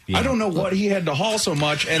 Yeah. I don't know what he had to haul so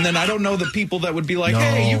much, and then I don't know the people that would be like,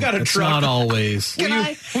 hey, you got a truck. Not always.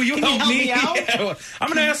 Will you help me out? Yeah, I'm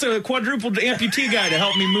going to ask a quadruple amputee guy to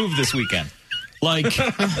help me move this weekend. Like,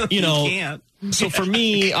 you know, so for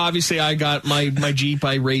me, obviously, I got my Jeep,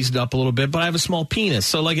 I raised it up a little bit, but I have a small penis.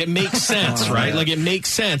 So, like, it makes sense, right? Yeah. Like, it makes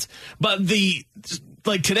sense. But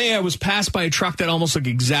like, today I was passed by a truck that almost looked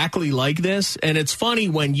exactly like this. And it's funny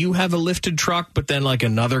when you have a lifted truck, but then, like,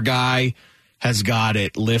 another guy has got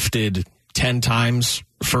it lifted 10 times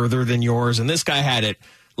further than yours. And this guy had it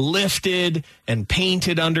lifted and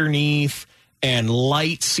painted underneath and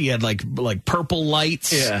lights. He had like purple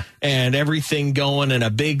lights and everything going, and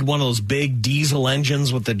one of those big diesel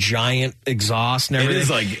engines with the giant exhaust and everything. It is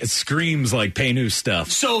like, it screams like Paynu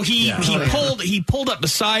stuff. So he pulled up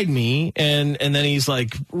beside me and then he's like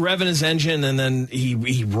revving his engine, and then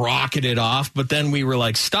he rocketed off. But then we were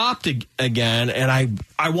like stopped again, and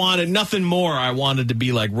I wanted nothing more. I wanted to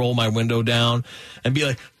be like roll my window down and be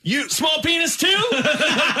like, "You small penis too?"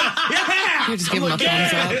 Yeah. You just give him a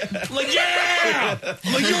thumbs up. Like, yeah.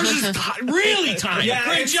 Like, yours is really tiny. Yeah,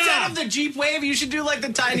 great instead job. of the Jeep Wave, you should do like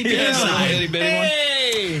the tiny penis size.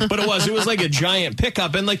 Hey. But it was like a giant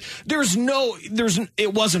pickup, and like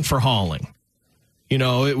it wasn't for hauling. You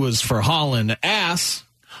know, it was for hauling ass.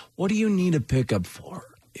 What do you need a pickup for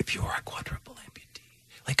if you're a quadruple amputee?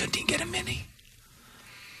 Like, couldn't you get a mini?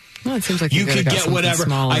 Well, it seems like you could get whatever.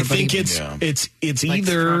 Smaller, I think it's like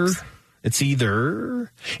either trucks. It's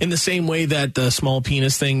either in the same way that the small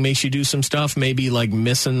penis thing makes you do some stuff, maybe like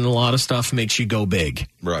missing a lot of stuff makes you go big.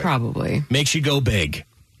 Right. Probably. Makes you go big.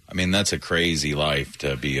 I mean, that's a crazy life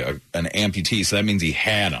to be an amputee, so that means he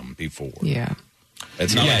had them before. Yeah.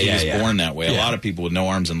 It's not like he was born that way. A lot of people with no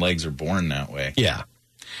arms and legs are born that way. Yeah.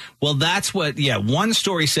 Well, that's what, one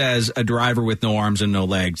story says a driver with no arms and no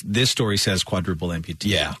legs. This story says quadruple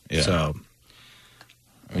amputee. Yeah. So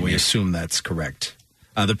we assume that's correct.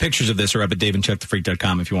 The pictures of this are up at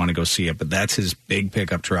daveandchuckthefreak.com if you want to go see it. But that's his big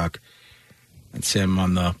pickup truck. That's him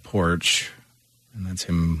on the porch. And that's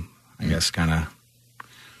him, I guess, kind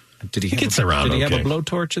of... Did he have a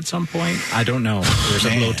blowtorch at some point? I don't know. There's a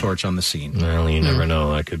blowtorch on the scene. Well, you never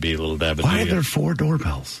know. That could be a little dab of Why are there 4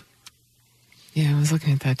 doorbells? Yeah, I was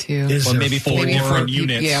looking at that too. Maybe 4 different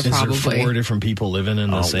units. Yeah, probably. Is there 4 different people living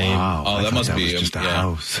in the same? Wow. Oh, that must be just a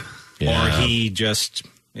house. Yeah. Or he just...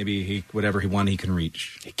 Maybe whatever he won, he can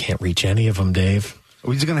reach. He can't reach any of them, Dave.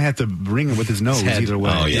 Oh, he's going to have to ring it with his nose either way.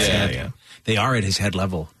 Oh, yeah. They are at his head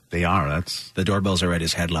level. They are. The doorbells are at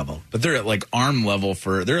his head level. But they're at like arm level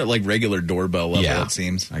they're at like regular doorbell level, it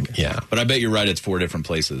seems. Yeah. But I bet you're right, it's 4 different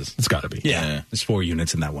places. It's got to be. Yeah. There's 4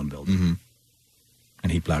 units in that one building. Mm-hmm.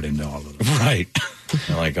 And he plowed into all of them. Right.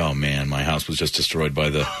 They're like, oh man, my house was just destroyed by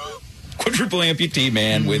the quadruple amputee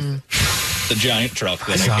man with the giant truck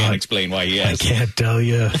that I can't explain why he has. I can't tell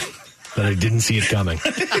you that I didn't see it coming.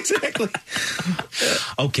 Exactly.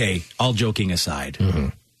 Okay, all joking aside,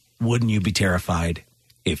 wouldn't you be terrified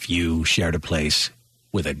if you shared a place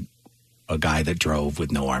with a guy that drove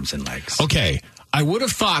with no arms and legs? Okay, I would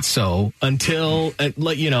have thought so until,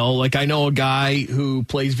 like I know a guy who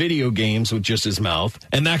plays video games with just his mouth,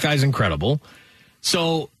 and that guy's incredible.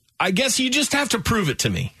 So I guess you just have to prove it to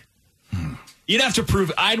me. You'd have to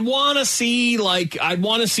prove it. I'd want to see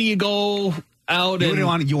you go out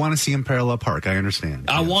you want to see him parallel park. I understand.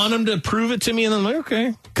 I want him to prove it to me, and then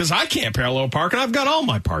okay, because I can't parallel park, and I've got all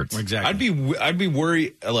my parts. Exactly. I'd be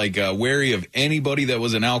worried, wary of anybody that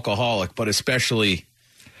was an alcoholic, but especially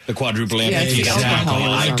the quadruple amputee. Exactly.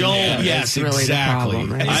 I don't. Yes, really exactly.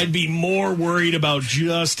 Problem, right? I'd be more worried about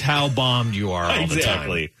just how bombed you are all the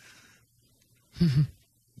time.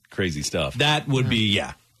 Crazy stuff. That would be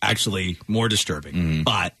actually more disturbing,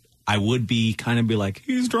 but. I would be like,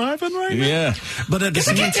 he's driving right now. Yeah. But at the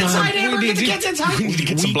same time, get the kids inside. We need to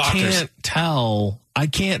get some blockers. I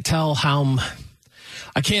can't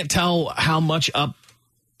tell how much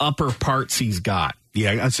upper parts he's got.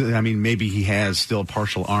 Yeah, I mean, maybe he has still a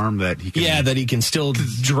partial arm that he can... Yeah, that he can still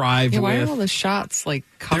drive with. Why are all the shots,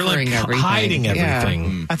 covering They're everything? hiding everything.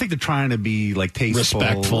 Yeah. I think they're trying to be, tasteful.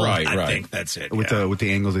 Respectful. Right. I think that's it. With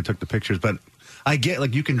the angles they took the pictures. But I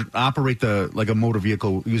get, you can operate a motor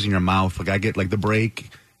vehicle using your mouth. I get, the brake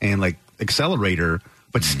and, accelerator.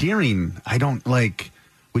 But steering, I don't,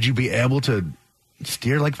 would you be able to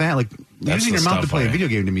steer like that? Like, That's using the your mouth to stuff play a I- video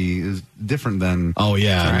game to me is different than Oh,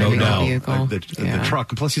 yeah, no Driving a doubt. vehicle. the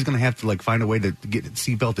truck. And plus, he's going to have to like find a way to get it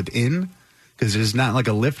seatbelted in because there's not like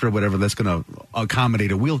a lift or whatever that's going to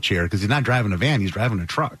accommodate a wheelchair because he's not driving a van, he's driving a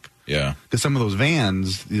truck. Yeah. Because some of those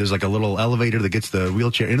vans, there's like a little elevator that gets the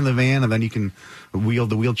wheelchair into the van, and then you can wheel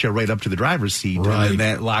the wheelchair right up to the driver's seat, Right. and then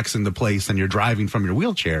that locks into place, and you're driving from your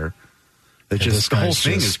wheelchair. It's Yeah, this just the whole guy's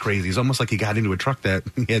thing just- is crazy. It's almost like he got into a truck that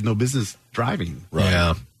he had no business driving. Right.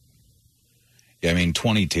 Yeah. Yeah, I mean,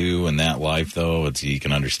 22 in that life, though, you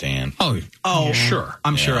can understand. Oh, sure.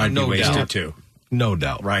 I'm sure I'd No be wasted doubt. too. No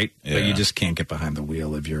doubt. Right? Yeah. But you just can't get behind the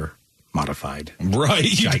wheel if you're modified. Right.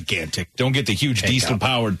 Gigantic. Don't get the huge Tank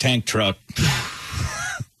diesel-powered tank truck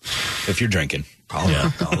if you're drinking. Call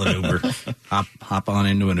an Uber. Hop on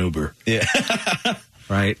into an Uber. Yeah.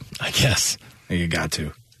 Right? I guess. You got to.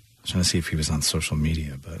 I was trying to see if he was on social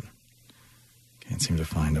media, but can't seem to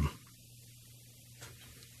find him.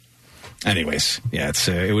 Anyways, yeah,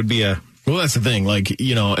 it would be a... Well, that's the thing. Like,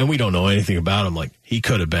 you know, and we don't know anything about him. Like, he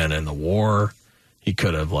could have been in the war. He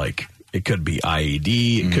could have, like, it could be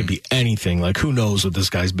IED. It could be anything. Like, who knows what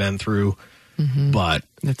this guy's been through. But,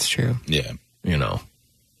 That's true. Yeah. you know.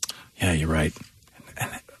 Yeah, you're right.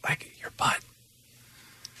 And like, your butt.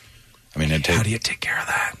 I mean, How do you take care of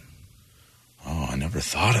that? Oh, I never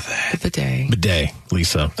thought of that. The bidet. Bidet,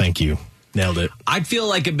 Lisa. Thank you. Nailed it. I feel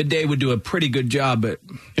like a bidet would do a pretty good job, but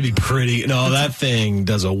It'd be pretty. No, that thing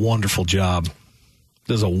does a wonderful job.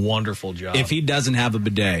 Does a wonderful job. if he doesn't have a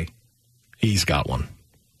bidet, he's got one.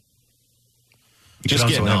 You Just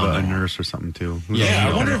could also getting have on a there. nurse or something, too. Yeah,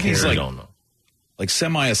 I wonder if he's I like don't know.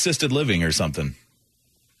 semi-assisted living or something.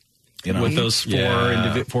 You know, with those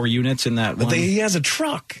four units in that But one. he has a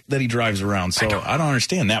truck that he drives around, so I don't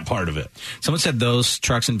understand that part of it. Someone said those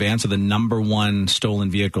trucks and vans are the number one stolen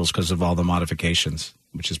vehicles because of all the modifications,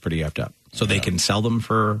 which is pretty effed up. So they can sell them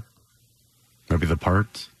for... Maybe the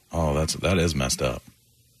parts. Oh, that is messed up.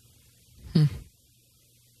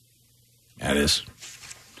 That is.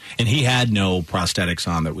 And he had no prosthetics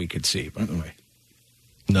on that we could see, by the way.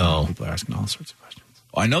 No. People are asking all sorts of questions.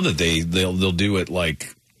 I know that they'll do it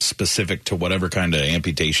like specific to whatever kind of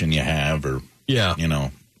amputation you have, or you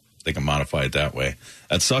know, they can modify it that way.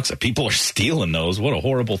 That sucks that people are stealing those. What a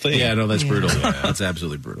horrible thing. Yeah, no, that's brutal. That's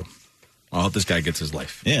absolutely brutal. I hope this guy gets his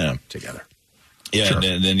life together. Yeah, Sure.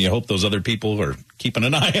 and then you hope those other people are keeping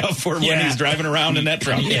an eye out for him when he's driving around in that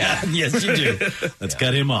truck. Yeah, yes, you do. Let's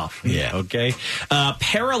cut him off. Yeah, okay.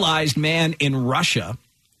 Paralyzed man in Russia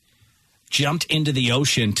jumped into the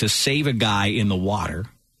ocean to save a guy in the water.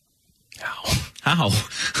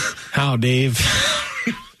 How, Dave?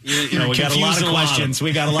 you know, we got a lot of questions.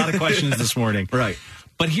 We got a lot of questions this morning. Right.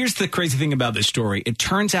 But here's the crazy thing about this story. It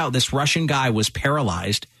turns out this Russian guy was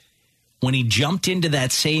paralyzed when he jumped into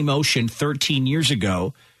that same ocean 13 years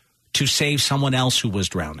ago to save someone else who was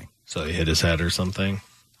drowning. So he hit his head or something?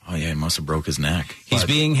 Oh, yeah, he must have broke his neck. He's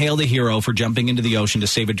being hailed a hero for jumping into the ocean to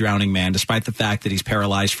save a drowning man, despite the fact that he's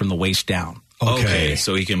paralyzed from the waist down. Okay,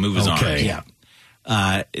 so he can move his arms. Yeah.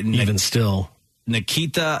 Even still.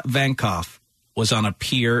 Nikita Vankov was on a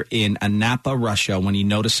pier in Anapa, Russia, when he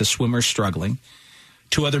noticed a swimmer struggling.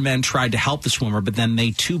 Two other men tried to help the swimmer, but then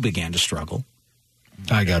they too began to struggle.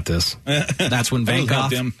 I got this. That's when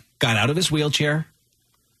Vankov got out of his wheelchair,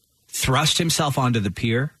 thrust himself onto the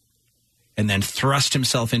pier, and then thrust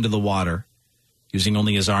himself into the water, using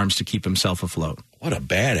only his arms to keep himself afloat. What a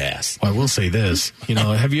badass. Well, I will say this. You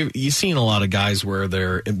know, have you seen a lot of guys where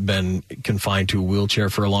they're been confined to a wheelchair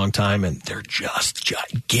for a long time and they're just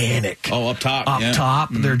gigantic? Oh, up top. Up top,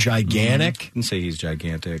 they're gigantic. I didn't say he's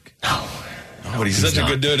gigantic. But he's such a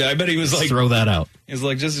good dude. I bet he was like... Throw that out. He's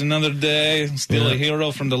like, just another day, still a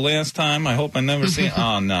hero from the last time. I hope I never see him.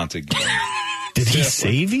 Oh, not again. Did he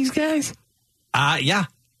save these guys? Yeah.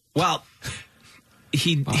 Well,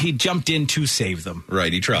 he jumped in to save them.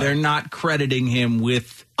 Right, he tried. They're not crediting him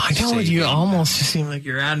with I know you almost seem like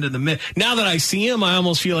you're adding to the mix. Now that I see him, I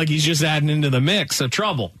almost feel like he's just adding into the mix of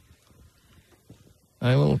trouble.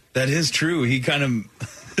 I will. That is true. He kind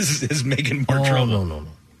of is making more trouble. No.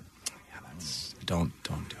 Don't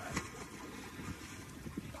do it.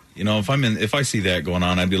 You know, if I see that going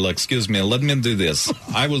on, I'd be like, excuse me, let me do this.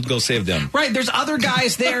 I will go save them. Right, there's other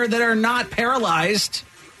guys there that are not paralyzed.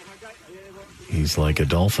 He's like a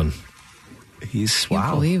dolphin. He's I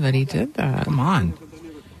can't believe it. He did that. Come on.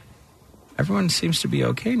 Everyone seems to be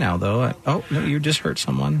okay now, though. Oh, no, you just hurt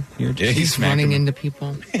someone. He's running into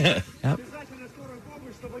people. Yeah. Yep.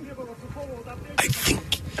 I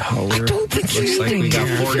think. Oh, I don't think looks like we got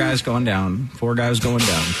four guys going down.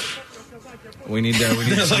 We need someone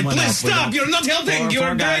please help. stop. You're not helping.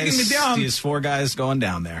 You're dragging me down. These 4 guys going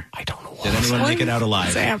down there. I don't know what. Did anyone make it out alive?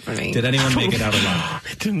 What's happening? Did anyone make it out alive?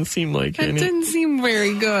 It didn't seem like It didn't seem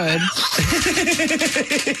very good.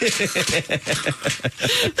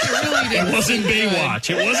 It wasn't Baywatch.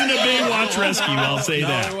 It wasn't a Baywatch rescue, I'll say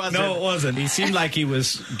that. No, it wasn't. He seemed like he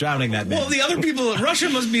was drowning that man. Well, the other people, Russia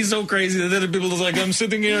must be so crazy that the other people are like, I'm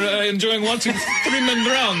sitting here enjoying watching 3 men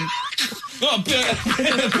drown. Oh,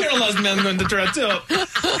 paralyzed man going to try too.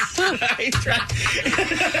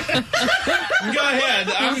 Go ahead.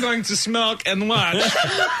 I'm going to smoke and watch.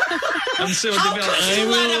 And so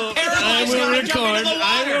I will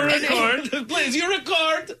record. Please, you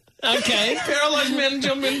record. Okay. Paralyzed man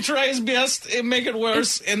jump in, try his best, and make it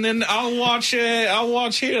worse, and then I'll watch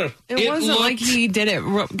here. It wasn't like he did it,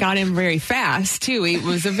 got in very fast, too. It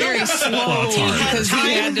was a very slow, because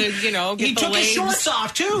he had to, get he the took legs. his shorts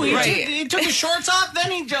off, too. He took his shorts off,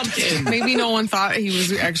 then he jumped in. Maybe no one thought he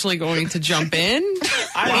was actually going to jump in.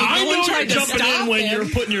 I know you're jumping in when you're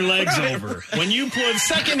putting your legs over. When you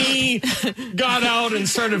second he got out and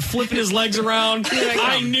started flipping his legs around,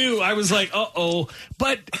 I knew. I was like, uh-oh.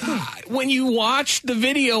 But when you watch the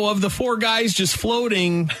video of the 4 guys just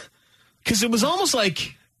floating, because it was almost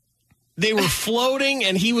like they were floating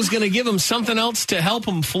and he was going to give them something else to help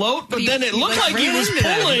them float, but then it looked like he was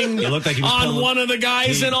pulling on one of the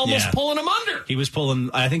guys and almost pulling him under. He was pulling,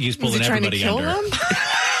 I think he was pulling everybody under. Was he trying to kill them?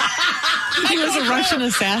 He was a Russian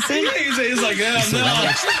assassin? He's like,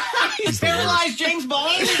 no. He's paralyzed James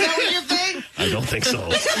Bond? Is that what you think? I don't think so.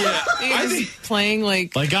 He's playing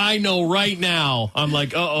like I know right now. I'm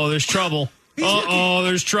like, there's trouble.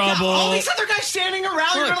 There's trouble. Yeah, all these other guys standing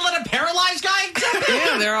around, you're going to let a paralyzed guy jump in?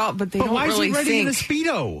 Yeah, they're all, but they don't why really is he ready think. in a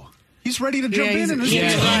Speedo? He's ready to jump in. He's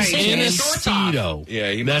in a Speedo.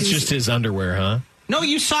 Yeah, that's just his underwear, huh? No,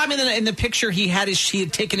 you saw him in the picture. He had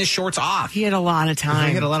taken his shorts off. He had a lot of time.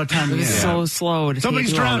 He had a lot of time. It was so slow.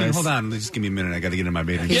 Somebody's drowning. Hold on. Just give me a minute. I got to get in my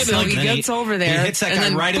bathing suit. So he gets over there. He hits that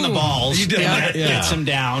guy right in the balls. Gets him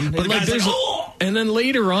down. But and then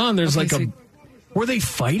later on, there's were they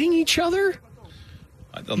fighting each other?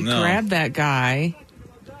 I don't know. Grabbed that guy.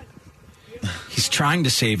 He's trying to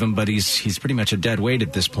save him, but he's pretty much a dead weight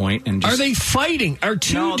at this point. And are they fighting? Are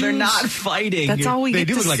two No, dudes? they're not fighting. That's all we They get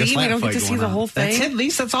do to look like a see. slap We don't get fight to see going the on. whole thing. That's it,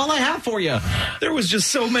 Lisa. That's all I have for you. There was just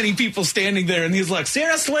so many people standing there, and he's like,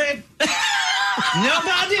 seriously?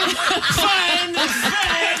 Nobody? Fine.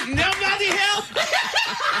 Nobody help?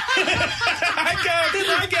 I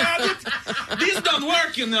got it. This don't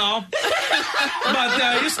work,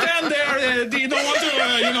 But you stand there, you don't want to,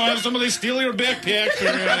 have somebody steal your backpack or,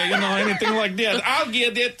 anything like that. I'll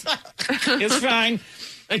get it. It's fine.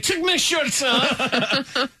 I took my shorts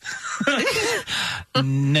off.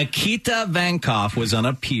 Nikita Vankov was on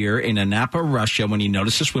a pier in Anapa, Russia, when he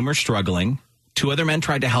noticed a swimmer struggling. 2 other men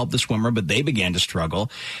tried to help the swimmer, but they began to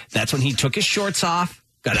struggle. That's when he took his shorts off,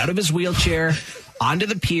 got out of his wheelchair, onto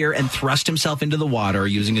the pier, and thrust himself into the water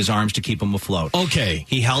using his arms to keep him afloat. Okay.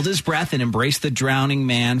 He held his breath and embraced the drowning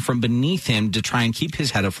man from beneath him to try and keep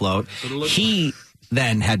his head afloat. He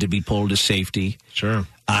then had to be pulled to safety. Sure.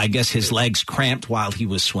 I guess his legs cramped while he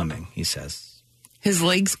was swimming, he says. His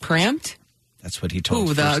legs cramped? That's what he told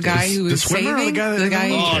Who, the guy who was saving? The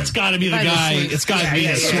guy. Oh, it's got to be the guy. It's got to be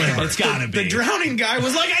the swimmer. It's got to be. The drowning guy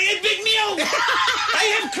was like, I had big meal. I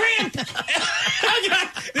have cramp.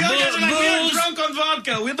 The other guys are like, we're drunk on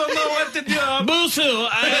vodka. We don't know what to do. Boo-hoo.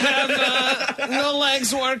 I have no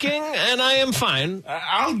legs working, and I am fine.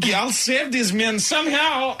 I'll save these men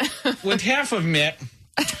somehow with half of me.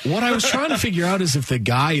 What I was trying to figure out is if the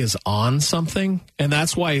guy is on something, and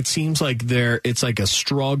that's why it seems like it's like a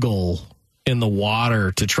struggle in the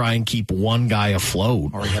water to try and keep one guy afloat.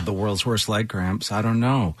 Or he had the world's worst leg cramps. I don't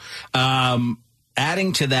know.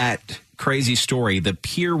 Adding to that crazy story, the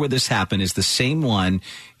pier where this happened is the same one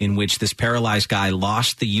in which this paralyzed guy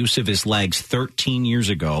lost the use of his legs 13 years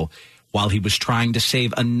ago while he was trying to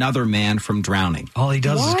save another man from drowning. All he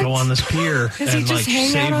does is go on this pier Does and he just hang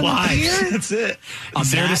save out on lives. the pier? That's it.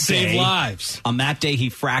 He's there to save lives. On that day, he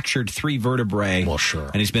fractured 3 vertebrae. Well, sure.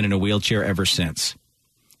 And he's been in a wheelchair ever since.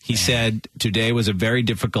 He said, today was a very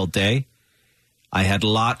difficult day. I had a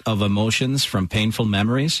lot of emotions from painful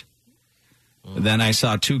memories. Then I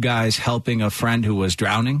saw 2 guys helping a friend who was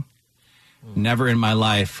drowning. Never in my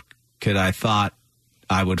life could I thought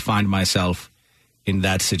I would find myself in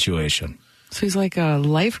that situation. So he's like a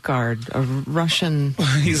lifeguard, a Russian.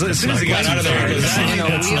 As soon as he got out of there, he was in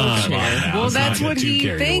a wheelchair. Well, that's what he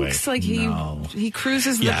carried thinks. away. Like he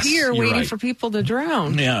cruises the pier you're waiting right. for people to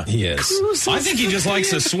drown. Yeah, he is. I think he just likes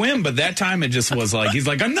to swim, but that time it just was like, he's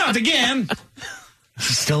like, I'm not again.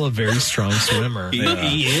 He's still a very strong swimmer.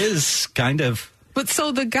 He is kind of. But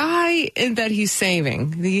so the guy that he's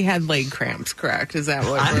saving, he had leg cramps, correct? Is that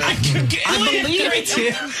what I believe it.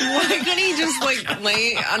 Why couldn't he just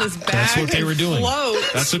lay on his back? That's what they were doing. Float?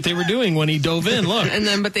 That's what they were doing when he dove in. Look.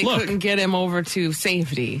 But they couldn't get him over to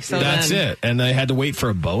safety. So that's it. And they had to wait for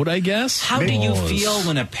a boat, I guess. How do you feel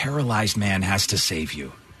when a paralyzed man has to save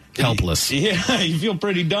you? Helpless. Yeah, you feel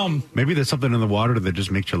pretty dumb. Maybe there's something in the water that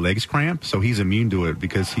just makes your legs cramp, so he's immune to it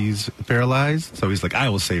because he's paralyzed. So he's like, I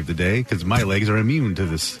will save the day because my legs are immune to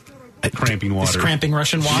this cramping water. This cramping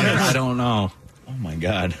Russian water? Yes. I don't know. Oh, my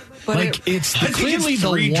God. But it's I think clearly it's the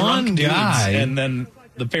three one drunk dudes guy. and then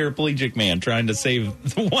the paraplegic man trying to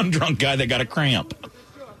save the one drunk guy that got a cramp.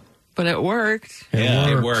 But it worked.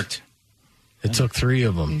 It worked. It took 3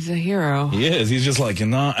 of them. He's a hero. He is. He's just like,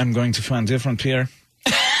 I'm going to find different pier.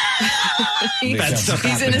 He's in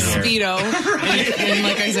a Speedo. And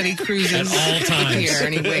like I said, he cruises at all times here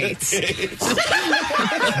and he waits.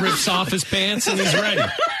 Rips off his pants and he's ready.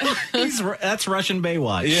 That's Russian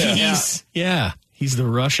Baywatch. He's the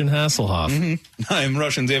Russian Hasselhoff. Mm-hmm. I'm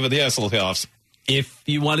Russian David the Hasselhoffs. If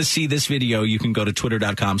you want to see this video, you can go to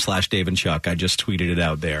twitter.com/Dave and Chuck. I just tweeted it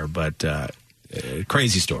out there, but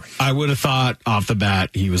crazy story. I would have thought off the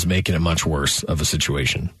bat he was making it much worse of a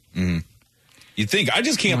situation. Mm-hmm. You think? I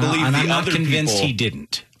just can't believe and the I'm not other convinced people. he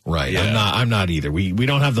didn't. Right. Yeah. I'm not either. We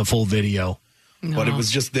don't have the full video. No. But it was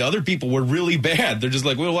just the other people were really bad. They're just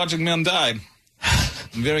like, we're watching men die.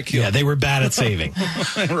 Very cute. Yeah, they were bad at saving.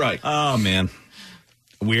 Right. Oh, man.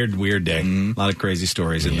 Weird day. A lot of crazy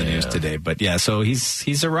stories in the news today. But yeah, so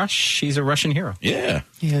he's a Russian hero. Yeah.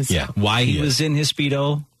 He is. Yeah. Why he was in his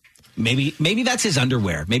Speedo. Maybe that's his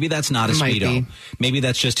underwear. Maybe that's not a Speedo. Maybe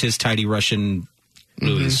that's just his tidy Russian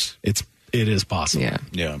blues. It is possible.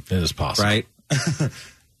 Yeah. It is possible. Right?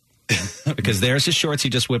 Because there's his shorts he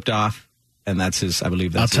just whipped off, and that's his, I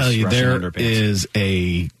believe that's I'll tell his you, Russian there underpants. is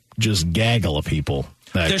a just gaggle of people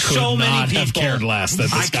that There's could so many not have people. cared less that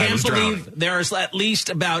this guy was I can't drowning. believe there's at least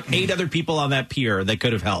about 8 other people on that pier that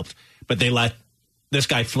could have helped, but they let this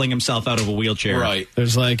guy fling himself out of a wheelchair. Right.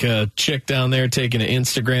 There's like a chick down there taking an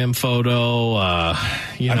Instagram photo. I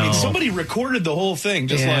mean, somebody recorded the whole thing,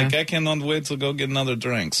 just like, I cannot wait to go get another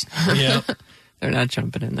drinks. Yeah. They're not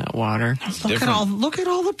jumping in that water. Look at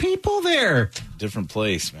all the people there. Different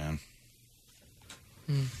place, man.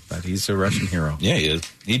 But he's a Russian hero. Yeah, he is.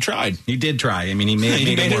 He tried. He did try. I mean, he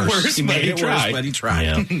made it worse. He made it worse, but he tried.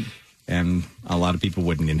 Yeah. And a lot of people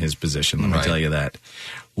wouldn't in his position, let me tell you that.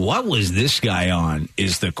 What was this guy on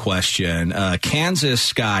is the question.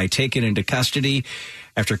 Kansas guy taken into custody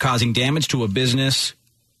after causing damage to a business,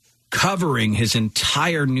 covering his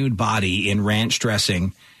entire nude body in ranch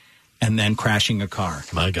dressing, and then crashing a car.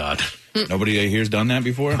 My God. Nobody here's done that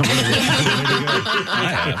before?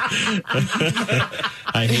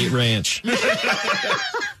 I hate ranch.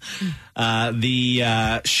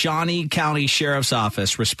 The Shawnee County Sheriff's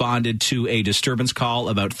Office responded to a disturbance call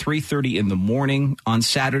about 3:30 in the morning on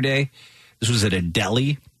Saturday. This was at a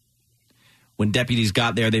deli. When deputies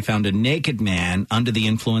got there, they found a naked man under the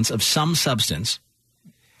influence of some substance.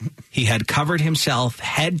 He had covered himself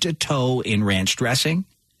head to toe in ranch dressing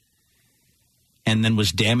and then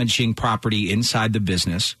was damaging property inside the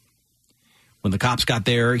business. When the cops got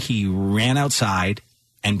there, he ran outside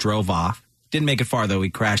and drove off. Didn't make it far, though. He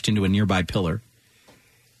crashed into a nearby pillar.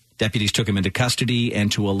 Deputies took him into custody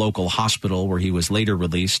and to a local hospital where he was later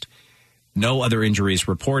released. No other injuries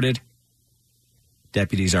reported.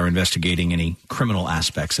 Deputies are investigating any criminal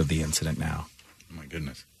aspects of the incident now. Oh, my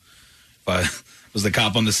goodness. If I was the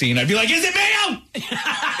cop on the scene, I'd be like, is it mayo? Is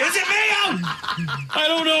it mayo? I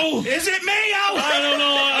don't know. Is it mayo? I don't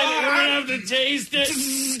know. I'm going to have to taste it.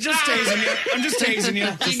 Just tasing you. I'm just tasing you.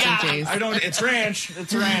 Just in case. I don't. It's ranch.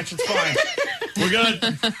 It's ranch. It's fine. We're good.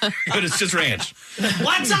 Good. It's just ranch.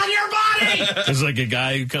 What's on your body? There's like a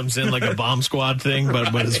guy who comes in like a bomb squad thing,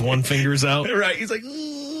 but his one finger's out. Right. He's like,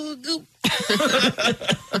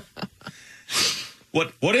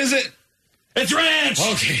 What is it? It's ranch.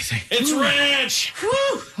 Okay. It's ranch.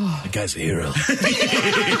 That guy's a hero.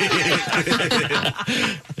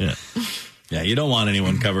 Yeah, you don't want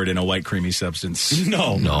anyone covered in a white creamy substance.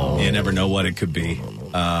 No. You never know what it could be.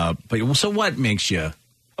 But so what makes you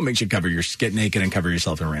get naked and cover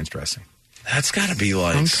yourself in ranch dressing? That's got to be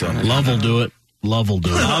like some. Love will do it. Love will do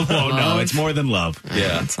it. Love won't know. It's more than love.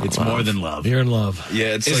 Yeah. It's more than love. You're in love.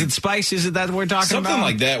 Yeah. It's Is like it spice? Is it that we're talking something about?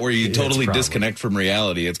 like that where you It's totally probably. disconnect from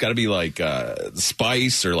reality? It's got to be like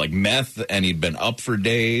spice or like meth, and he'd been up for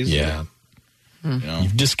days. Yeah. You know?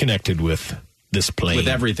 You've disconnected with this plane. With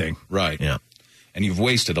everything. Right. Yeah. And you've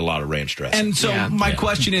wasted a lot of ranch dressing. And so my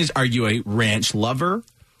question is, are you a ranch lover?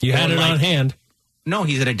 You had Or it on hand. No,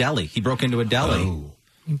 he's at a deli. He broke into a deli. Oh.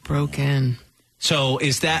 He broke in. So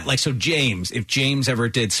is that like, so James, if James ever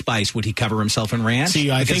did spice, would he cover himself in ranch? See,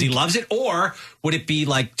 I because think he loves it? Or would it be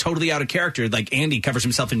like totally out of character, like Andy covers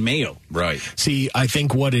himself in mayo? Right. See, I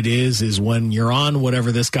think what it is when you're on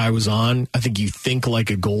whatever this guy was on, I think you think like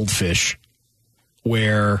a goldfish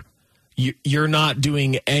where you're not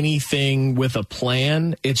doing anything with a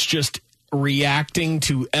plan. It's just reacting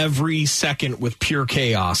to every second with pure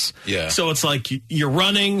chaos. Yeah. So it's like you're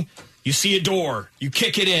running, you see a door, you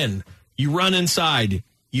kick it in. You run inside.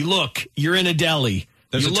 You look. You're in a deli.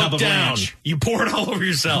 There's you a tub look of down. ranch. You pour it all over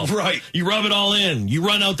yourself. Right. You rub it all in. You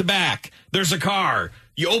run out the back. There's a car.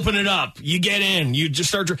 You open it up. You get in. You just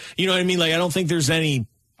start. You know what I mean? Like, I don't think there's any.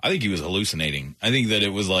 I think he was hallucinating. I think that it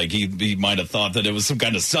was like he might have thought that it was some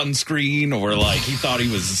kind of sunscreen, or like he thought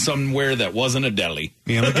he was somewhere that wasn't a deli.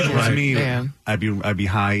 Yeah, like if it was me, Yeah. I'd be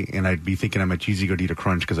high and I'd be thinking I'm a cheesy gordita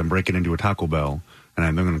crunch because I'm breaking into a Taco Bell. And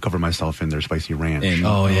I'm going to cover myself in their spicy ranch.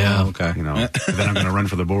 Oh, yeah. Okay. You know, then I'm going to run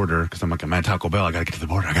for the border because I'm like, I'm at Taco Bell. I got to get to the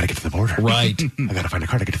border. Right. I got to find a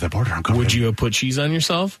car to get to the border. I'm covered. Would you have put cheese on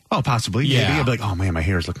yourself? Oh, possibly. Yeah. Maybe. I'd be like, oh, man, my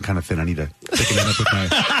hair is looking kind of thin. I need to thicken it up with my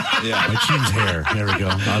cheese hair. There we go.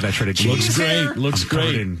 Oh, that shredded cheese. Looks great. Looks I'm covered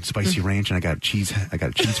great. in spicy ranch, and I got cheese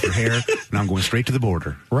for hair. Now I'm going straight to the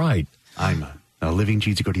border. Right. I'm a living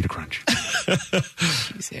cheesy gordita crunch.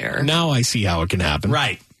 Cheese hair. Now I see how it can happen.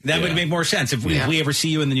 Right. That would make more sense. If we ever see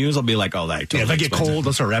you in the news, I'll be like, oh, that totally If I get explains cold,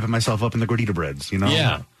 I'll start wrapping myself up in the gordita breads, you know?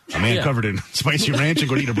 Yeah. A man covered in spicy ranch and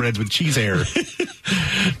gordita breads with cheese hair.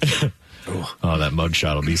 Oh, that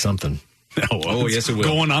mugshot will be something. Oh, yes, it will.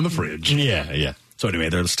 Going on the fridge. Yeah. So anyway,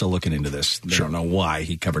 they're still looking into this. They don't know why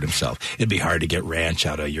he covered himself. It'd be hard to get ranch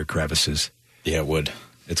out of your crevices. Yeah, it would.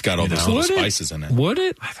 It's got all those little spices in it. Would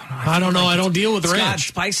it? I don't know. I don't deal with It's got ranch.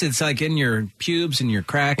 spices. It's like in your pubes and your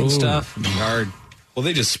crack and stuff. It'd be hard. Well,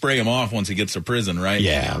 they just spray him off once he gets to prison, right?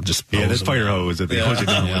 Yeah, just that's fire hose that they hose it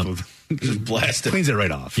down with. Just blast it. Cleans it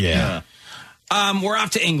right off. Yeah. We're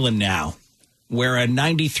off to England now, where a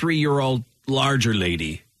 93-year-old larger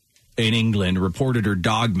lady in England reported her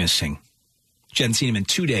dog missing. She hadn't seen him in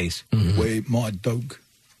 2 days. Mm-hmm. Wait, my dog.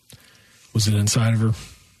 Was it inside of her?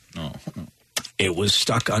 No. It was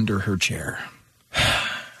stuck under her chair.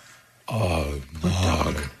 Oh, my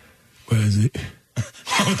dog. Where is it?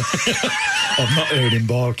 I've not heard him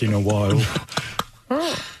bark in a while.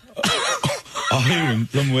 I hear him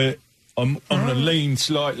somewhere. I'm on the lean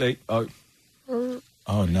slightly. Oh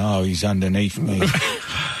no, he's underneath me.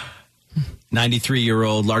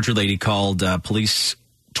 93-year-old larger lady called police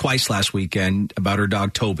twice last weekend about her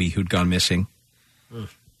dog Toby, who'd gone missing.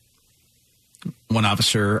 One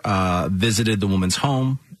officer visited the woman's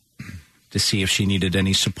home to see if she needed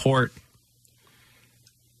any support.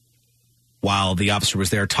 While the officer was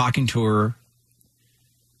there talking to her,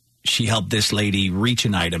 she helped this lady reach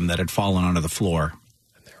an item that had fallen onto the floor.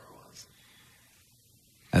 And there it was.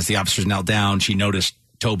 As the officers knelt down, she noticed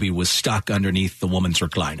Toby was stuck underneath the woman's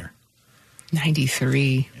recliner.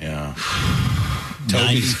 93. Yeah.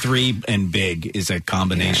 93 and big is a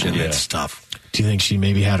combination that's tough. Do you think she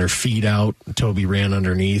maybe had her feet out? Toby ran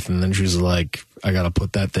underneath, and then she was like, I got to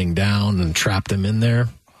put that thing down, and trapped him in there?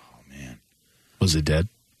 Oh, man. Was it dead?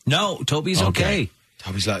 No, Toby's okay.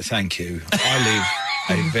 Toby's like, thank you. I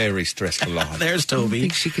live a very stressful life. There's I don't Toby.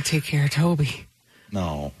 think she could take care of Toby.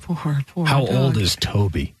 No. Poor How dog. old is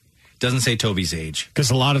Toby? Doesn't say Toby's age. Because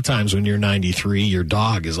a lot of times when you're 93, your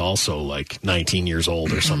dog is also like 19 years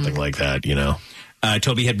old or something like that, you know?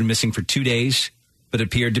 Toby had been missing for 2 days, but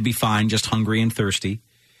appeared to be fine, just hungry and thirsty.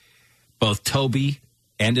 Both Toby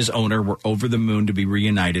and his owner were over the moon to be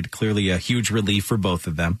reunited. Clearly a huge relief for both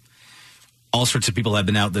of them. All sorts of people have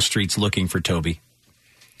been out the streets looking for Toby.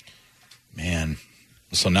 Man.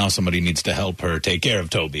 So now somebody needs to help her take care of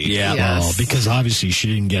Toby. Yeah. Yes. Well, because obviously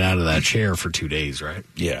she didn't get out of that chair for 2 days, right?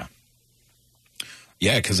 Yeah.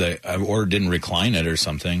 Yeah, because I didn't recline it or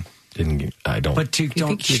something. But she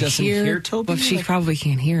doesn't hear Toby? Well, she probably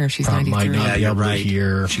can't hear if she's Probably 93. might not be able to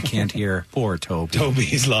hear. She can't hear. Poor Toby.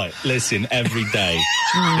 Toby's like, listen, every day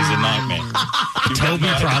is a nightmare. Toby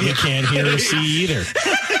probably can't hear or see either.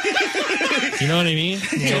 You know what I mean?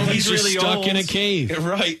 Yeah. Toby's just really stuck old. in a cave.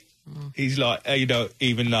 Right. He's like, you don't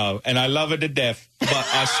even know. And I love her to death, but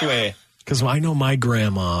I swear. Because I know my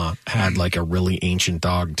grandma had like a really ancient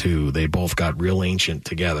dog too. They both got real ancient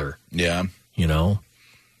together. Yeah. You know?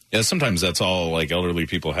 Yeah, sometimes that's all like elderly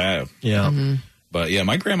people have. Yeah. Mm-hmm. But yeah,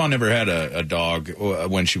 my grandma never had a dog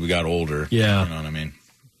when she got older. Yeah. You know what I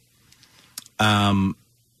mean?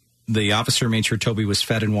 The officer made sure Toby was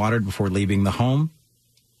fed and watered before leaving the home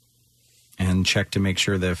and checked to make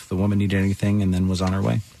sure that if the woman needed anything, and then was on her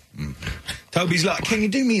way. Toby's like, can you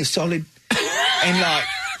do me a solid and like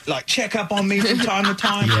like check up on me from time to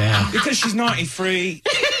time. Yeah. Because she's 93.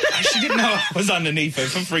 She didn't know I was underneath her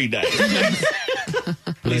for 3 days.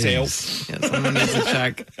 Please help. Yeah, someone needs to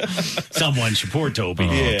check. Someone support Toby.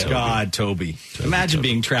 Yeah. Toby. God, Toby. Imagine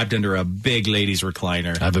being trapped under a big ladies'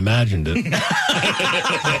 recliner. I've imagined it.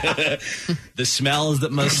 The smells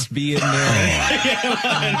that must be in there.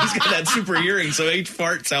 Yeah, he's got that super hearing, so each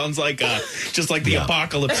fart sounds like just like the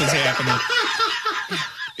apocalypse is happening.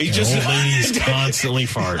 He's just old ladies constantly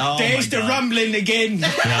fart. Oh, there's the rumbling again.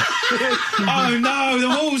 Yeah. Oh no, the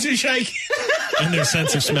walls are shaking. And their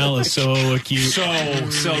sense of smell is so acute.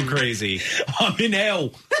 So crazy. I'm in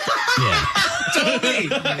hell. Yeah.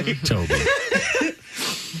 Toby.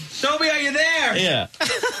 Toby, are you there? Yeah.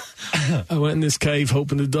 I went in this cave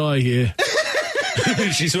hoping to die here.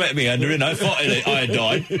 She swept me under and I thought I had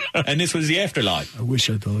died. And this was the afterlife. I wish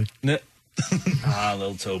I died.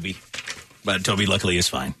 Little Toby. But Toby, luckily, is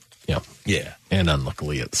fine. Yep. Yeah. And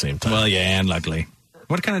unluckily at the same time. Well, yeah, and luckily.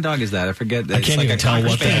 What kind of dog is that? I forget. I can't even tell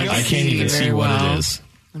what that. I can't even see what it is.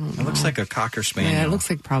 It looks like a Cocker Spaniel. Yeah, it looks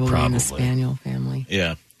like probably in the Spaniel family.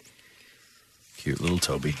 Yeah. Cute little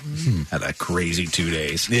Toby. Had a crazy 2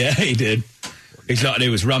 days. Yeah, he did. It's like there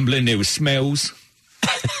was rumbling, there was smells.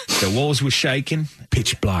 The walls were shaking.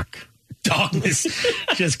 Pitch black. Darkness.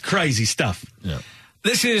 Just crazy stuff. Yeah.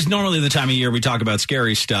 This is normally the time of year we talk about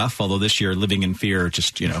scary stuff, although this year living in fear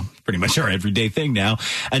just, pretty much our everyday thing now.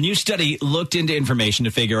 A new study looked into information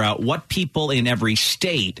to figure out what people in every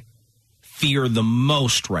state fear the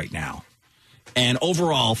most right now. And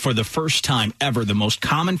overall, for the first time ever, the most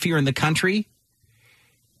common fear in the country,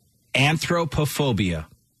 anthropophobia.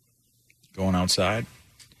 Going outside?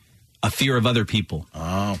 A fear of other people.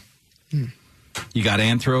 Oh. You got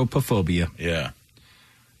anthropophobia. Yeah.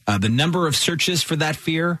 The number of searches for that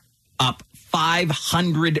fear up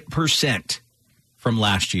 500% from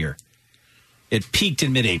last year. It peaked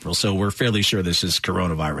in mid-April, so we're fairly sure this is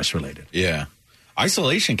coronavirus related. Yeah.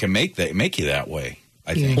 Isolation can make you that way,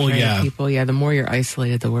 I think. Well, yeah. People, the more you're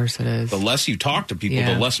isolated, the worse it is. The less you talk to people,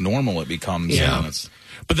 the less normal it becomes. Yeah.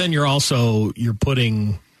 But then you're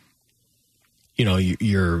putting,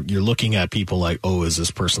 you're looking at people like, oh, is this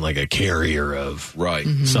person like a carrier of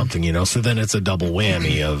something, So then it's a double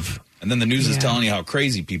whammy of. And then the news is telling you how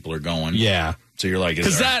crazy people are going. Yeah. So you're like,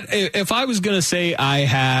 because if I was going to say I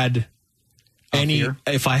had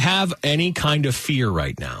if I have any kind of fear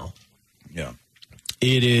right now, yeah,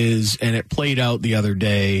 it is, and it played out the other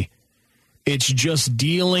day. It's just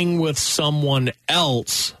dealing with someone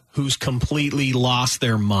else who's completely lost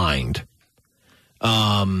their mind.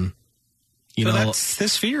 That's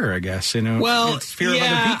this fear, I guess. Well, it's fear of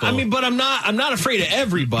other people. But I'm not afraid of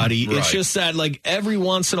everybody. Right. It's just that, like, every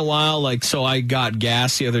once in a while, so I got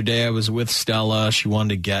gas the other day. I was with Stella. She wanted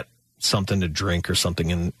to get something to drink or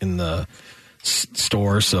something in the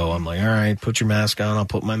store. So I'm like, all right, put your mask on. I'll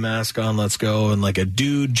put my mask on. Let's go. And like a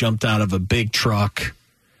dude jumped out of a big truck,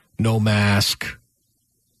 no mask,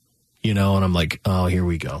 and I'm like, oh, here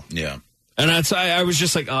we go. Yeah. And I was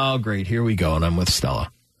just like, oh, great, here we go. And I'm with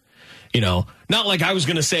Stella. Not like I was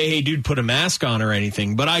going to say, hey, dude, put a mask on or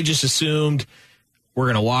anything, but I just assumed we're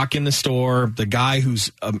going to walk in the store. The guy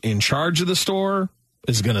who's in charge of the store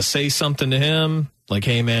is going to say something to him, like,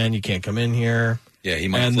 hey, man, you can't come in here. Yeah, he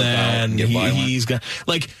might flip out and get violent. He's going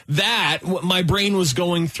like that. My brain was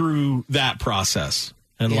going through that process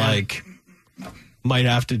and might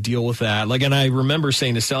have to deal with that. Like, and I remember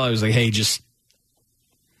saying to Stella, I was like, hey, just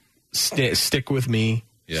stick with me,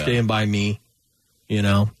 stand by me,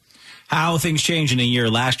 How things change in a year.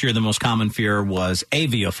 Last year, the most common fear was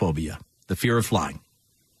aviophobia, the fear of flying.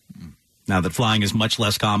 Now that flying is much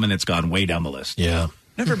less common, it's gone way down the list. Yeah.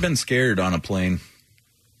 Never been scared on a plane.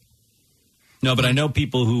 No, but I know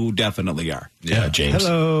people who definitely are. Yeah, James.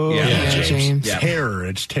 Hello. Yeah, James. Yeah. Terror.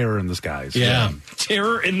 It's terror in the skies. Yeah.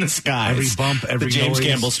 Terror in the skies. Every bump, every the James noise.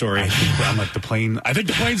 Campbell story. I'm like, I think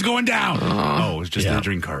the plane's going down. Oh, it's just a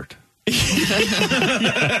drink cart.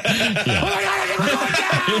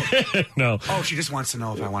 No. Oh, she just wants to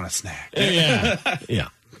know if I want a snack. Yeah.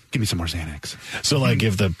 Give me some more Xanax. So, like,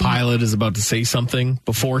 if the pilot is about to say something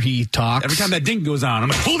before he talks. Every time that ding goes on, I'm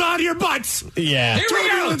like, hold on to your butts. Yeah. Here we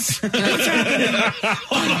go. What's happening?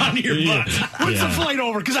 Hold on to your butts. What's the flight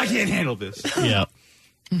over? Because I can't handle this. Yeah.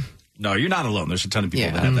 No, you're not alone. There's a ton of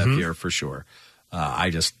people that have that fear for sure. I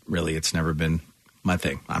just really, it's never been my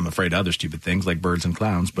thing. I'm afraid of other stupid things like birds and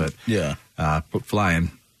clowns, but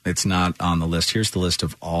flying, it's not on the list. Here's the list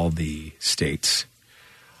of all the states.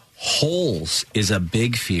 Holes is a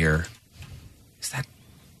big fear. Is that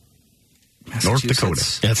North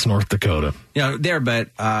Dakota? That's North Dakota. Yeah, there,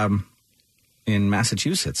 but in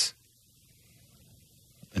Massachusetts.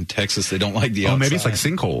 In Texas, they don't like the outside. Oh, maybe it's like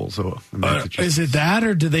sinkholes. So is it that,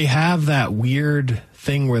 or do they have that weird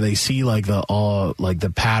thing where they see like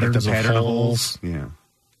the patterns of holes? Yeah.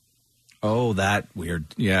 Oh, that weird.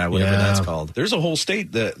 Yeah, whatever that's called. There's a whole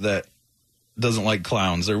state that doesn't like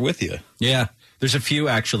clowns. They're with you. Yeah. There's a few,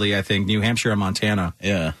 actually, I think. New Hampshire and Montana.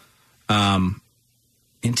 Yeah.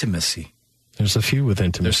 Intimacy. There's a few with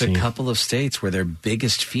intimacy. There's a couple of states where their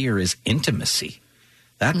biggest fear is intimacy.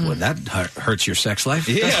 That hurts your sex life.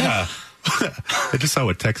 Yeah. I just saw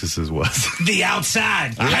what Texas's was. The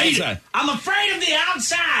outside. I hate it. I'm afraid of the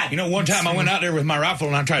outside. You know, one time I went out there with my rifle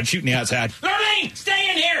and I tried shooting the outside. Lurleen,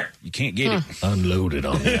 stay in here. You can't get it. Unloaded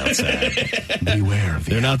on the outside. Beware of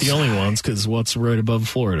the They're not the only ones, because what's right above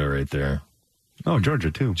Florida right there? Oh, Georgia,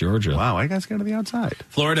 too. Georgia. Wow, why you guys scared of the outside?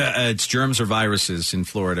 Florida, it's germs or viruses in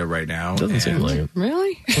Florida right now. Doesn't seem like it.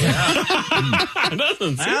 Really? It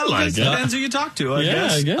doesn't seem like it. Depends who you talk to, I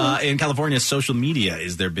guess. I guess. In California, social media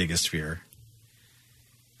is their biggest fear.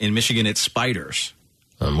 In Michigan, it's spiders.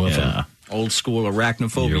 I'm with them. Old school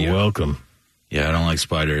arachnophobia. You're welcome. Yeah, I don't like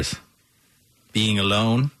spiders. Being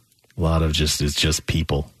alone. A lot of it's just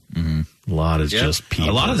people. Mm-hmm. A lot is just people.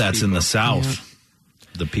 A lot of that's in the South. Yeah.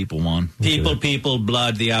 The people one. People,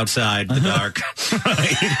 blood, the outside, the dark.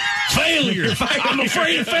 Failure. I'm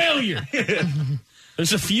afraid of failure.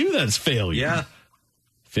 There's a few that's failure. Yeah.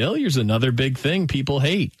 Failure's another big thing people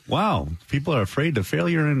hate. Wow. People are afraid of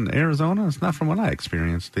failure in Arizona? It's not from what I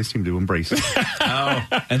experienced. They seem to embrace it. Oh.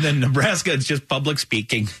 And then Nebraska, it's just public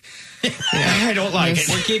speaking. I don't like it.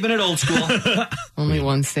 We're keeping it old school. Only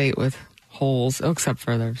one state with holes, except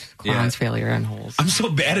for there's clowns, failure, and holes. I'm so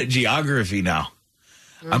bad at geography now.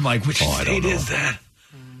 I'm like, which state is that?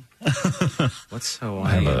 What's Hawaii?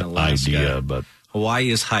 I have and an Alaska? idea, but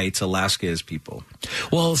Hawaii is heights, Alaska is people.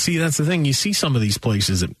 well, see, that's the thing. You see some of these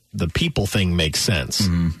places that the people thing makes sense.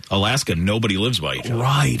 Mm-hmm. Alaska, nobody lives by each other.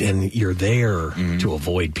 Right, and you're there to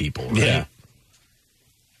avoid people. Right? Yeah.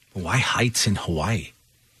 Why heights in Hawaii?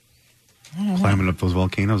 Climbing up those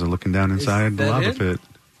volcanoes and looking down inside the lava pit.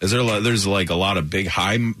 Is there there's like a lot of big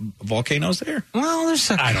high volcanoes there? Well, there's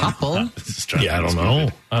a couple. Yeah, I don't know.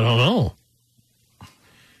 I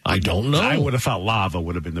don't know. I would have thought lava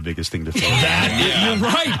would have been the biggest thing to feel. You're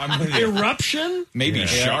right. Eruption? Maybe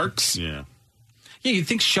sharks? Yeah. Yeah, you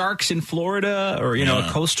think sharks in Florida or, a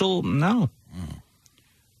coastal? No.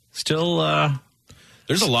 Still,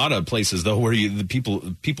 there's a lot of places, though, where the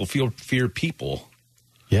people fear people.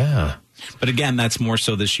 Yeah. But again, that's more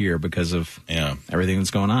so this year because of everything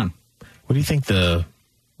that's going on. What do you think the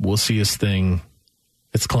wussiest thing?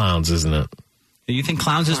 It's clowns, isn't it? You think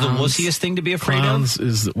clowns is the wussiest thing to be afraid Clowns of?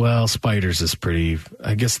 is, well, spiders is pretty,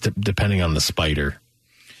 I guess, depending on the spider.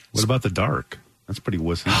 What about the dark? That's pretty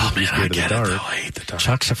wussy. Oh, man, scared of the dark. I hate the dark.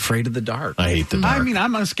 Chuck's afraid of the dark. I hate the dark. I mean,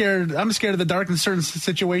 I'm scared of the dark in certain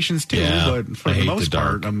situations too. Yeah, but for I the hate most the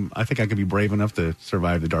part, dark. I think I could be brave enough to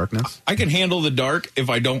survive the darkness. I can handle the dark if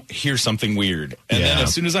I don't hear something weird. And then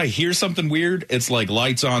as soon as I hear something weird, it's like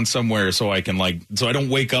lights on somewhere so I can so I don't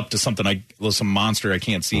wake up to something some monster I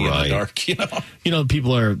can't see in the dark,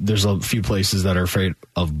 there's a few places that are afraid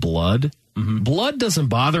of blood. Mm-hmm. Blood doesn't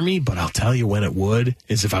bother me, but I'll tell you when it would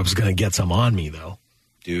is if I was going to get some on me, though.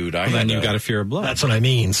 Dude, then you've got a fear of blood. That's what I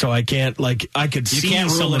mean. So I can't, I could see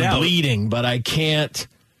someone bleeding, but I can't.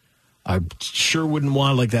 I sure wouldn't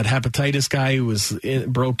want, that hepatitis guy who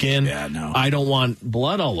broke in. Yeah, no. I don't want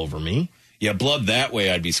blood all over me. Yeah, blood that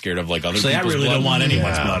way I'd be scared of, other people's blood. I really don't want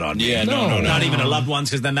anyone's blood on me. Yeah, no. Not even a loved one's,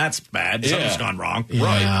 because then that's bad. Something's gone wrong. Yeah.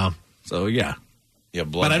 Right. So, yeah. Yeah,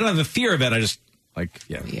 blood. But I don't have a fear of it. I just, I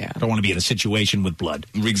don't want to be in a situation with blood.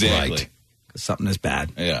 Exactly. Because something is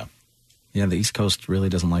bad. Yeah. Yeah, the East Coast really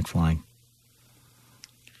doesn't like flying.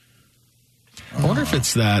 I wonder if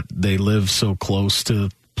it's that they live so close to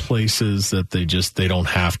places that they don't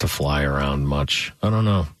have to fly around much. I don't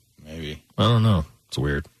know. Maybe. I don't know. It's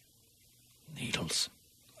weird. Needles.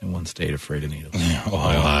 In one state afraid of needles. Yeah,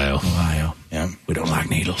 Ohio. Yeah. We don't like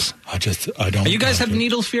needles. I don't. You guys have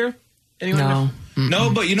needles fear? Anyone? No.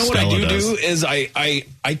 No, but you know what I Stella do does. is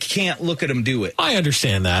I can't look at them do it. I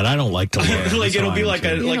understand that. I don't like to look. It'll be like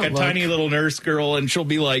a tiny little nurse girl, and she'll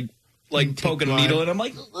be like poking a needle, and I'm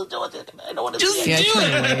like, I don't want to Just do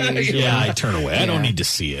it. Yeah, I turn away. I don't need to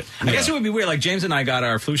see it. I guess it would be weird. Like James and I got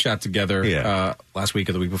our flu shot together last week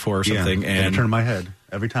or the week before or something. And I turn my head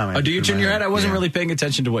every time. do you turn your head? I wasn't really paying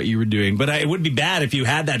attention to what you were doing, but it would be bad if you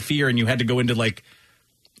had that fear and you had to go into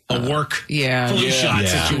a work flu shot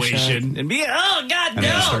situation and be, oh, God, and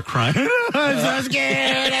no. I start crying. I'm so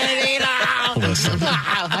scared of a needle. Listen,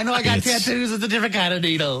 I know I got tattoos. It's a different kind of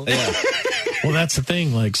needle. Yeah. Well, that's the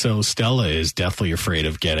thing. So Stella is deathly afraid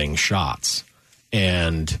of getting shots.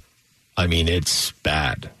 And I mean, it's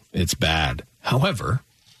bad. It's bad. However,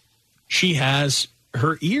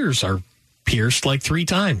 her ears are pierced like 3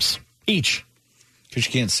 times each. Because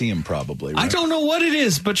you can't see him, probably. Right? I don't know what it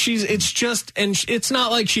is, but it's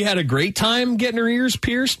not like she had a great time getting her ears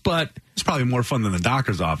pierced, but it's probably more fun than the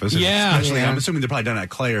doctor's office. Yeah. Especially, I'm assuming they're probably done at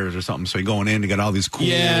Claire's or something. So you're going in to get all these cool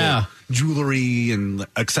jewelry and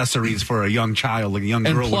accessories for a young child, like a young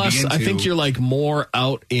girl plus, would be into. I think you're like more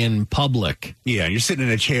out in public. Yeah, you're sitting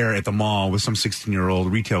in a chair at the mall with some 16-year-old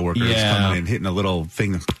retail workers coming in, hitting a little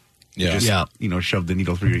thing. Shove the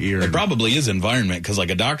needle through your ear. It probably is environment, because like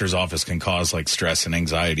a doctor's office can cause like stress and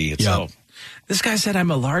anxiety itself. This guy said, I'm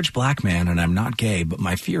a large black man and I'm not gay, but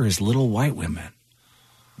my fear is little white women.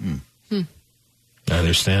 I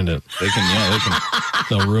understand it. They can.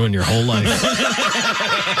 They'll ruin your whole life.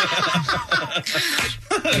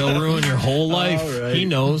 They'll ruin your whole life. Right. He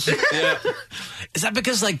knows. Yeah. Is that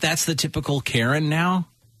because like that's the typical Karen now?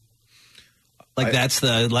 Like that's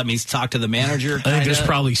the let me talk to the manager. I think there's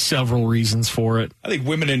probably several reasons for it. I think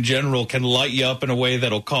women in general can light you up in a way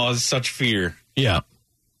that'll cause such fear. Yeah.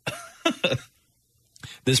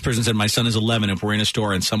 This person said, my son is 11. If we're in a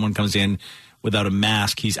store and someone comes in without a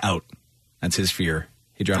mask, he's out. That's his fear.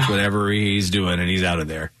 He drops whatever he's doing and he's out of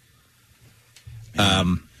there.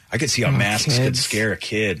 I could see how masks could scare a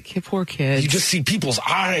kid. Poor kids. You just see people's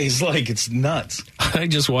eyes like it's nuts. I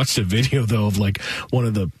just watched a video, though, of like one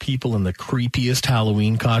of the people in the creepiest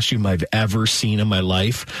Halloween costume I've ever seen in my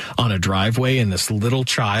life on a driveway, and this little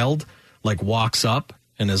child like walks up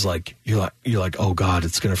and is like, you're like, oh God,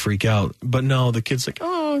 it's going to freak out. But no, the kid's like,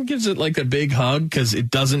 oh, gives it like a big hug because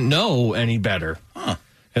it doesn't know any better. Huh.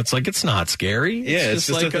 It's like, it's not scary. Yeah, it's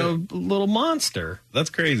just like a little monster. That's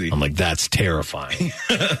crazy. I'm like, that's terrifying.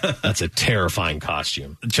 That's a terrifying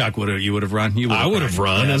costume. Chuck, you would have run? I would have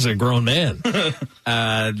run as a grown man.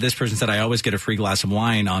 This person said, I always get a free glass of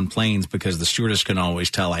wine on planes because the stewardess can always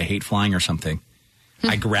tell I hate flying or something.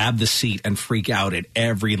 I grab the seat and freak out at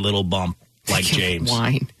every little bump like James.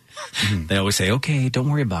 Wine. They always say, okay, don't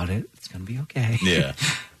worry about it. It's going to be okay. Yeah.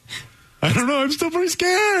 I don't know. I'm still pretty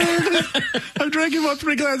scared. I'm drinking about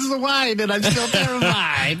 3 glasses of wine, and I'm still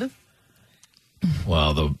terrified.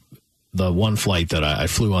 Well, the one flight that I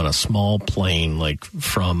flew on a small plane, like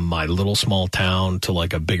from my little small town to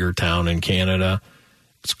like a bigger town in Canada.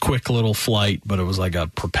 It's a quick little flight, but it was like a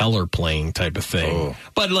propeller plane type of thing. Oh.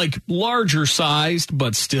 But like larger sized,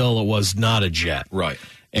 but still it was not a jet. Right.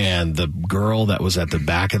 And the girl that was at the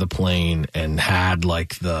back of the plane and had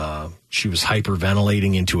like she was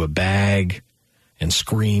hyperventilating into a bag and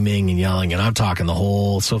screaming and yelling. And I'm talking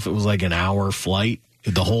so if it was like an hour flight,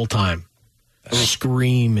 the whole time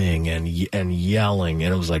screaming and yelling.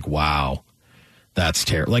 And it was like, wow, that's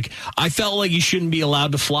terrible. Like, I felt like you shouldn't be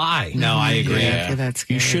allowed to fly. No, I agree. Yeah, that's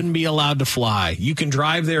you shouldn't be allowed to fly. You can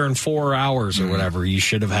drive there in 4 hours or whatever. You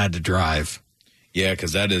should have had to drive. Yeah,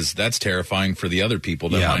 because that's terrifying for the other people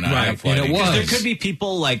that might not have flight. And it was. There could be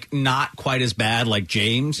people like not quite as bad like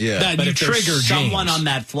James. Yeah. That but you if trigger someone James on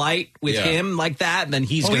that flight with him like that, then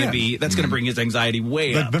he's going to be, that's going to bring his anxiety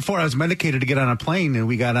way up. Before I was medicated to get on a plane, and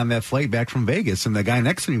we got on that flight back from Vegas, and the guy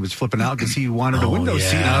next to me was flipping out because he wanted a window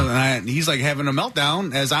seat. And he's like having a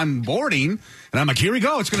meltdown as I'm boarding, and I'm like, here we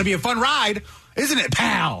go. It's going to be a fun ride. Isn't it,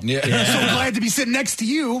 pal? Yeah. I'm so glad to be sitting next to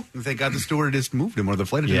you. And thank God the stewardess moved him, or the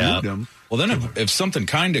flight attendant moved him. Well, then if something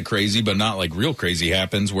kind of crazy, but not like real crazy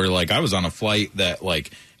happens, where like I was on a flight that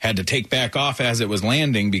like had to take back off as it was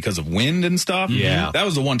landing because of wind and stuff. Yeah. That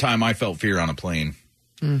was the one time I felt fear on a plane.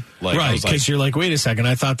 Like, right, because you're like, wait a second,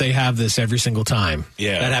 I thought they have this every single time.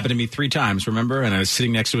 Yeah. That happened to me 3 times, remember? And I was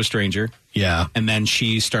sitting next to a stranger. Yeah. And then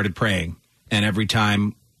she started praying. And every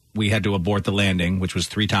time we had to abort the landing, which was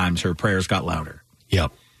 3 times, her prayers got louder.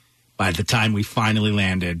 Yep. By the time we finally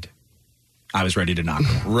landed, I was ready to knock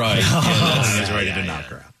her out. Right. I was ready to knock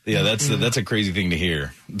her out. Yeah, that's a crazy thing to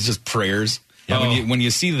hear. It's just prayers. Yeah, when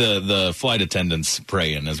you see the flight attendants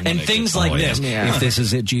praying as and things like this. Yeah. If this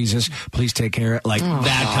is it, Jesus, please take care of like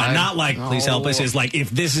that kind. Not like please help us. Is like if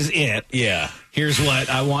this is it. Yeah. Here's what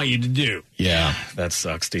I want you to do. Yeah, that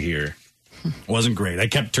sucks to hear. Wasn't great. I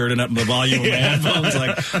kept turning up the volume of my headphones.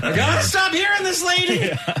 Like I gotta stop hearing this lady.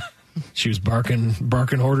 Yeah. She was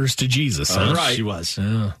barking orders to Jesus. Huh? Right, she was.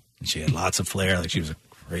 Yeah. And she had lots of flair. Like she was a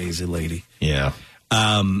crazy lady. Yeah.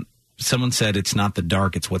 Someone said it's not the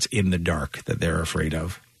dark; it's what's in the dark that they're afraid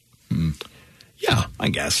of. Yeah, I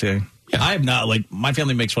guess. Yeah. I have not my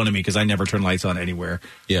family makes fun of me because I never turn lights on anywhere.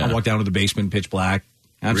 Yeah, I walk down to the basement, pitch black.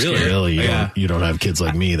 I'm really, scared. Really, you don't have kids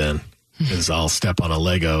like me then, because I'll step on a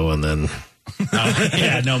Lego and then.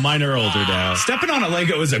 Yeah, no, mine are older now. Stepping on a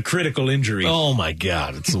Lego is a critical injury. Oh my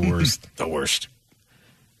God, it's the worst. The worst.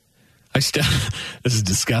 This is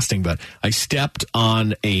disgusting, but I stepped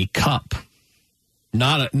on a cup,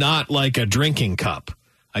 not like a drinking cup.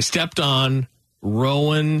 I stepped on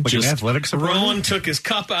Rowan. Like an athletic supporter? Rowan took his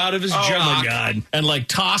cup out of his jock and like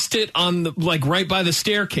tossed it on the right by the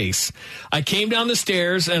staircase. I came down the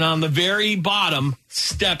stairs and on the very bottom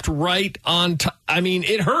stepped right on.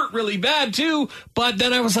 It hurt really bad too. But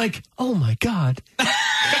then I was like, oh my God.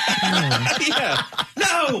 Yeah.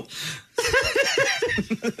 No.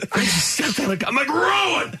 I just stepped on I'm like,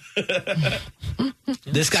 Rowan.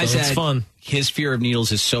 This guy So it's said fun. His fear of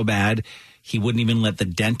needles is so bad, he wouldn't even let the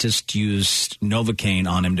dentist use Novocaine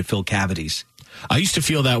on him to fill cavities. I used to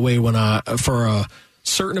feel that way when for a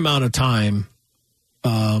certain amount of time,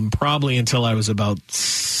 probably until I was about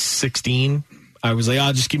 16. I was like,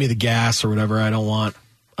 just give me the gas or whatever. I don't want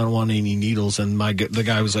any needles. And the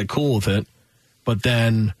guy was like, cool with it. But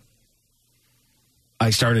then I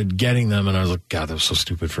started getting them, and I was like, God, that was so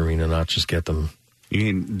stupid for me to not just get them. You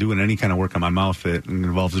ain't doing any kind of work on my mouth that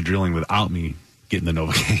involves the drilling without me getting the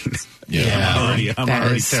Novocaine. I'm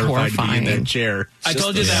already terrified to be in that chair. I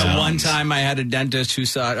told you that one time I had a dentist who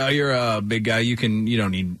thought, oh, you're a big guy. You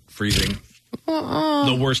don't need freezing.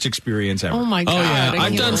 The worst experience ever. Oh my God. Oh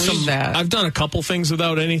yeah, I've done a couple things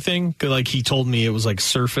without anything. Like he told me it was like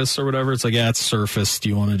surface or whatever. It's like, yeah, it's surface. Do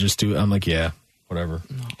you want to just do it? I'm like, yeah, whatever.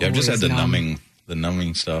 Yeah, I've just had the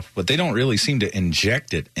numbing stuff, but they don't really seem to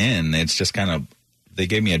inject it in. It's just kind of, they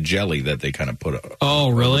gave me a jelly that they kind of put. Oh,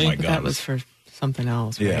 really? But that was for something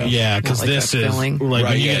else. Right? Yeah, because like this is filling. like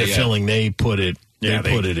when you get a filling, they put it. They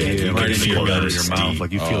put it in right in your mouth.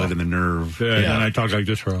 Like you feel it in the nerve. Yeah, and I talk like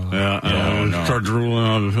this. Start drooling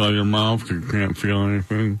out of your mouth. You can't feel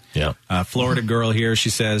anything. Yeah. Florida girl here. She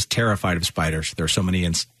says terrified of spiders. There are so many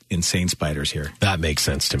insane spiders here. That makes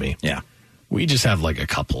sense to me. Yeah. We just have like a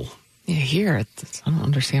couple. Yeah, here I don't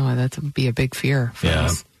understand why that would be a big fear for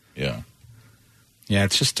us. Yeah. Yeah,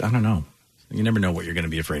 it's just, I don't know. You never know what you're going to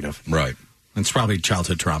be afraid of. Right. It's probably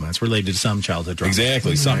childhood trauma. It's related to some childhood trauma.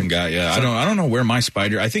 Exactly. Something got, I don't know where my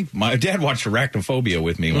spider, I think my dad watched Arachnophobia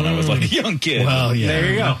with me when I was like a young kid. Well, yeah. There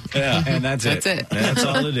you go. Yeah. And that's it. That's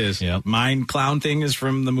all it is. Yep. Mine clown thing is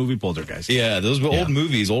from the movie Poltergeist. Yeah, those old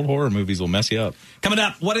movies, old horror movies will mess you up. Coming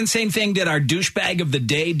up, what insane thing did our douchebag of the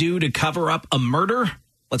day do to cover up a murder?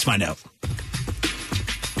 Let's find out.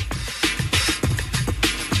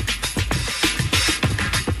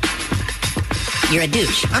 You're a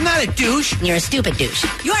douche. I'm not a douche. You're a stupid douche.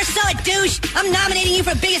 You are so a douche. I'm nominating you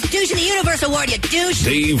for Biggest Douche in the Universe Award, you douche.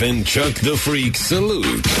 Dave and Chuck the Freak salute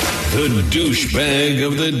the douchebag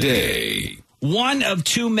of the day. One of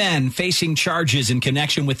two men facing charges in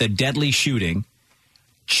connection with a deadly shooting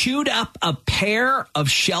chewed up a pair of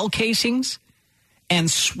shell casings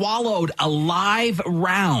and swallowed a live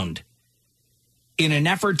round in an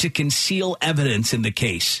effort to conceal evidence in the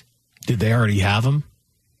case. Did they already have them?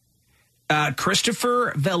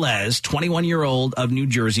 Christopher Velez, 21-year-old of New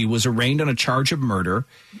Jersey, was arraigned on a charge of murder.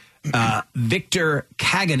 Victor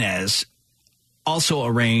Caganez, also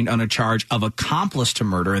arraigned on a charge of accomplice to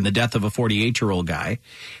murder in the death of a 48-year-old guy.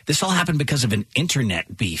 This all happened because of an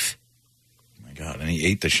internet beef. Oh, my God. And he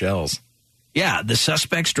ate the shells. Yeah, the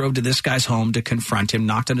suspects drove to this guy's home to confront him,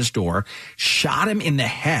 knocked on his door, shot him in the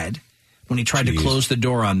head when he tried to close the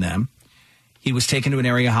door on them. He was taken to an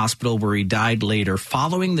area hospital where he died later.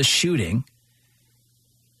 Following the shooting,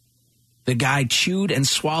 the guy chewed and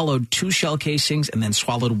swallowed 2 shell casings and then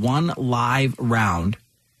swallowed 1 live round.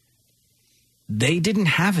 They didn't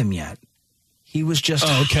have him yet. He was just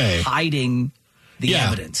hiding the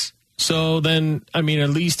evidence. So then, at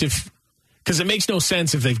least because it makes no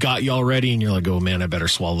sense if they've got you already and you're like, oh man, I better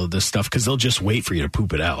swallow this stuff because they'll just wait for you to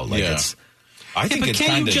poop it out. I think it's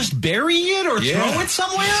can't you just bury it or throw it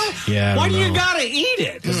somewhere? Yeah. Why do you gotta eat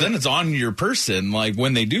it? Because then it's on your person. Like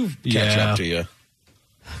when they do catch up to you.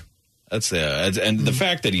 That's and the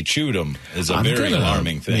fact that he chewed them is a very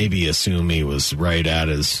alarming thing. Maybe assume he was right at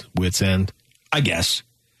his wit's end. I guess.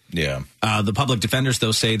 Yeah. The public defenders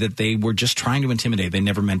though say that they were just trying to intimidate. They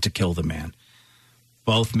never meant to kill the man.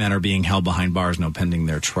 Both men are being held behind bars now pending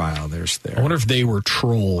their trial. I wonder if they were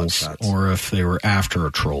trolls or if they were after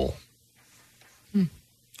a troll.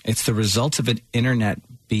 It's the result of an internet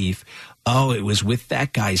beef. Oh, it was with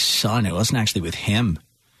that guy's son. It wasn't actually with him.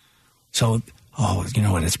 So, you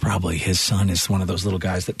know what? It's probably his son is one of those little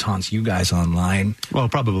guys that taunts you guys online. Well,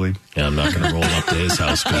 probably. Yeah, I'm not going to roll up to his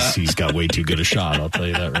house because he's got way too good a shot. I'll tell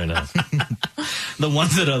you that right now. The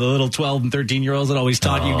ones that are the little 12 and 13-year-olds that always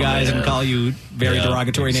taunt you guys and call you very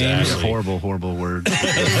derogatory names. Horrible, horrible words.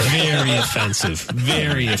 Very offensive.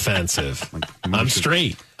 Very offensive. Like I'm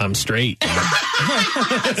straight. That's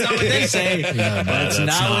not what they say. Yeah, that's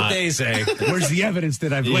not what they say. Where's the evidence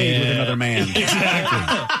that I've laid with another man?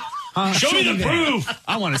 Exactly. Show me the that. proof.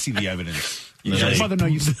 I want to see the evidence. Your mother know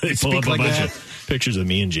you they pull up a bunch of pictures of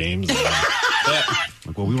me and James.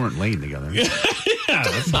 Like, well, we weren't laying together. Yeah,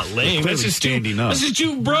 that's not lame. That's just standing up. That's just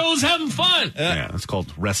two bros having fun. Yeah, that's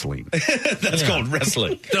called wrestling. That's called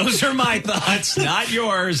wrestling. Those are my thoughts, not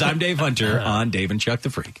yours. I'm Dave Hunter on Dave and Chuck the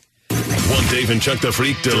Freak. Want Dave and Chuck the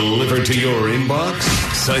Freak delivered to your inbox?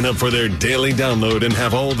 Sign up for their daily download and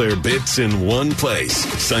have all their bits in one place.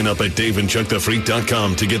 Sign up at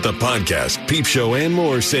daveandchuckthefreak.com to get the podcast, peep show, and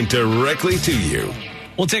more sent directly to you.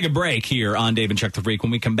 We'll take a break here on Dave and Chuck the Freak.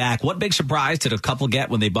 When we come back, what big surprise did a couple get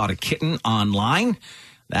when they bought a kitten online?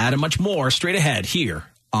 That and much more straight ahead here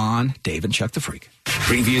on Dave and Chuck the Freak.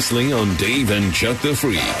 Previously on Dave and Chuck the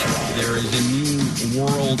Freak. There is a new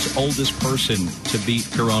world's oldest person to beat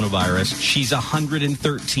coronavirus. She's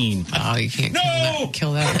 113. Oh, you can't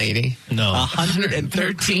kill that lady. No.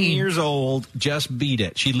 113 years old, just beat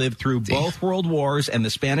it. She lived through both world wars and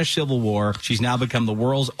the Spanish Civil War. She's now become the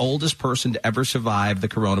world's oldest person to ever survive the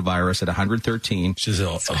coronavirus at 113. She's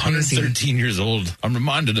 113 years old. I'm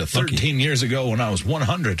reminded of 13 years ago when I was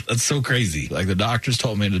 100. That's so crazy. Like the doctors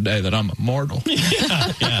told me today that I'm immortal.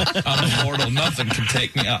 Yeah. I'm immortal. Nothing can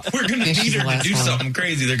take me out. We're going to need her to do something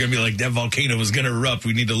crazy. They're going to be like, that volcano is going to erupt.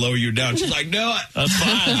 We need to lower you down. She's like, no, that's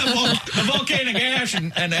fine. The volcanic ash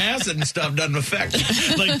and acid and stuff doesn't affect me.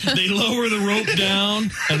 Like, they lower the rope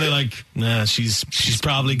down, and they're like, nah, she's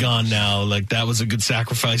probably gone now. Like, that was a good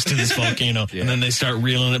sacrifice to this volcano. Yeah. And then they start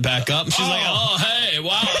reeling it back up. And she's like, oh, hey,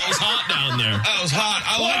 wow, it was hot down there. That was hot.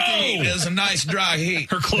 I like the heat. It was a nice dry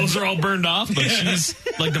heat. Her clothes are all burned off, but she's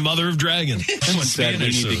like the mother of dragons. Said we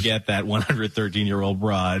need to get that 113-year-old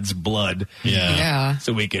broad's blood. Yeah.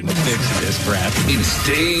 So we can fix this crap. It's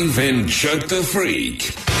Dave and Chuck the Freak.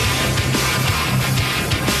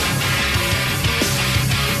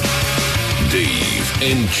 Dave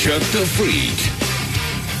and Chuck the Freak.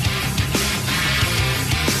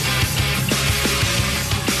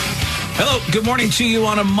 Hello, good morning to you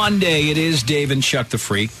on a Monday. It is Dave and Chuck the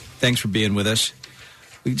Freak. Thanks for being with us.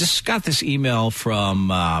 We just got this email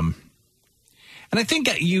from, and I think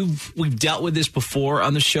we've dealt with this before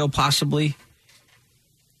on the show, possibly.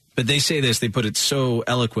 But they say this, they put it so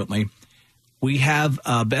eloquently. We have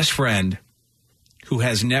a best friend who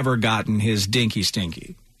has never gotten his dinky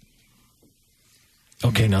stinky.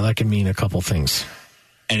 Okay, now that can mean a couple things.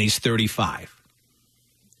 And he's 35.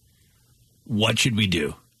 What should we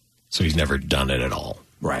do? So he's never done it at all.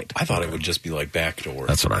 Right. I thought it would just be like backdoor.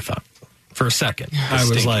 That's what I thought. For a second. I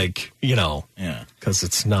was like, yeah. Because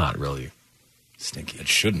it's not really stinky. It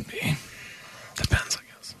shouldn't be. Depends, I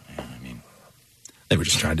guess. Yeah, I mean, they were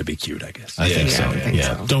just trying to be cute, I guess. I think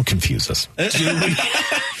so. Don't confuse us.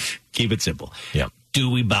 Keep it simple. Yeah. Do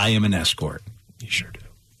we buy him an escort? You sure do.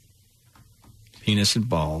 Penis and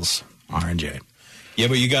balls, R&J. Yeah,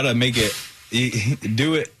 but you got to make it,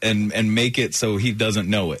 do it and make it so he doesn't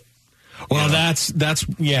know it. Well, that's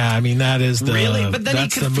I mean, that is the really, but then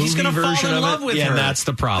that's the he's movie gonna version fall in of love it. with yeah, her. That's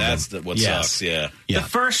the problem. That's what sucks. Yeah. The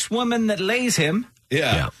first woman that lays him.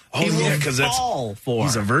 Yeah. Oh, yeah, because that's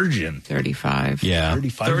he's a virgin. 35. Yeah,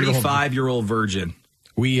 35-year-old virgin.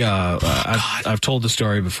 We I've told the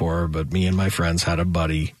story before, but me and my friends had a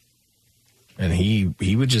buddy, and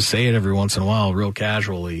he would just say it every once in a while, real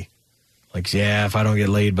casually, like, yeah, if I don't get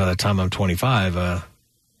laid by the time I'm 25,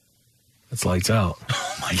 it's lights out.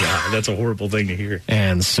 Oh my God, that's a horrible thing to hear.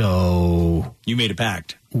 And so you made a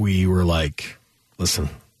pact. We were like, listen,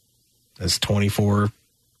 as 24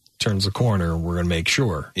 turns the corner, we're going to make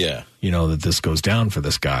sure, that this goes down for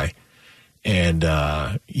this guy. And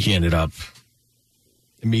he ended up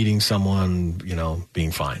meeting someone,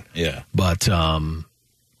 being fine. Yeah. But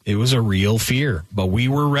it was a real fear, but we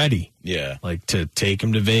were ready. Yeah. Like to take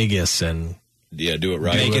him to Vegas and do it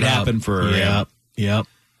right. Make it happen for him. Yep.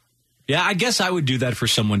 Yeah, I guess I would do that for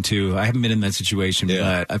someone too. I haven't been in that situation,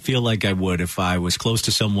 but I feel like I would if I was close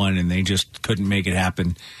to someone and they just couldn't make it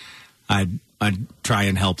happen. I'd try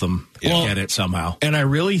and help them get it somehow. And I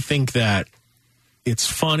really think that it's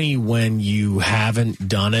funny when you haven't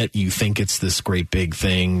done it, you think it's this great big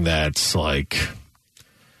thing that's like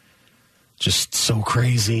just so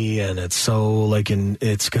crazy, and it's so like,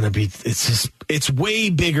 it's going to be, it's way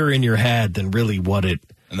bigger in your head than really what it.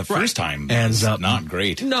 And the first time ends up not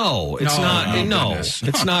great. No, it's not. No,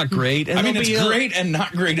 it's not great. And I mean, it's great and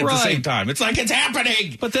not great at the same time. It's like it's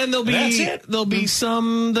happening. But then there'll be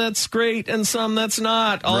some that's great and some that's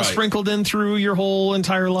not, all sprinkled in through your whole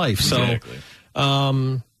entire life. So, exactly.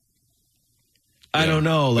 I don't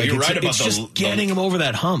know. Like, you're right about it's just getting him over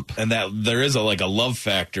that hump. And that there is a love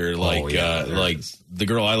factor. Like, the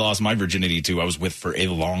girl I lost my virginity to, I was with for a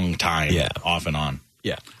long time. Yeah. Off and on.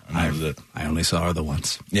 Yeah. I only saw her the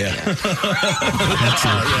once. Yeah. You had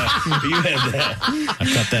that. I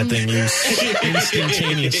cut that thing loose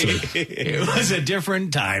instantaneously. It was a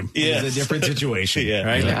different time. It was a different situation.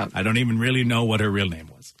 Right? Yeah. I don't even really know what her real name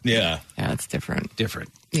was. Yeah. Yeah, it's different.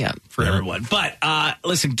 Yeah. For everyone. But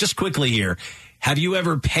listen, just quickly here. Have you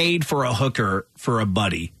ever paid for a hooker for a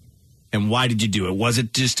buddy? And why did you do it? Was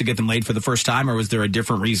it just to get them laid for the first time, or was there a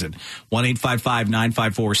different reason?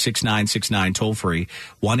 1-855-954-6969, toll free.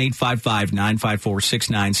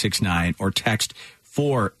 1-855-954-6969, or text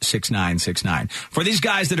 46969. For these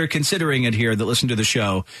guys that are considering it here, that listen to the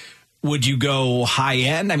show, would you go high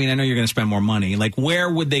end? I mean, I know you're going to spend more money. Like, where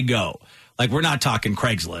would they go? Like, we're not talking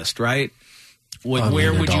Craigslist, right?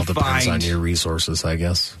 Where would you depends find on your resources, I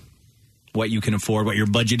guess? What you can afford, what your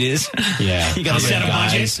budget is. Yeah. You got to set a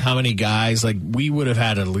budget. How many guys? Like, we would have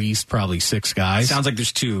had at least probably 6 guys. Sounds like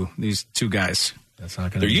there's these 2 guys. That's not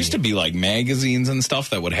going to There used to be like magazines and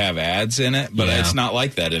stuff that would have ads in it, but it's not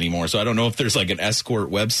like that anymore. So I don't know if there's like an escort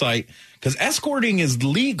website, because escorting is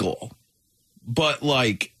legal, but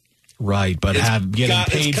like. Right, but getting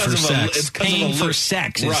paid for sex. Paying for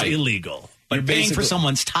sex is illegal. But paying for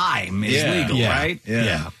someone's time is legal, right?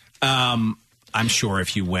 Yeah. I'm sure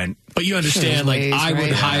if you went, but you understand, like I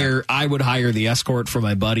would hire the escort for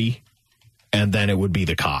my buddy, and then it would be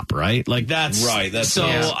the cop, right? Like that's right.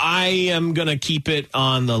 I am gonna keep it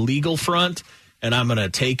on the legal front, and I'm gonna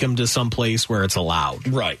take him to some place where it's allowed.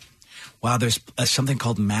 Right. Wow, there's something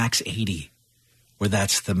called Max 80, where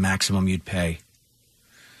that's the maximum you'd pay.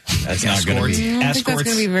 That's not going to be. I think that's going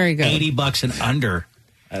to be very good. $80 and under.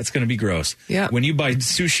 That's going to be gross. Yeah. When you buy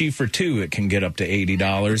sushi for 2, it can get up to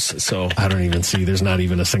 $80. So I don't even see. There's not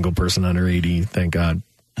even a single person under 80. Thank God.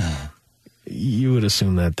 You would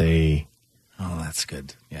assume that they. Oh, that's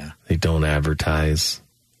good. Yeah. They don't advertise.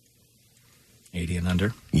 80 and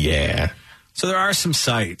under. Yeah. So there are some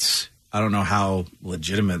sites. I don't know how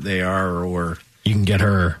legitimate they are, or. You can get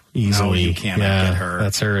her easily. No, you can't get her.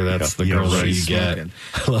 That's her. That's the girl that you get.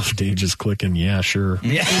 I love Dave just clicking. Yeah, sure.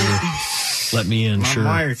 Yeah. Sure. Let me in. Sure.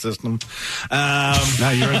 My system. Now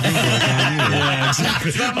you're a Google. Yeah,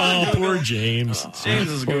 exactly. Oh, poor James. James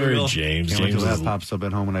is poor Google. James. Can't wait till that pops up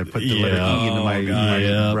at home when I put the letter E into my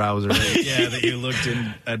browser. Yeah, that you looked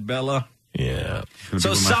in at Bella. Yeah.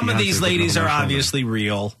 So some of these ladies are obviously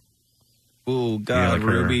real. Oh, God, like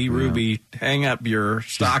Ruby, hang up your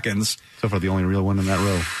stockings. So far, the only real one in that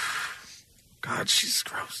row. God, she's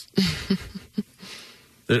gross.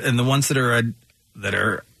 And the ones that are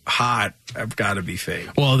hot have got to be fake.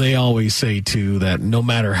 Well, they always say, too, that no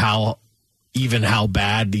matter how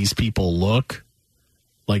bad these people look,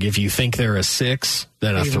 like if you think they're a 6,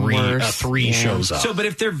 then a 3 shows up. So, but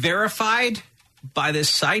if they're verified by this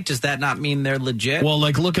site, does that not mean they're legit? Well,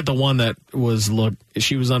 like look at the one that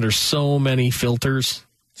she was under so many filters.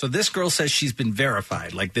 So this girl says she's been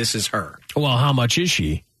verified, like this is her. Well, how much is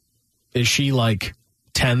she? Is she like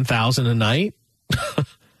 $10,000 a night?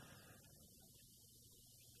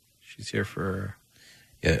 She's here for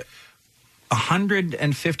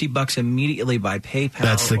 $150 immediately by PayPal.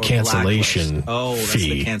 That's the cancellation. Oh, that's fee.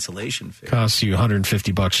 the cancellation fee. Costs you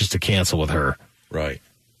 $150 just to cancel with her. Right.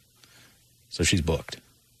 So she's booked.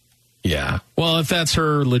 Yeah. Well, if that's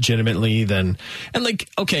her legitimately, then and like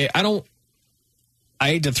okay, I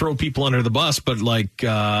hate to throw people under the bus, but like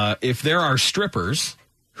if there are strippers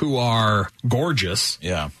who are gorgeous,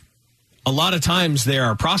 yeah, a lot of times there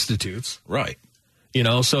are prostitutes, right? You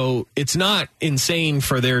know, so it's not insane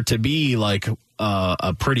for there to be like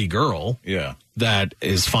a pretty girl, that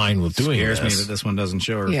is fine with doing Scares this. me that this one doesn't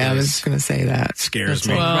show her. Yeah, face. I was going to say that. Scares That's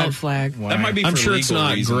me. a red flag. That might be. I'm for sure it's legal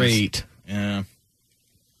not reasons. great. Yeah.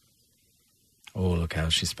 Oh, look how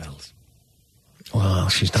she spells. Well,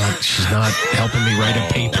 she's not helping me write a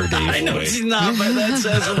paper, Dave. I know she's not, but that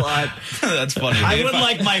says a lot. That's funny. I would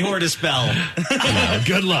like my whore to spell. Yeah,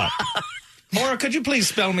 good luck. Whore, could you please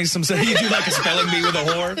spell me some? You do like a spelling bee with a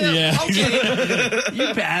whore? Yeah. Okay.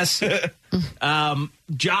 You pass.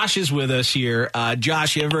 Josh is with us here.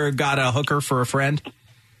 Josh, you ever got a hooker for a friend?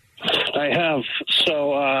 I have.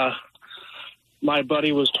 So my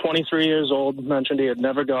buddy was 23 years old, mentioned he had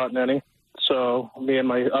never gotten any. So me and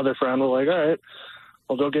my other friend were like, all right,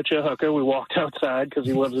 we'll go get you a hooker. We walked outside because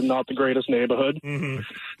he lives in not the greatest neighborhood. Mm-hmm.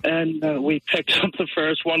 And we picked up the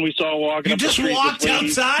first one we saw walking up the street. You just walked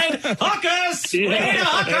outside? Hookers! We need a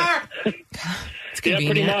hooker! Yeah,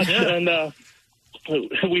 pretty much. And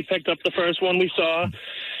we picked up the first one we saw.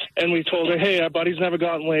 And we told her, hey, our buddy's never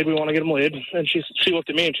gotten laid. We want to get him laid. And she looked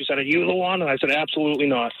at me and she said, are you the one? And I said, absolutely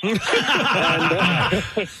not.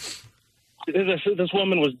 And this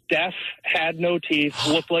woman was deaf, had no teeth,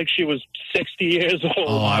 looked like she was 60 years old.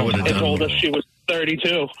 Oh, I would have done told us she was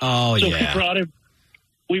 32. Oh, so yeah.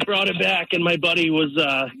 We brought her back, and my buddy was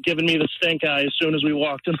giving me the stink eye as soon as we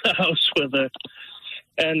walked in the house with her.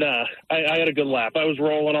 And I had a good laugh. I was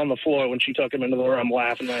rolling on the floor when she took him into the room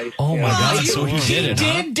laughing. Oh, my God. So he did it,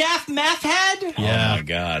 huh? Did deaf meth head? Yeah. Oh, my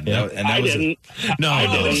God. Yeah. I didn't. No,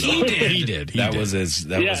 He did. That was his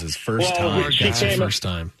first time. That's his first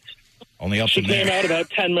time. Only up She came out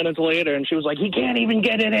about 10 minutes later, and she was like, he can't even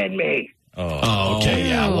get it in me. Oh, okay.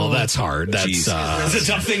 Yeah. Well, that's hard. That's it's a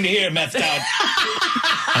tough thing to hear, methed out.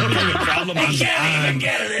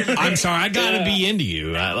 I'm sorry. I gotta be into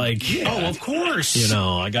you. Oh, of course. You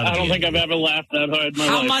know, I gotta. I don't think I've ever laughed that hard in my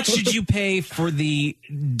life. How much did you pay for the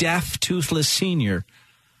deaf toothless senior?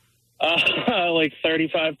 Like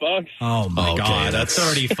 $35. Oh my God, that's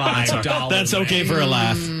 $35. That's okay for a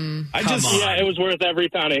laugh. It was worth every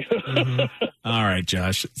penny. All right,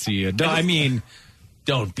 Josh. See you.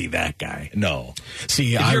 Don't be that guy. No.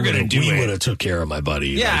 See, if you're going to do we it, would have took care of my buddy.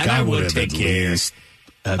 Yeah, I would have take care.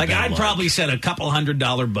 I'd probably set a couple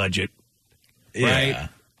 $100 budget. Right? Yeah.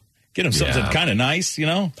 Get him something kind of nice, you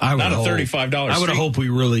know? Not a $35. I would have hoped we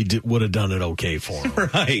really would have done it okay for him.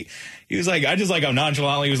 Right. He was like, I just like how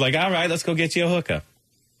nonchalantly he was like, all right, let's go get you a hookup.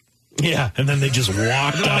 Yeah. And then they just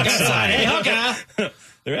walked outside. Hey, hookup.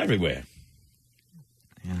 They're everywhere.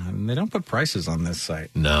 Yeah, and they don't put prices on this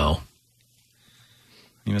site. No.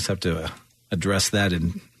 You must have to address that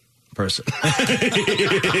in person.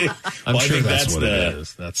 I'm sure that's what it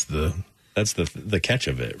is. That's the catch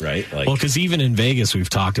of it, right? Well, because even in Vegas,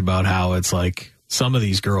 we've talked about how it's like some of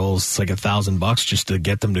these girls, it's like $1,000 just to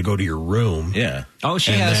get them to go to your room. Yeah. Oh,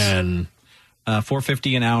 she has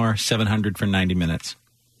 $450 an hour, $700 for 90 minutes.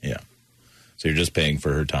 Yeah. So you're just paying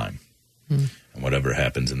for her time, and whatever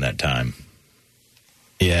happens in that time.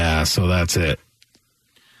 Yeah. So that's it.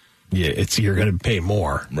 Yeah, you're going to pay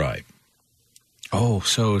more. Right. Oh,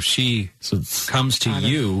 so if she comes to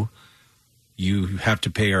you, you have to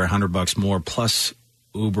pay her $100 more plus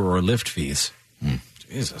Uber or Lyft fees.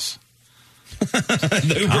 Jesus.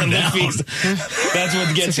 The Uber and Lyft fees. That's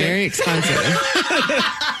what gets you. Very expensive.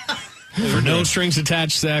 For no strings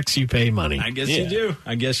attached sex, you pay money. I guess you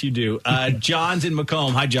do. John's in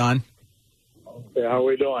Macomb. Hi, John. Hey, how are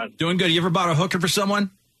we doing? Doing good. You ever bought a hooker for someone?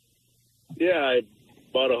 Yeah, I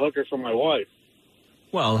bought a hooker for my wife.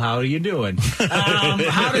 Well, how are you doing? How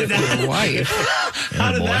did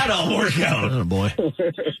that all work out? Oh, boy.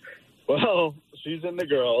 Well, she's in the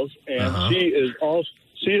girls, and she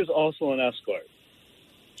is also an escort.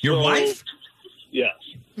 Your wife? Yes.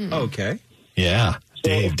 Okay. Yeah.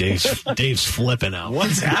 Dave's flipping out.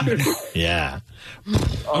 What's happening? Yeah.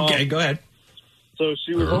 Okay, go ahead. So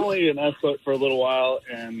she was only an escort for a little while,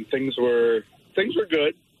 and things were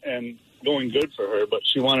good and going good for her, but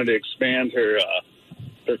she wanted to expand her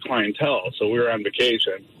clientele. So we were on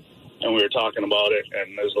vacation, and we were talking about it,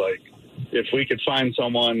 and it was like, if we could find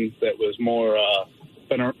someone that was more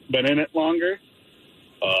been in it longer,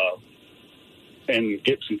 and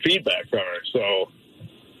get some feedback from her. So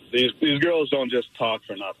these girls don't just talk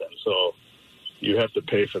for nothing. So you have to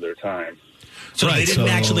pay for their time. So they didn't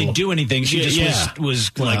actually do anything. She just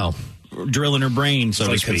was like drilling her brain, so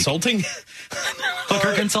to speak. Consulting?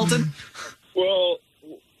 Hooker consultant? Well,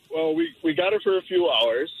 we got her for a few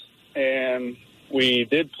hours, and we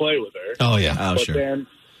did play with her. Oh, yeah. Oh, sure.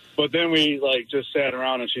 But then we, just sat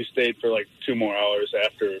around, and she stayed for, 2 more hours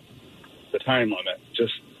after the time limit,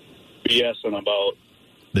 just BSing about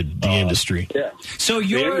the industry. Yeah. So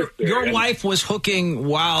your wife was hooking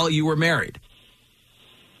while you were married?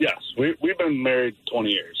 Yes. We've been married 20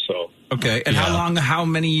 years, so. Okay. And how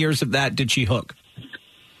many years of that did she hook?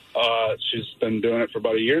 She's been doing it for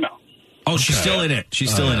about a year now. Oh, she's still in it.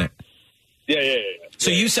 She's still in it. Yeah.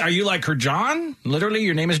 So are you like her John? Literally,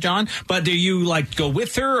 your name is John? But do you go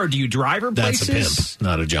with her, or do you drive her places? That's a pimp,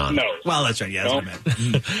 not a John. No. Well, that's right. Yeah, that's what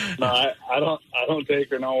I meant. No, I don't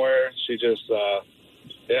take her nowhere. She just,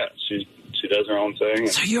 she does her own thing.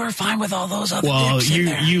 So you're fine with all those other dicks in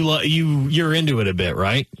there? you're into it a bit,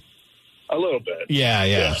 right? A little bit.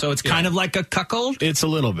 Yeah. So it's kind of like a cuckold? It's a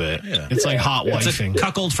little bit. Yeah. It's like hot wifing. It's a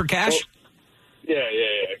cuckold for cash? Yeah.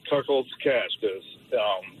 Cuckold's cash, because,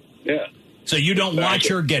 yeah. So you don't watch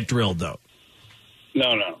her get drilled, though?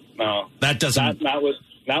 No. That doesn't... Not with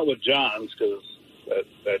John's, because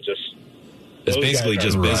that just... It's basically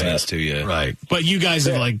just business to you. Right. But you guys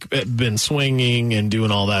have, been swinging and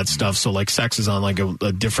doing all that stuff, so, sex is on,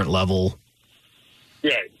 a different level.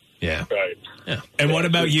 Right. Yeah. Right. Yeah. And what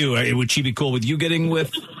about you? Would she be cool with you getting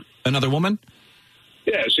with another woman?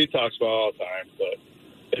 Yeah, she talks about it all the time, but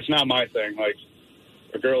it's not my thing. Like,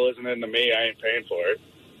 if a girl isn't into me, I ain't paying for it.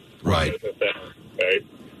 Right. Right.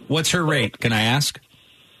 What's her rate? Can I ask?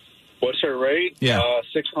 What's her rate? Yeah.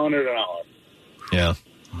 $600 an hour. Yeah.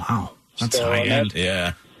 Wow. That's So, high and end.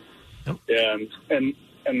 Yeah. Yeah,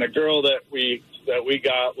 and the girl that we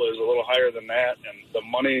got was a little higher than that, and the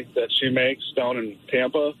money that she makes down in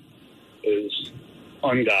Tampa is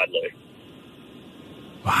ungodly.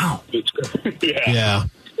 Wow. Yeah.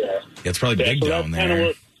 It's probably big so down that's kinda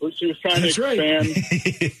there. what she was trying That's to right.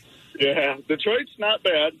 expand. Yeah, Detroit's not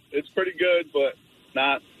bad. It's pretty good, but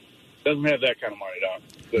doesn't have that kind of money down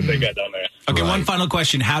that they got down there. Okay, one final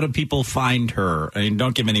question. How do people find her? I mean,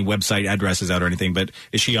 don't give any website addresses out or anything, but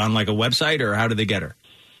is she on like a website or how do they get her?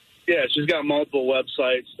 Yeah, she's got multiple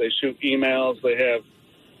websites. They shoot emails. They have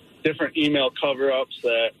different email cover-ups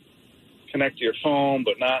that connect to your phone,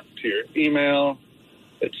 but not to your email.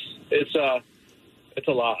 It's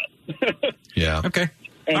a lot. Yeah. Okay.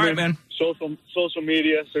 And all right, man. Social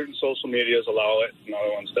media, certain social medias allow it, and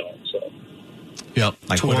other ones don't. So. Yep.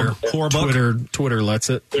 Like Twitter lets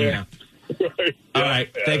it. Yeah. All right.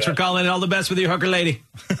 Thanks for calling. All the best with your hooker lady.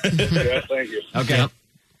 Yeah, thank you. Okay. Yep.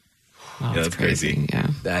 Wow, Yeah, that's crazy. Yeah.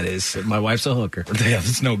 That is. My wife's a hooker. Yeah,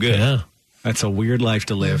 that's no good. Yeah. That's a weird life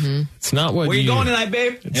to live. It's not what Where you going tonight,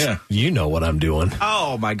 babe? Yeah. You know what I'm doing.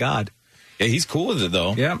 Oh, my God. Yeah, he's cool with it,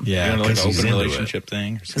 though. Yeah. Yeah, Doing like an 'cause he's open into relationship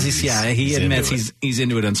thing. Or something. He admits he's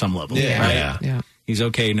into it on some level. Yeah. Right? Yeah. He's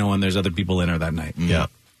okay knowing there's other people in her that night. Yeah.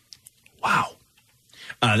 Wow.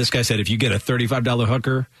 This guy said if you get a $35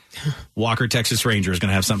 hooker, Walker, Texas Ranger is going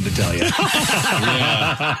to have something to tell you. Oh,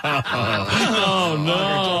 no.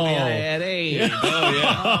 Walker told me I had AIDS. Oh,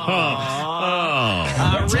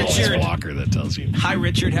 yeah. Richard. Walker that tells you. Hi,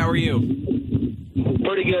 Richard. How are you?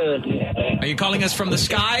 Pretty good. Are you calling us from the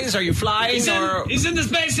skies? Are you flying? He's in the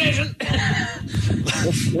space station.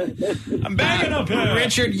 I'm banging up here.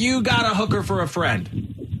 Richard, you got a hooker for a friend.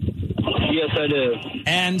 Yes, I do.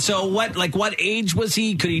 And so what age was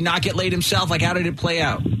he? Could he not get laid himself? Like, how did it play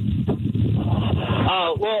out?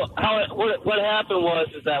 What happened was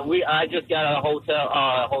that I just got a hotel.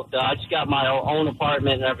 I just got my own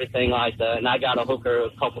apartment and everything like that, and I got a hooker a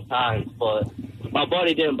couple times, but my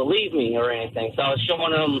buddy didn't believe me or anything, so I was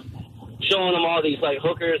showing him all these like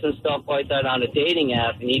hookers and stuff like that on a dating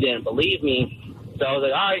app, and he didn't believe me. So I was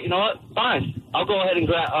like, all right, you know what? Fine, I'll go ahead and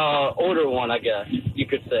order one, I guess you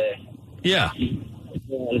could say. Yeah.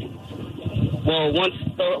 Well, once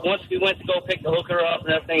we went to go pick the hooker up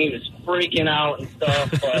and everything, he was freaking out and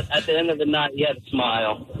stuff. But at the end of the night, he had a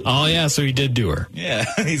smile. Oh, yeah, so he did do her. Yeah.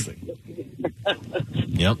 He's like...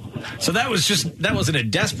 Yep. So that wasn't a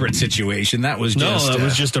desperate situation. That was just...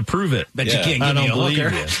 was just to prove it. But you can't give me a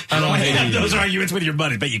hooker. I don't have those arguments with your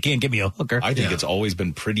buddies, but you can't give me a hooker. I think it's always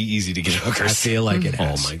been pretty easy to get hookers. I feel like it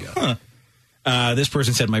has. Oh, my God. This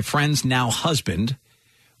person said, my friend's now husband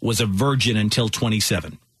was a virgin until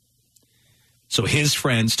 27. So his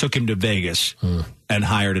friends took him to Vegas and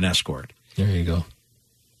hired an escort. There you go.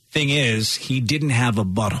 Thing is, he didn't have a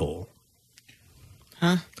butthole.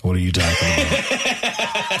 Huh? What are you talking about?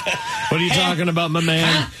 What are you talking about, my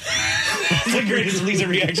man? That's the greatest Lisa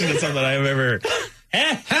reaction to something I have ever heard.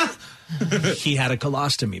 He had a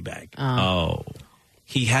colostomy bag. Oh.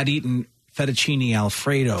 He had eaten fettuccine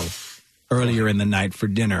Alfredo earlier in the night for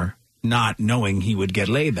dinner, not knowing he would get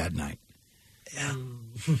laid that night. Yeah.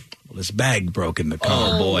 Well, his bag broke in the car.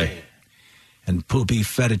 Oh, boy. And poopy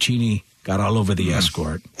fettuccine got all over the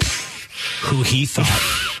escort, who he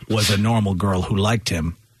thought was a normal girl who liked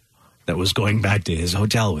him that was going back to his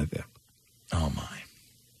hotel with him. Oh, my.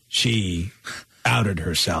 She outed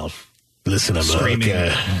herself. Listen, I'm screaming,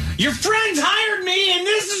 your friends hired me, and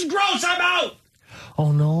this is gross. I'm out.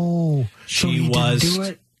 Oh, no. She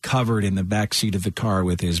was covered in the back seat of the car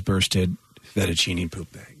with his bursted fettuccine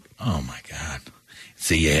poop bag. Oh, my God.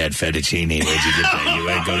 So you had fettuccine. Where'd you get that? You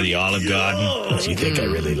had to go to the Olive Garden? Do you think I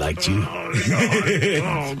really liked you?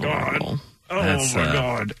 Oh, God. Oh, That's, my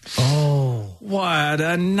God. Oh. What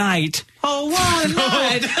a night. Oh, what a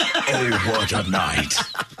night. Oh, what a night.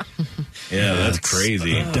 Yeah, that's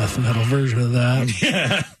crazy. Death metal version of that.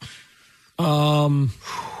 Yeah.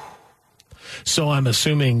 So I'm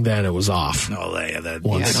assuming that it was off. Oh, yeah, the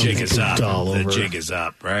jig is up. The jig is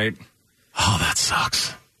up, right? Oh, that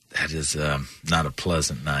sucks. That is not a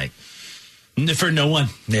pleasant night. For no one.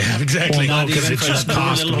 Yeah, exactly. Well, no, because it for just the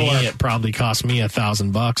cost little me. whore. It probably cost me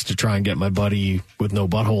 $1,000 to try and get my buddy with no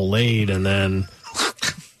butthole laid, and then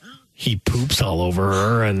he poops all over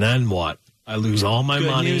her, and then what? I lose all my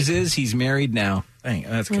Good money. news is he's married now. Dang,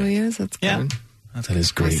 that's Oh, good. he is? That's good. Yeah. That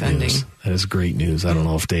is great news. That is great news. I don't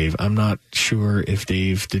know if I'm not sure if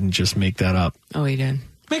Dave didn't just make that up. Oh, he did.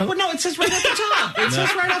 No, it says right at the top. It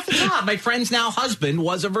says right off the top. My friend's now husband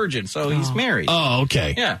was a virgin, so he's married. Oh,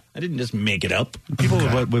 okay. Yeah, I didn't just make it up. People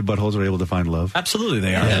with buttholes are able to find love. Absolutely,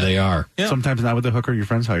 they are. Yeah, they are. Yeah. Sometimes not with the hooker your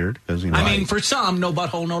friend's hired. I mean, for some, no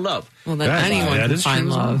butthole, no love. Well, then anyone can find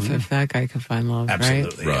love if that guy can find love,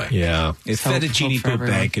 Absolutely. right? Yeah. If Fettuccine Poop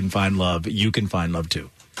Bag can find love, you can find love too.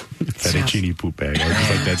 Fettuccine Poop Bag. I just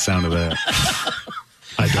like that sound of that.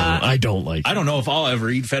 I don't like. I don't know if I'll ever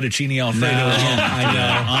eat fettuccine Alfredo again. I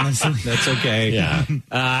know, honestly. That's okay.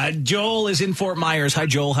 Yeah. Joel is in Fort Myers. Hi,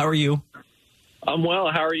 Joel. How are you? I'm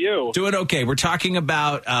well. How are you? Doing okay. We're talking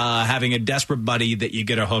about having a desperate buddy that you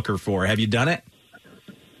get a hooker for. Have you done it?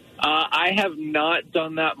 I have not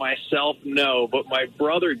done that myself, no. But my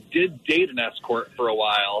brother did date an escort for a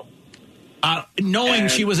while. Knowing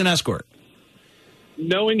she was an escort?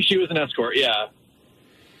 Knowing she was an escort, yeah.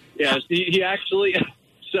 Yeah, he actually...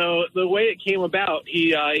 So the way it came about,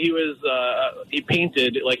 he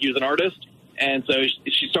painted, like he was an artist, and so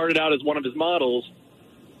she started out as one of his models,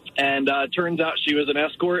 and turns out she was an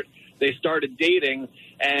escort. They started dating,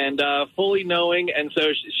 and fully knowing, and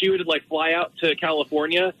so she would like fly out to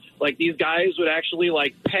California. Like these guys would actually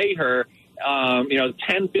like pay her,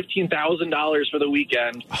 $10,000-$15,000 for the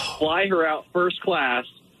weekend, fly her out first class.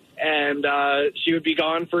 And she would be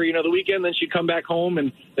gone for, the weekend. Then she'd come back home,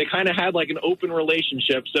 and they kind of had like an open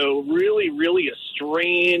relationship. So really, really a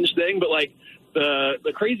strange thing. But like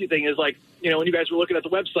the crazy thing is like, when you guys were looking at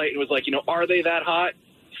the website, it was like, are they that hot?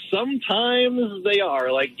 Sometimes they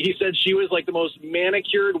are. Like he said, she was like the most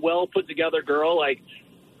manicured, well put together girl. Like,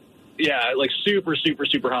 yeah, like super, super,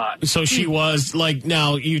 super hot. So she was like,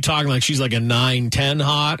 now you talking like she's like a 9-10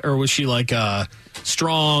 hot, or was she like a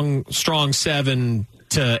strong 7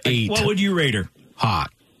 to 8? What would you rate her?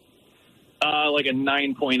 Hot. Like a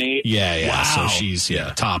 9.8. Yeah. Wow. So she's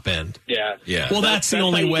top end. Yeah. Well, that's the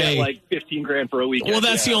only way. Get like $15,000 for a weekend. Well,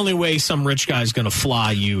 that's the only way some rich guy's going to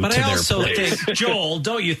fly you to their place. But I also think, Joel,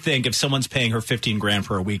 don't you think if someone's paying her $15,000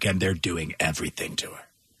 for a weekend, they're doing everything to her?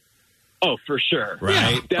 Oh, for sure.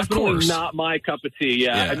 Right. Yeah, definitely not my cup of tea.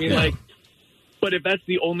 Yeah. I mean, like, but if that's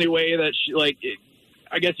the only way that she, like,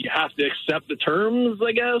 I guess you have to accept the terms,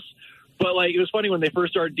 I guess. But like, it was funny when they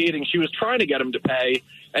first started dating, she was trying to get him to pay,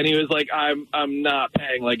 and he was like, I'm not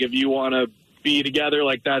paying. Like, if you want to be together,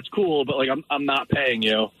 like, that's cool, but like, I'm not paying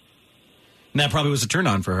you. And that probably was a turn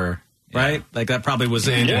on for her, right? Like, that probably was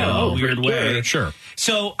in a weird way. Sure.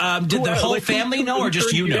 So, did the whole family know, or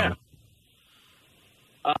just you know?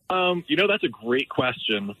 That's a great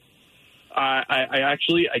question. I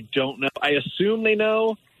don't know. I assume they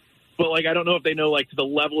know, but like, I don't know if they know like to the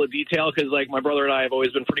level of detail, because like my brother and I have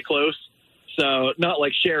always been pretty close. So not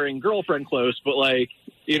like sharing girlfriend close, but like,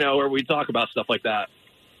 where we talk about stuff like that.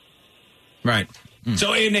 Right.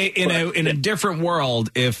 So in a different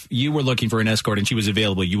world, if you were looking for an escort and she was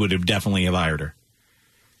available, you would have definitely hired her.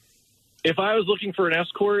 If I was looking for an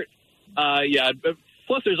escort, yeah.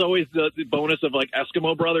 Plus, there's always the bonus of like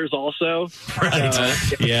Eskimo brothers also.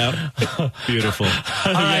 Right. Yeah. Beautiful.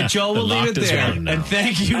 All right, Joel, we'll leave it there. And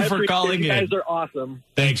thank you for calling in. You guys are awesome.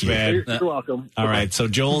 Thanks, man. You're welcome. All right. So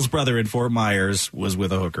Joel's brother in Fort Myers was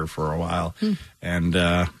with a hooker for a while, and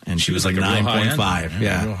she was like 9.5.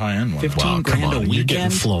 Yeah, real high end one. $15,000 a weekend. You're getting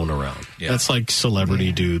flown around. Yeah. That's like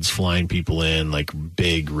celebrity dudes flying people in, like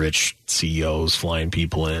big rich CEOs flying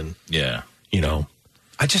people in. Yeah.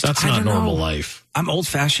 That's not normal life. I'm old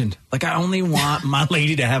fashioned. Like, I only want my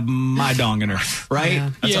lady to have my dong in her, right? Yeah.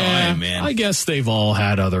 That's all I am, man. I guess they've all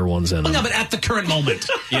had other ones in them. No, but at the current moment.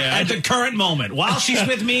 At the current moment. While she's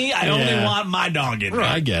with me, I only want my dong in her.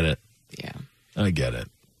 I get it. Yeah. I get it.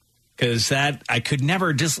 Because that, I could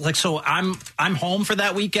never just, like, so I'm home for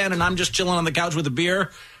that weekend and I'm just chilling on the couch with a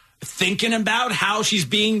beer, thinking about how she's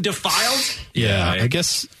being defiled. Yeah, I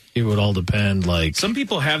guess it would all depend. Like, some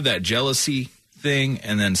people have that jealousy thing,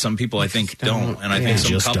 and then some people I think don't, and I think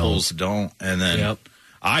some couples don't, and then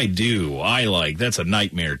I do. That's a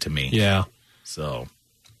nightmare to me. Yeah. So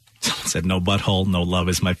someone said, "No butthole, no love"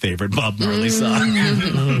 is my favorite Bob Marley song.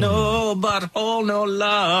 No butthole, no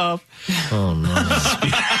love. Oh no.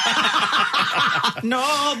 No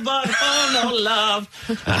butthole, no love.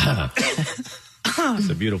 It's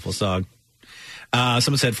a beautiful song.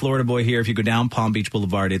 Someone said, Florida boy here, if you go down Palm Beach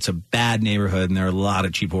Boulevard, it's a bad neighborhood, and there are a lot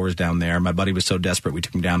of cheap whores down there. My buddy was so desperate, we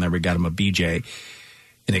took him down there. We got him a BJ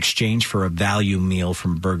in exchange for a value meal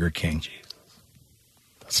from Burger King.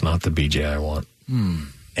 That's not the BJ I want.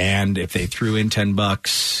 And if they threw in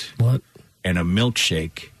 $10 what? And a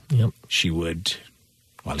milkshake,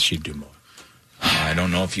 she'd do more. I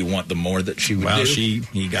don't know if you want the more that she would do.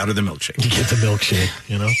 He got her the milkshake. You get the milkshake,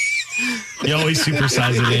 you know? You always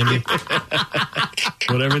supersize it, Andy.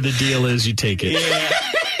 Whatever the deal is, you take it. Yeah.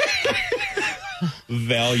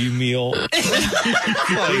 Value meal. That's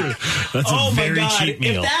a very cheap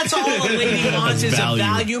meal. If that's all a lady wants is a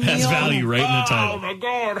value meal. That's value right in the title. Oh, my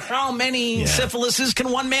God. How many syphilises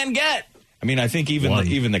can one man get? I mean, I think even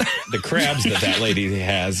the crabs that lady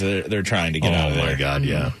has, they're trying to get out of there. Oh, my God,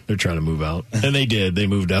 yeah. They're trying to move out. And they did. They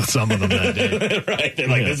moved out, some of them that day. Right. They're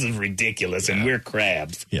like, this is ridiculous, and we're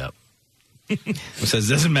crabs. Yeah. It says,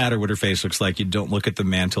 doesn't matter what her face looks like. You don't look at the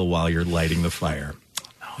mantle while you're lighting the fire.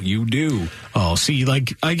 Oh, you do. Oh, see,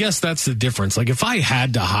 like, I guess that's the difference. Like, if I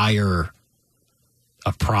had to hire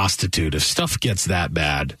a prostitute, if stuff gets that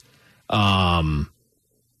bad,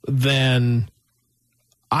 then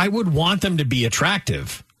I would want them to be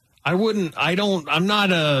attractive. I'm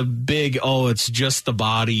not a big, it's just the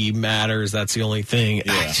body matters. That's the only thing.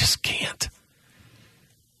 Yeah. I just can't.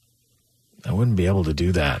 I wouldn't be able to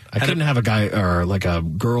do that. I couldn't have a guy or like a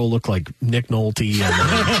girl look like Nick Nolte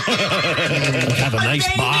and have a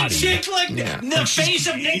nice body. The face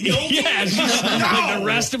of Nick Nolte. Yeah, like the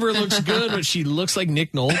rest of her looks good, but she looks like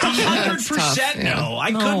Nick Nolte. 100% no.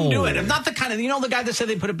 I couldn't do it. I'm not the kind of, the guy that said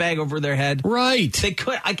they put a bag over their head? Right. They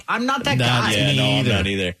could. I'm not that guy. Yeah, no, I'm not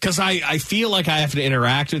either. Because I feel like I have to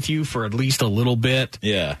interact with you for at least a little bit.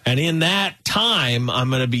 Yeah. And in that time, I'm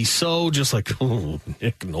going to be so just like,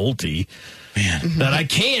 Nick Nolte. Man, that I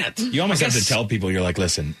can't. You almost have to tell people, you're like,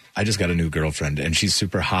 listen, I just got a new girlfriend and she's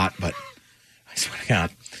super hot, but I swear to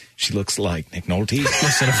God, she looks like Nick Nolte.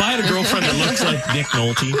 Listen, if I had a girlfriend that looks like Nick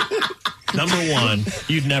Nolte, number one,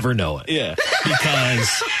 you'd never know it. Yeah.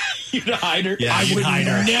 Because you'd hide her. Yeah, I would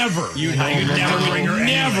never. You'd never bring her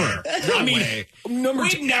never. I mean,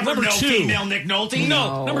 we'd never know female Nick Nolte.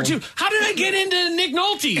 No. Number two, how did I get into Nick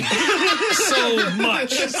Nolte so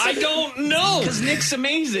much? I don't know. Because Nick's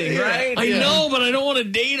amazing, right? I know, but I don't want to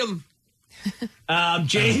date him.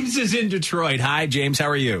 James is in Detroit. Hi, James. How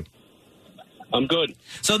are you? I'm good.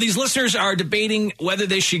 So these listeners are debating whether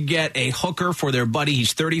they should get a hooker for their buddy.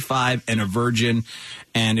 He's 35 and a virgin.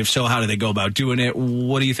 And if so, how do they go about doing it?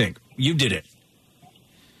 What do you think? You did it.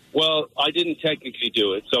 Well, I didn't technically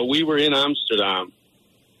do it. So we were in Amsterdam,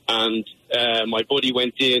 and my buddy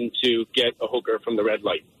went in to get a hooker from the red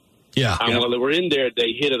light. Yeah. And while they were in there,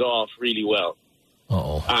 they hit it off really well.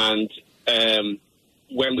 Uh-oh. And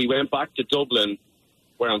when we went back to Dublin,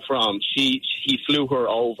 where I'm from, he flew her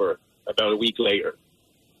over about a week later.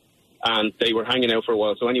 And they were hanging out for a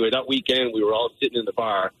while. So anyway, that weekend, we were all sitting in the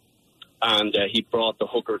bar, and he brought the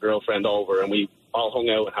hooker girlfriend over, and we all hung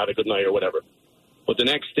out and had a good night or whatever. But the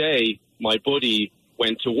next day, my buddy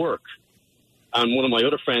went to work, and one of my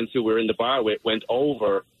other friends who we were in the bar with went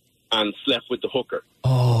over and slept with the hooker.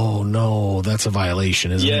 Oh, no, that's a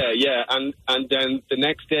violation, isn't it? Yeah. And then the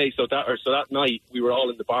next day, so that night, we were all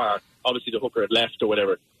in the bar. Obviously, the hooker had left or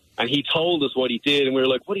whatever. And he told us what he did, and we were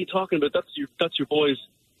like, what are you talking about? That's your boy's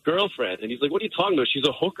girlfriend. And he's like, what are you talking about? She's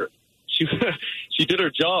a hooker. She did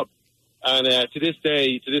her job. And to this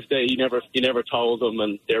day, he never told them,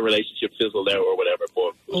 and their relationship fizzled out or whatever.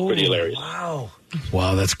 But it was pretty hilarious.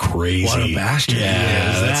 Wow, that's crazy. What a bastard!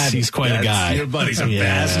 Yeah, he's quite a guy. Your buddy's a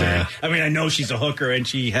bastard. I mean, I know she's a hooker and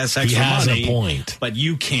she has sex. He for has money, a point, but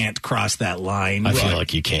you can't cross that line. I feel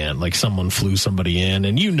like you can. Like someone flew somebody in,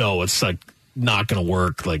 and it's like not going to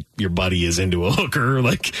work. Like your buddy is into a hooker,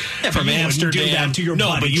 like from Amsterdam. Do that to your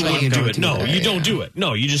buddy. But you wouldn't do it. No, you don't do it.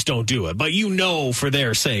 No, you just don't do it. But for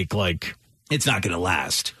their sake, like it's not going to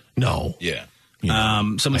last. No. Yeah. I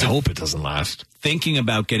hope it doesn't last. Thinking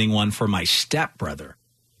about getting one for my stepbrother.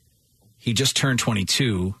 He just turned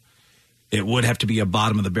 22. It would have to be a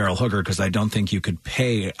bottom of the barrel hooker because I don't think you could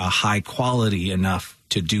pay a high quality enough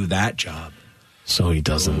to do that job. So he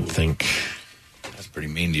doesn't think. That's pretty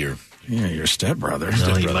mean to your stepbrother.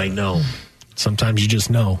 No, he might know. Sometimes you just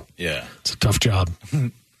know. Yeah. It's a tough job.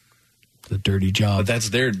 It's a dirty job.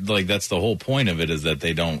 But that's the whole point of it is that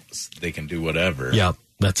they can do whatever. Yeah,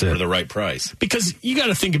 that's it. For the right price. Because you got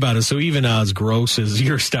to think about it. So even as gross as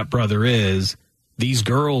your stepbrother is, these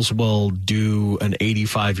girls will do an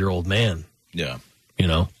 85-year-old man. Yeah.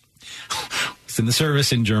 It's in the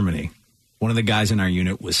service in Germany. One of the guys in our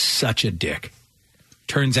unit was such a dick.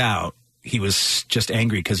 Turns out he was just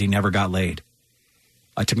angry because he never got laid.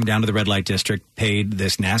 I took him down to the red light district, paid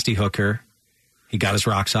this nasty hooker. He got his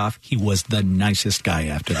rocks off. He was the nicest guy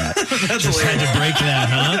after that. Just had to break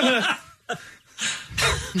that, huh?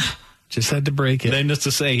 Just had to break it. Then just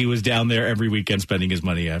to say he was down there every weekend spending his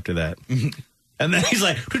money after that. And then he's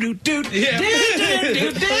like,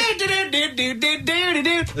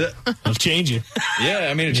 I'll change you. Yeah,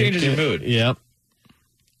 I mean, it changes your mood. Yep.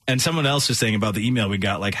 And someone else is saying about the email we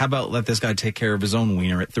got, like, how about let this guy take care of his own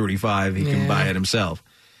wiener at 35? He can buy it himself.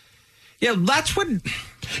 Yeah, that's what...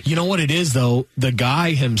 You know what it is, though? The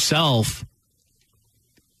guy himself...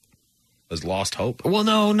 has lost hope? Well,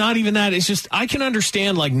 no, not even that. It's just, I can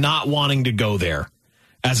understand, like, not wanting to go there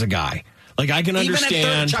as a guy. Like, I can understand... Even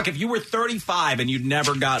at Chuck, if you were 35 and you'd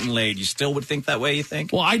never gotten laid, you still would think that way, you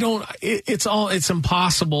think? Well, I don't... It's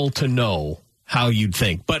impossible to know how you'd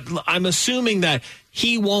think. But I'm assuming that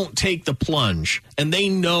he won't take the plunge, and they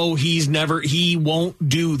know he won't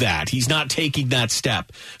do that. He's not taking that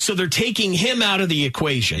step. So they're taking him out of the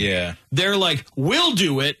equation. Yeah. They're like, we'll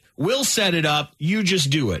do it. We'll set it up. You just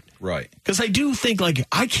do it. Right. Because I do think, like,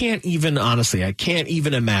 I can't even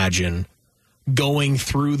imagine going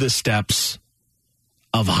through the steps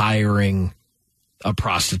of hiring a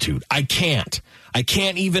prostitute. I can't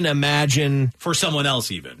even imagine. For someone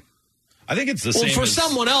else, even. I think it's the same. Well, for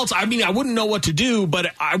someone else, I mean, I wouldn't know what to do,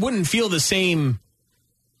 but I wouldn't feel the same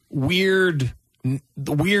weirdness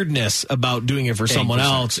about doing it for someone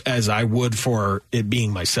else as I would for it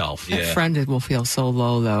being myself. That friend will feel so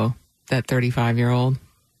low, though, that 35-year-old.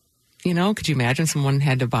 You know, could you imagine someone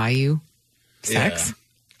had to buy you sex? Yeah.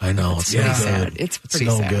 I know. It's pretty so sad. good. It's pretty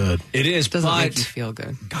so sad. good. It is, Doesn't but make you feel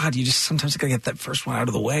good. God, you just sometimes got to get that first one out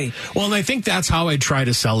of the way. Well, and I think that's how I try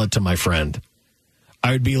to sell it to my friend.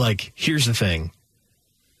 I would be like, here's the thing.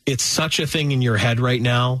 It's such a thing in your head right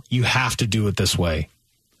now. You have to do it this way.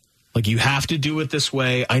 Like, you have to do it this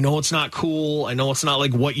way. I know it's not cool. I know it's not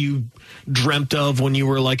like what you dreamt of when you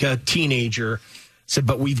were like a teenager. So,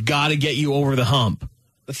 but we've got to get you over the hump.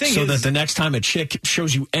 The thing so is, that the next time a chick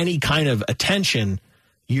shows you any kind of attention,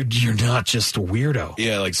 you're not just a weirdo.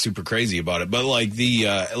 Yeah, like super crazy about it. But like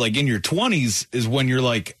like in your 20s is when you're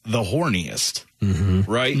like the horniest.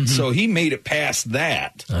 Mm-hmm. Right? Mm-hmm. So he made it past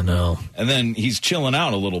that. I know. And then he's chilling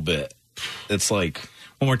out a little bit. It's like...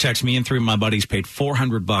 One more text. Me and three of my buddies paid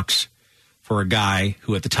 $400 for a guy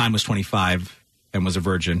who at the time was 25 and was a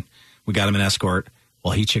virgin. We got him an escort.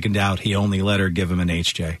 Well, he chickened out. He only let her give him an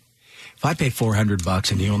HJ. If I pay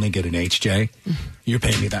 $400 and you only get an HJ, you're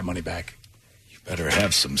paying me that money back. You better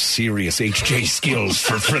have some serious HJ skills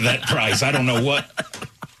for that price. I don't know what...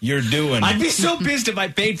 you're doing. I'd be so pissed if I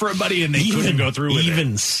paid for a buddy and they couldn't go through with it.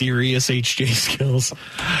 Even serious HJ skills.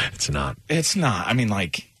 It's not. It's not. I mean,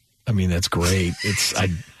 that's great.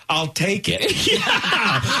 I'll take it.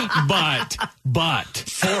 Yeah. But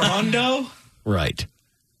for hundo? Right.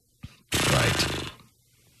 I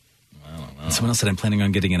don't know. Someone else said I'm planning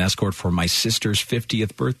on getting an escort for my sister's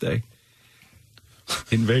 50th birthday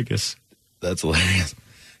in Vegas. That's hilarious.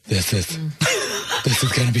 This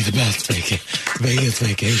is going to be the best Vegas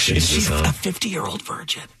vacation. She's a 50-year-old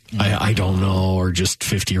virgin. I don't know, or just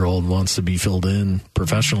 50-year-old wants to be filled in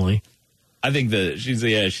professionally. I think that she's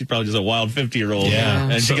probably just a wild 50-year-old. Yeah.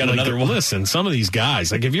 And she got another one. Listen, some of these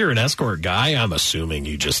guys, like if you're an escort guy, I'm assuming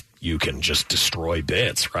you can just destroy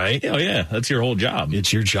bits, right? Oh, yeah. That's your whole job.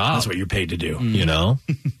 It's your job. That's what you're paid to do. You know?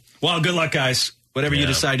 Well, good luck, guys. Whatever you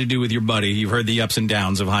decide to do with your buddy, you've heard the ups and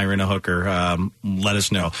downs of hiring a hooker. Let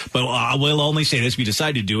us know. But I will only say this. If you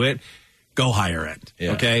decide to do it, go higher end.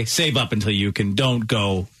 Yeah. Okay? Save up until you can. Don't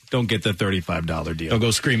get the $35 deal. Don't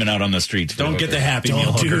go screaming out on the streets. Don't get the Happy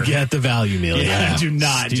Meal hooker. Don't get the value meal. Yeah, do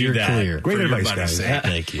not do that. Clear. Great advice, guys.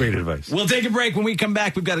 Thank you. Great advice. We'll take a break. When we come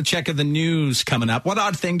back, we've got a check of the news coming up. What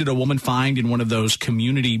odd thing did a woman find in one of those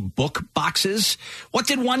community book boxes? What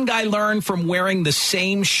did one guy learn from wearing the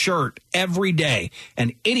same shirt every day?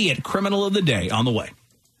 An idiot criminal of the day on the way.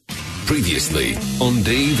 Previously on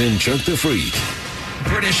Dave and Chuck the Freak.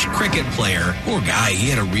 British cricket player, poor guy, he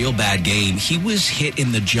had a real bad game. He was hit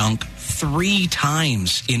in the junk 3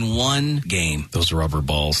 times in one game. Those rubber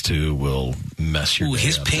balls, too, will mess your day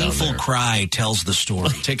His up painful cry tells the story.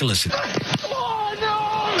 Take a listen. Oh,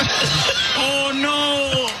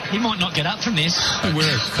 no! He might not get up from this.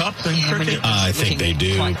 Wear a cup in cricket? I think they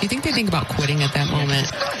do. Do you think they think about quitting at that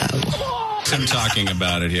moment? I'm talking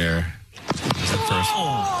about it here. That's the first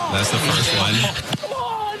one.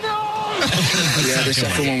 Yeah, the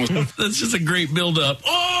second one was... That's just a great build-up.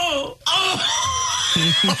 Oh, no.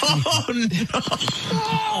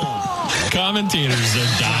 Commentators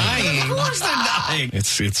are dying. Of course they're dying.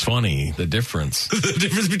 It's funny, the difference. The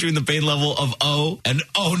difference between the pain level of oh and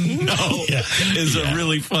oh no is a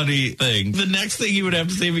really funny thing. The next thing he would have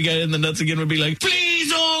to say if he got in the nuts again would be like,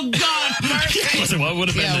 please, oh God, mercy. Listen, what would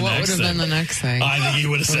have been the next thing? Been the next thing? I think he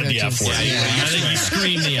would have said the F word. I think he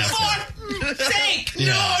screamed the F word.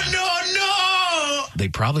 No. They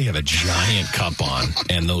probably have a giant cup on,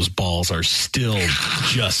 and those balls are still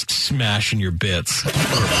just smashing your bits.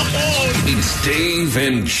 It's Dave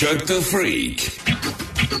and Chuck the Freak.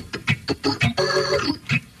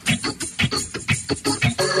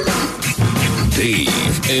 Dave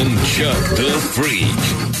and Chuck the Freak.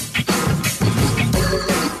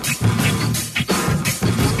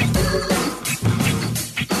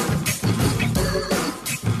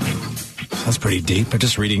 That's pretty deep. I'm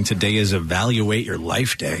just reading today is Evaluate Your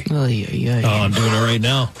Life Day. Oh, I'm doing it right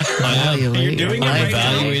now. You're doing it right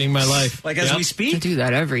now? Evaluating my life. Like as we speak? I do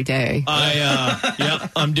that every day.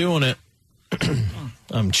 I'm doing it.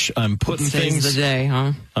 I'm putting things the day,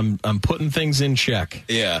 huh? I'm putting things in check.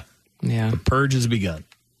 Yeah. Yeah. The purge has begun.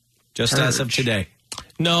 Just as of today.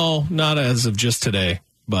 No, not as of just today,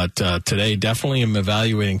 but today definitely am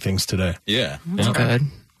evaluating things today. Yeah. That's good.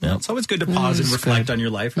 Yeah. It's always good to pause and reflect on your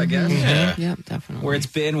life, I guess. Yeah, definitely. Where it's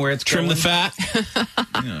been, where it's Trim going. the fat.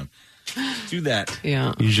 Yeah. Do that.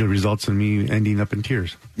 Yeah. Usually results in me ending up in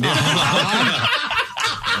tears.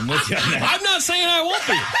 I'm with you on that. I'm not saying I won't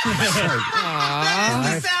be.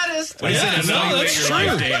 The saddest. When I said Evaluate that's Your true.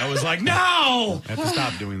 Life Day, I was like, no. I have to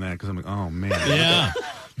stop doing that because I'm like, oh, man. Yeah.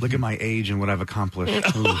 Look at my age and what I've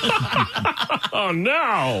accomplished. Ooh. Oh,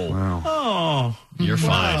 no. Wow. Oh, you're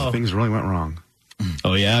fine. Things really went wrong.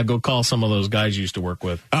 Oh, yeah? Go call some of those guys you used to work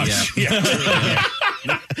with. I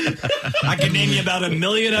can name you about 1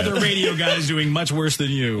 million other radio guys doing much worse than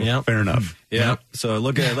you. Yeah. Fair enough. Yeah. So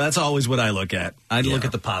that's always what I look at. I look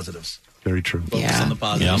at the positives. Very true. Focus on the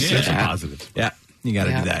positives. Yeah. Some positives. Yeah. You got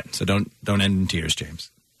to do that. So don't end in tears,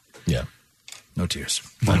 James. Yeah. No tears.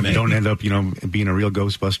 Don't end up, being a real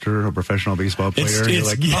Ghostbuster, a professional baseball player. You're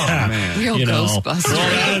like, oh, man. Real Ghostbuster.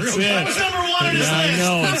 Well, that's it. That's number one on his list. I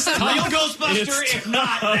know. It's Real Ghostbuster, if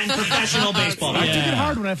not, then professional baseball. I took it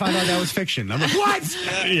hard when I found out that was fiction. I'm like, what?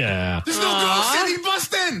 Yeah. There's no ghost getting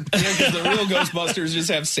busting. Yeah, because the real Ghostbusters just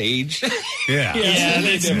have sage. Yeah.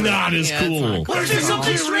 It's not as cool. There's just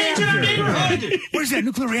something strange in our neighborhood. Where's that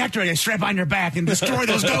nuclear reactor I strap on your back and destroy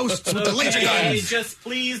those ghosts with the laser Hey, guns? just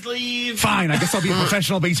please leave. Fine, I guess I'll be a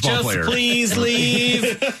professional baseball player. Please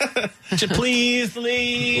leave. Please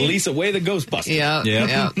leave. Release away the Ghostbusters. Yeah,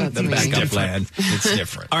 that's The me. backup plan. It's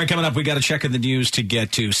different. All right, coming up, we got to check in the news to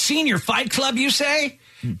get to Senior Fight Club, you say?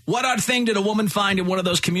 What odd thing did a woman find in one of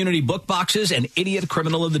those community book boxes? An idiot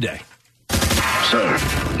criminal of the day. Sir,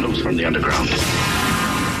 news from the underground.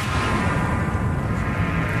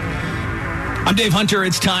 I'm Dave Hunter.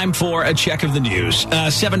 It's time for a check of the news. A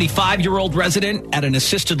 75-year-old resident at an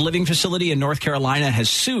assisted living facility in North Carolina has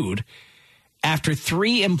sued after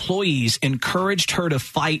 3 employees encouraged her to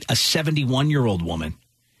fight a 71-year-old woman.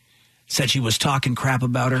 Said she was talking crap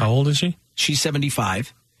about her. How old is she? She's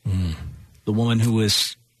 75. The woman who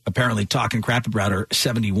was apparently talking crap about her,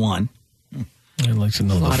 71. I'd like to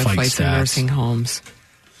know A the lot of fight fights in stats. nursing homes.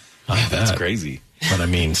 That's crazy. But I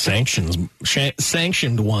mean, sanctioned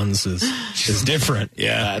ones is different.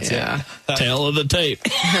 Yeah, that's it. Tail of the tape.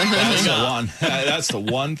 That's the one. That's the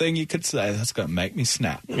one thing you could say. That's going to make me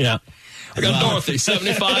snap. Yeah. I got Dorothy,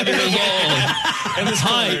 75 years old. And his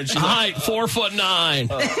height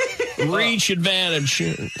 4'9". Reach advantage,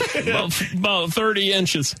 about 30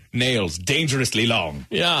 inches. Nails dangerously long.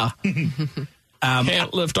 Yeah.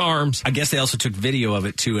 Can't lift arms. I guess they also took video of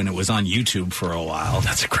it, too, and it was on YouTube for a while.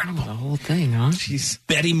 That's incredible. The whole thing, huh?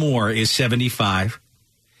 Betty Moore is 75.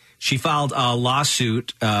 She filed a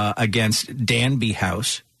lawsuit against Danby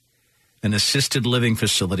House, an assisted living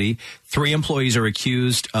facility. 3 employees are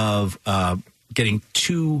accused of getting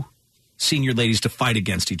 2 senior ladies to fight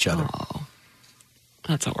against each other. Oh,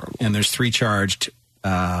 that's horrible. And there's 3 charged.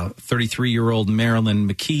 33-year-old Marilyn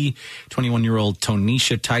McKee, 21-year-old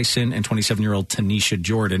Tonisha Tyson, and 27-year-old Tanisha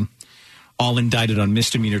Jordan, all indicted on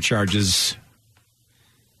misdemeanor charges.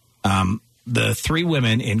 The 3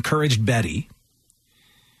 women encouraged Betty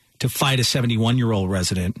to fight a 71-year-old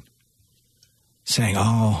resident, saying,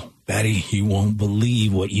 "Oh, Betty, you won't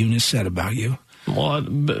believe what Eunice said about you." What?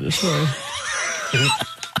 Sorry.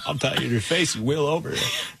 I'll tell you to your face, you will over it.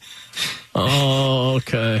 Oh,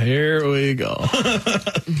 okay. Here we go.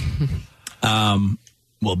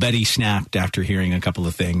 Well, Betty snapped after hearing a couple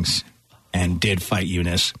of things and did fight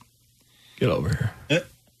Eunice. Get over here.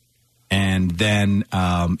 And then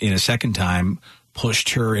in a second time,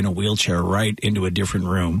 pushed her in a wheelchair right into a different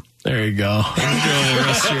room. There you go. Enjoy the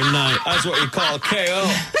rest of your night. That's what you call a KO.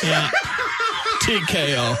 Yeah.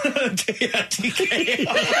 TKO.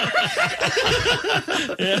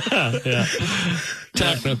 Yeah.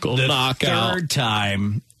 Technical knockout. Third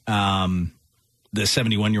time, the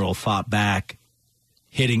 71-year-old fought back,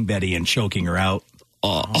 hitting Betty and choking her out.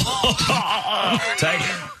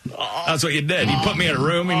 That's what you did. You put me in a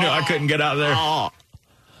room. You knew I couldn't get out of there.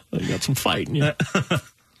 You got some fighting. Yeah.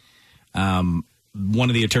 One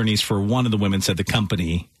of the attorneys for one of the women said the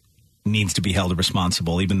company needs to be held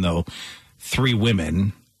responsible, even though 3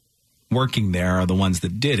 women working there are the ones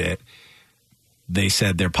that did it. They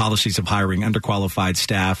said their policies of hiring underqualified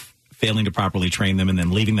staff, failing to properly train them, and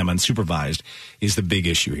then leaving them unsupervised is the big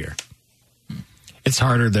issue here. It's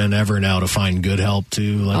harder than ever now to find good help,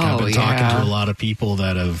 too. Like, I've been talking to a lot of people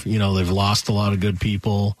that have, they've lost a lot of good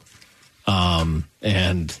people. And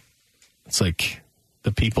it's like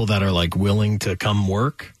the people that are, like, willing to come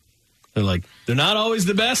work, they're not always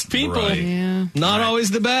the best people. Right. Yeah. Not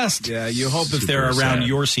always the best. Yeah, you hope if they're around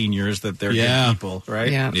your seniors that they're good people,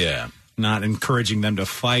 right? Yeah. Not encouraging them to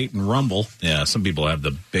fight and rumble. Yeah, some people have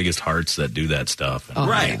the biggest hearts that do that stuff.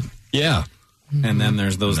 Right. Yeah. And then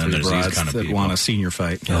there's those three broads kind of that people. want a senior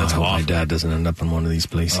fight. Yeah, that's why my dad doesn't end up in one of these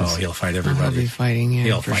places. Oh, he'll fight I'll everybody. be fighting, yeah,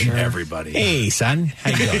 He'll for fight sure. everybody. Hey, son.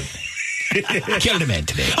 How you doing? Killed a man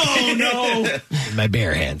today. Oh, no. My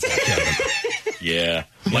bare hands. I killed him. Yeah.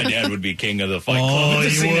 My dad would be king of the fight club. Oh,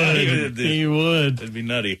 he would. He would. It'd be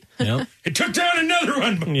nutty. Yep. It took down another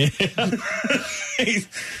one. Yeah.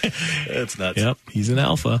 That's nuts. Yep. He's an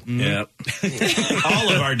alpha. Yep.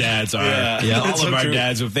 All of our dads are. Yeah. All of our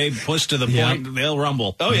dads, if they push to the point, they'll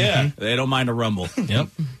rumble. Oh, yeah. They don't mind a rumble. Yep.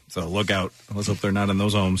 So look out. Let's hope they're not in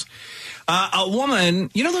those homes. A woman,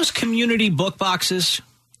 those community book boxes?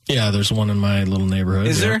 Yeah, there's one in my little neighborhood.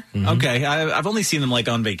 Is there? Mm-hmm. Okay. I've only seen them like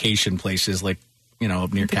on vacation places, like,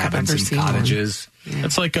 up near cabins and cottages. Yeah.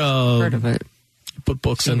 It's like Heard of it. put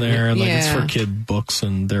books in there, and it's Yeah. for kid books,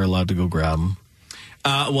 and they're allowed to go grab them.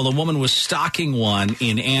 Well, a woman was stocking one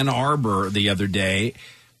in Ann Arbor the other day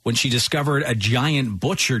when she discovered a giant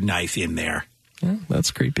butcher knife in there. Yeah,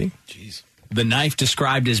 that's creepy. Jeez. The knife,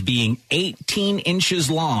 described as being 18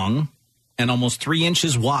 inches long and almost 3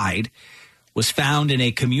 inches wide, was found in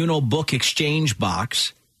a communal book exchange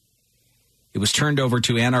box. It was turned over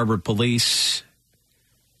to Ann Arbor police.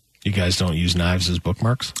 You guys don't use knives as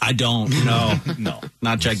bookmarks? I don't. No,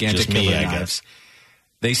 not gigantic just me, killer I knives. guess.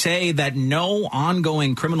 They say that no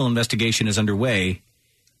ongoing criminal investigation is underway.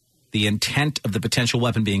 The intent of the potential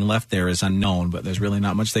weapon being left there is unknown, but there's really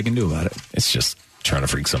not much they can do about it. It's just trying to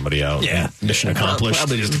freak somebody out. Yeah. Mission accomplished.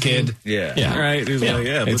 Probably just a kid. Yeah. Yeah. Right. Who's like, It's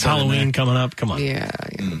put that in Halloween coming up. Come on. Yeah.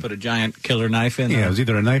 Put a giant killer knife in Yeah, there. it was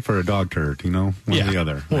either a knife or a dog turd, one or the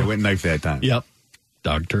other. I went knife that time. Yep.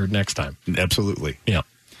 Dog turd next time. Absolutely. Yep.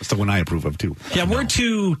 That's the one I approve of, too. Yeah, we're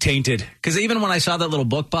too tainted. Because even when I saw that little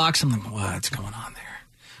book box, I'm like, what's going on there?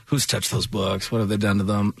 Who's touched those books? What have they done to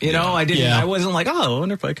them? I didn't. Yeah. I wasn't like, I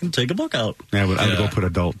wonder if I can take a book out. Yeah, but I would go put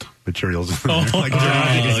adult materials in there.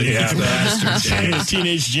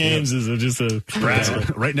 Teenage James is just a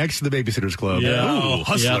right next to the Babysitter's Club. Yeah. Ooh,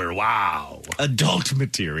 Hustler. Yep. Wow. Adult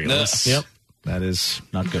materials. Yep. That is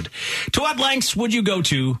not good. To what lengths would you go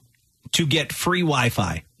to get free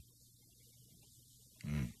Wi-Fi?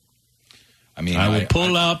 I mean, I would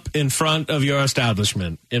pull up in front of your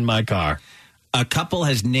establishment in my car. A couple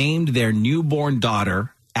has named their newborn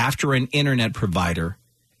daughter after an internet provider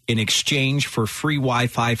in exchange for free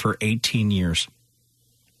Wi-Fi for 18 years.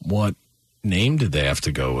 What name did they have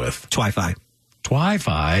to go with? Twi-Fi.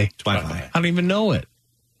 Twi-Fi? Twi-Fi. I don't even know it.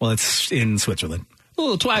 Well, it's in Switzerland.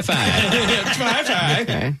 Oh, Twi-Fi. Twi-Fi.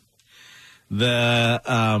 Okay.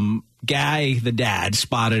 The the dad,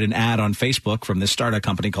 spotted an ad on Facebook from this startup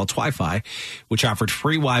company called Twi-Fi, which offered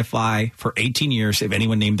free Wi-Fi for 18 years if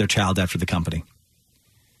anyone named their child after the company.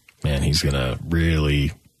 Man, he's going to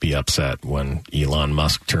really be upset when Elon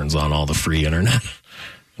Musk turns on all the free internet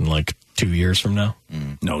in like 2 years from now.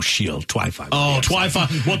 No, Shield, Twi-Fi. Oh, Twi-Fi.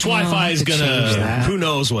 Well, Twi-Fi is going to... Who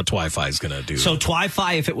knows what Twi-Fi is going to do? So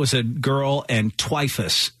Twi-Fi if it was a girl and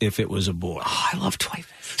Twifus if it was a boy. Oh, I love Twifus.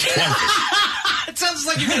 It sounds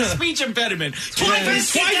like you got a speech impediment.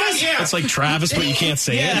 Twifus! Twifus! Yeah. It's like Travis, but you can't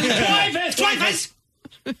say it. Twifus! Twifus!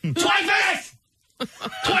 Twifus!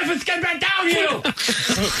 Twifus, get back down here!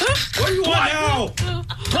 What do you want now?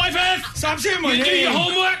 Twifus! Stop saying my name. Give me your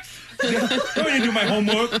homework. I'm going to do my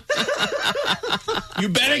homework. You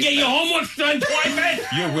better get your homework done, Twifus!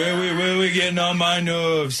 You're way getting on my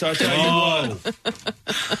nerves. I'll tell you what.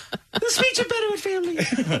 The speech impediment family.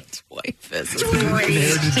 Twifus is great.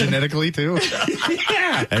 Inherited genetically, too.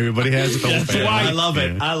 Yeah. Everybody has it. That's why I love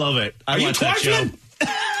it. I love it. Are you twifling?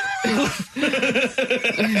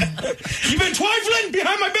 You been twifling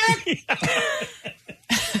behind my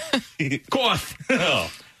back? Quaff. Oh.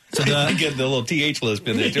 So get the little TH lisp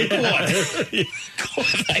in there, too. A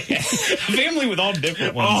family with all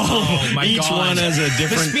different ones. Oh my Each God. one has a The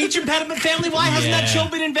different... speech impediment family? Why hasn't that show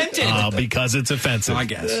been invented? Because it's offensive. I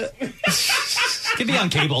guess. Could be on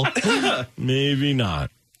cable. Maybe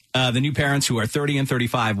not. The new parents who are 30 and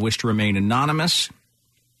 35 wish to remain anonymous,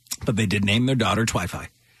 but they did name their daughter Twi-Fi.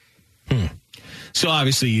 So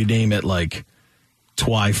obviously you name it like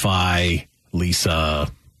Twi-Fi,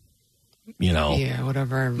 Lisa, Yeah,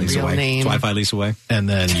 whatever real Way. name. Wi-Fi Lisa Way. And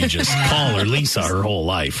then you just call her Lisa her whole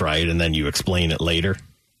life, right? And then you explain it later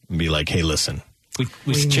and be like, hey, listen.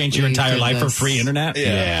 We changed your entire life for free internet?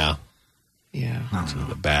 Yeah. Yeah. This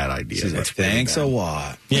is a bad idea. She's like, thanks a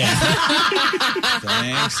lot. Yeah.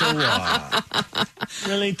 Thanks a lot.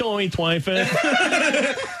 Really, Tommy Twyfus.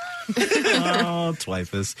 Oh,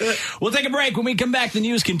 Twyfus. We'll take a break. When we come back, the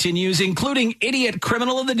news continues, including Idiot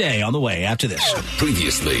Criminal of the Day on the way after this.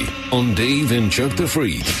 Previously on Dave and Chuck the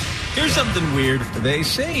Freak. Here's something weird. They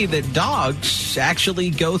say that dogs actually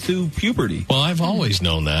go through puberty. Well, I've always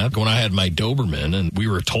known that. When I had my Doberman, and we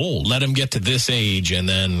were told, let him get to this age and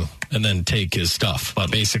then take his stuff, but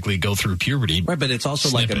basically go through puberty. Right, but it's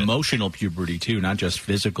also like emotional puberty, too, not just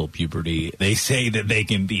physical puberty. They say that they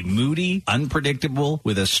can be moody, unpredictable,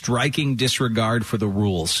 with a striking disregard for the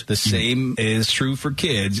rules. The same is true for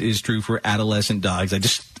kids, is true for adolescent dogs.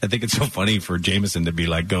 I think it's so funny for Jameson to be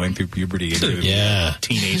like going through puberty and doing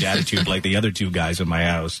teenage attitude like the other two guys in my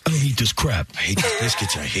house. I don't eat this crap. I hate these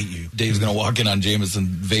biscuits. I hate you. Dave's going to walk in on Jameson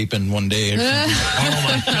vaping one day. Oh,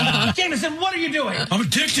 my God. Jameson, what are you doing? I'm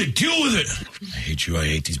addicted. Deal with it. I hate you. I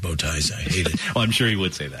hate these bow ties. I hate it. Well, I'm sure he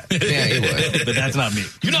would say that. Yeah, he would. But that's not me.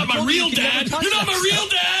 You're not my real dad. You're not my real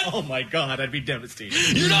dad. Oh, my God. I'd be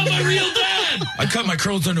devastated. You're not my real dad. I cut my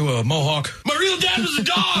curls into a mohawk. My real dad was a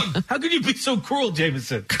dog. How could you be so cruel,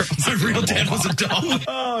 Jameson? My real dad was a dog.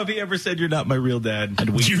 Oh, if he ever said you're not my real dad.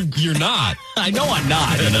 You're not. I know I'm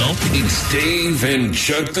not, you know? It's Dave and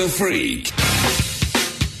Chuck the Freak.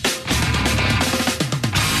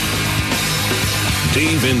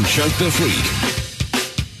 Dave and Chuck the Freak.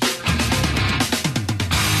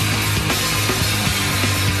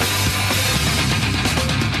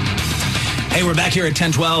 Hey, we're back here at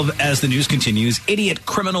 10:12 as the news continues. Idiot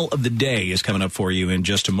Criminal of the Day is coming up for you in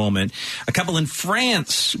just a moment. A couple in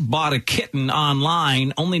France bought a kitten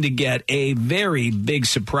online only to get a very big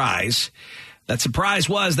surprise. That surprise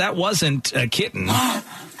that wasn't a kitten. That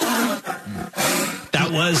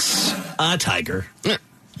was a tiger.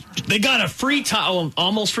 They got a free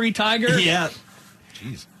almost free tiger? Yeah.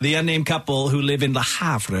 Jeez. The unnamed couple who live in Le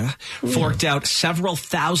Havre forked out several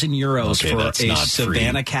thousand euros for a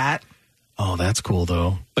Savannah cat. Oh, that's cool,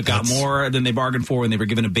 though. But got more than they bargained for when they were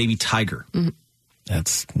given a baby tiger.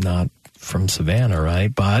 That's not from Savannah,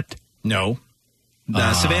 right? But no.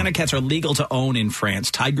 The Savannah cats are legal to own in France.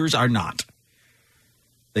 Tigers are not.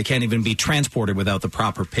 They can't even be transported without the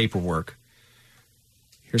proper paperwork.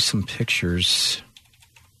 Here's some pictures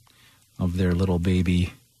of their little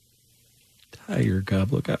baby tiger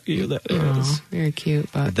cub. Look how cute that is. Very cute.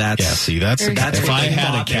 But that's if I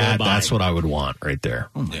had a cat, that's what I would want right there.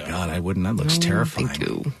 Oh my God, I wouldn't. That looks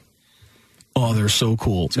terrifying. Oh, they're so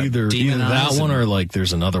cool. Either that one or like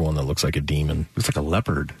there's another one that looks like a demon. It's like a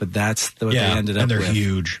leopard. But that's what they ended up with. And they're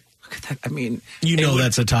huge. Look at that. I mean,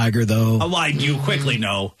 that's a tiger, though. You quickly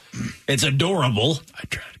know. It's adorable. I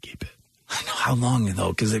try to keep it. I know how long,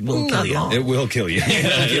 though, because it will kill you. It will kill you.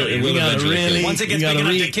 It will eventually kill you. Once it gets big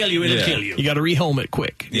enough to kill you, it'll kill you. You got to rehome it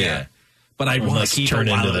quick. Yeah. But I want to keep it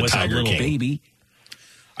while it was a little baby.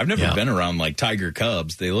 I've never been around like tiger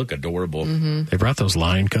cubs. They look adorable. They brought those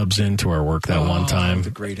lion cubs into our work that one time. The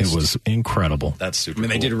greatest. It was incredible. That's super cool.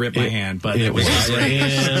 They did rip my hand, but it was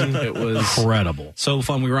it was incredible. So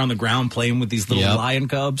fun. We were on the ground playing with these little lion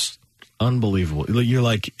cubs. Unbelievable. You're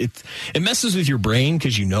like, it messes with your brain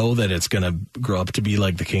because you know that it's going to grow up to be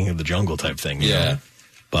like the king of the jungle type thing. You know?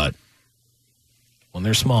 But when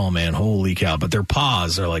they're small, man, holy cow. But their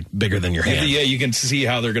paws are like bigger than your hand. Yeah, you can see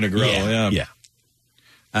how they're going to grow. Yeah.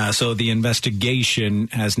 So the investigation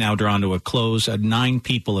has now drawn to a close. 9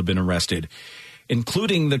 people have been arrested,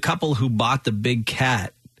 including the couple who bought the big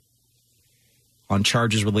cat on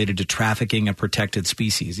charges related to trafficking a protected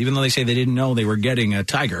species. Even though they say they didn't know they were getting a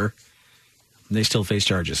tiger, they still face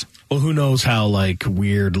charges. Well, who knows how like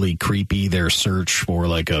weirdly creepy their search for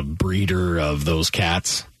like a breeder of those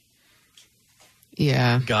cats.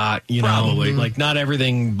 Yeah. Got, probably. Like not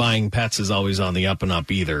everything buying pets is always on the up and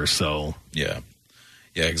up either. So yeah,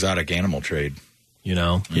 exotic animal trade.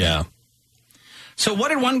 Yeah. So what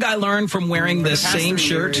did one guy learn from wearing the same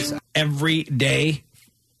shirt every day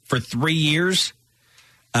for 3 years?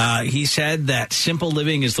 He said that simple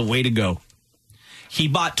living is the way to go. He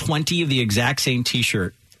bought 20 of the exact same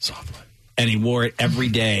T-shirt, and he wore it every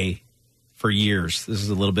day for years. This is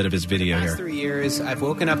a little bit of his video here. For the past 3 years, I've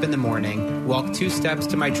woken up in the morning, walked 2 steps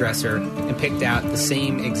to my dresser, and picked out the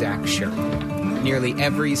same exact shirt, nearly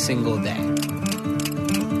every single day.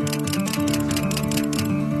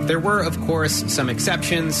 There were, of course, some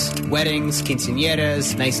exceptions, weddings,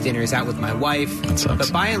 quinceañeras, nice dinners out with my wife.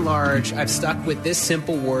 But by and large, I've stuck with this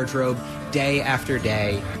simple wardrobe day after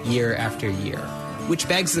day, year after year. Which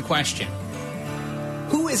begs the question,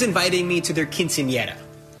 who is inviting me to their quinceañera?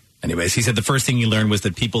 Anyways, he said the first thing he learned was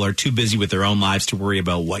that people are too busy with their own lives to worry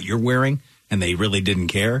about what you're wearing, and they really didn't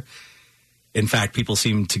care. In fact, people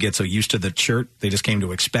seem to get so used to the shirt, they just came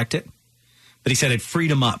to expect it. But he said it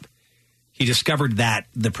freed him up. He discovered that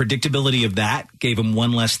the predictability of that gave him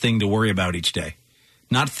one less thing to worry about each day.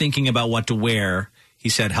 Not thinking about what to wear, he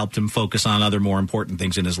said, helped him focus on other more important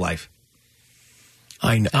things in his life.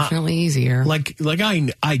 I know. Definitely easier. I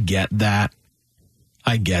get that.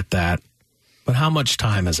 I get that. But how much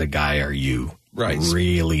time as a guy are you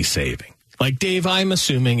really saving? Like, Dave, I'm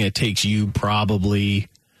assuming it takes you probably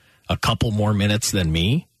a couple more minutes than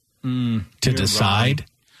me to decide. Wrong.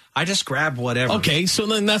 I just grab whatever. Okay, so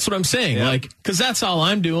then that's what I'm saying. Yep. Like, because that's all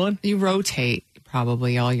I'm doing. You rotate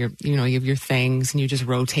probably all your, you have your things and you just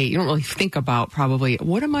rotate. You don't really think about probably,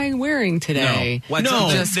 what am I wearing today?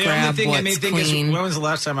 Just grab what's clean. When was the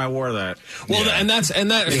last time I wore that? Well, and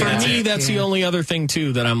for me, that's the only other thing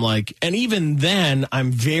too that I'm like, and even then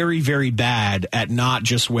I'm very, very bad at not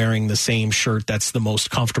just wearing the same shirt that's the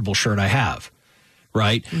most comfortable shirt I have.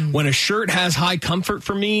 Right? Mm. When a shirt has high comfort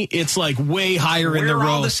for me, it's like way higher in the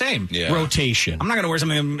all the same rotation. I'm not going to wear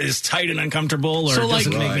something that is tight and uncomfortable or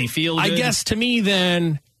doesn't make me feel good. I guess to me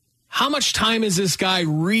then, how much time is this guy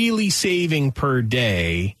really saving per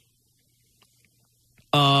day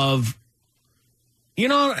of, he's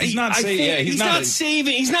not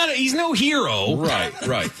saving. He's no hero.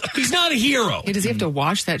 Right. He's not a hero. Does he have to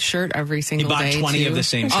wash that shirt every single day? He bought 20 of the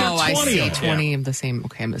same. I see. 20 of the same.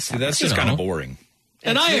 Okay, that's just kind of boring.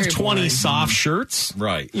 And I have 20 soft shirts.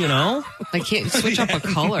 Right. I can't switch up a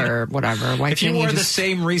color or whatever. Why if you wore the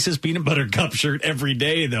same Reese's Peanut Butter Cup shirt every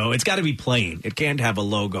day, though, it's got to be plain. It can't have a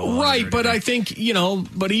logo on it. Right, but I think,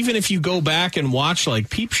 but even if you go back and watch, like,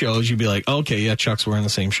 peep shows, you'd be like, okay, yeah, Chuck's wearing the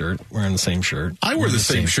same shirt. I wear the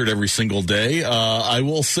same shirt every single day. I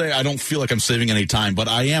will say I don't feel like I'm saving any time, but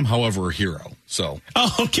I am, however, a hero. So.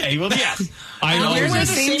 Oh, okay. Well, yeah. I wear the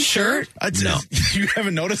same shirt. No. You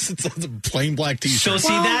haven't noticed? It's a plain black T-shirt. So see,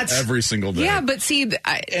 that's every single day. Yeah, but see,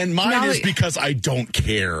 and mine is because I don't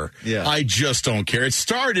care. Yeah, I just don't care. It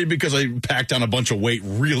started because I packed on a bunch of weight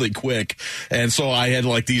really quick, and so I had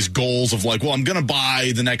like these goals of like, well, I'm going to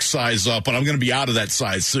buy the next size up, but I'm going to be out of that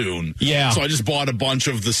size soon. Yeah. So I just bought a bunch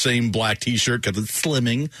of the same black T-shirt because it's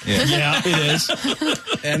slimming. Yeah, it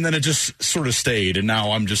is. And then it just sort of stayed, and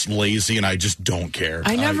now I'm just lazy, and I just don't care.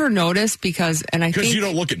 I never noticed because you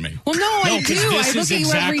don't look at me. Well, no, I do. I look at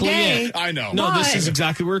you every day. It. I know. No, this is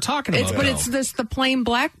exactly what we're talking about. The plain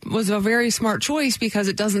black was a very smart choice because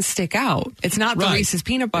it doesn't stick out. It's not the Reese's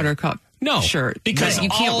Peanut Butter Cup shirt. Because you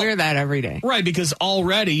can't wear that every day. Right, because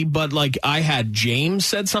but like I had James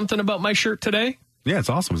said something about my shirt today. Yeah,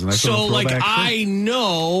 it's awesome. It's a nice so, like, I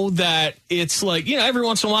know that it's like, every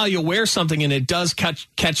once in a while you'll wear something and it does catch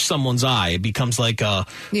someone's eye. It becomes like a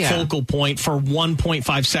focal point for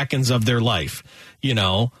 1.5 seconds of their life, But you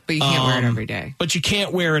can't wear it every day. But you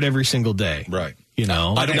can't wear it every single day. Right.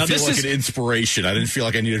 I don't feel like an inspiration. I didn't feel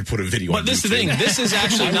like I needed to put a video on. But this is the thing. This is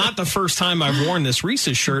actually not the first time I've worn this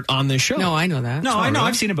Reese's shirt on this show. No, I know that. No, I know.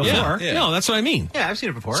 I've seen it before. Yeah. No, that's what I mean. Yeah, I've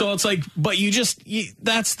seen it before. So it's like, but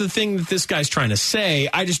that's the thing that this guy's trying to say.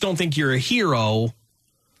 I just don't think you're a hero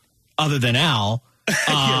other than Al.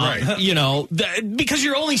 Right. Because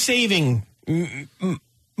you're only saving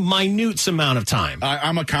minute amount of time.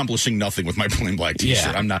 I'm accomplishing nothing with my plain black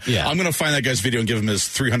T-shirt. Yeah. I'm not. Yeah. I'm going to find that guy's video and give him his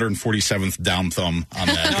 347th down thumb on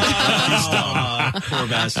that. He's dumb. Poor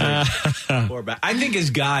bastard. Poor bastard. I think as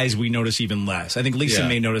guys, we notice even less. I think Lisa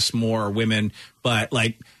may notice more, women, but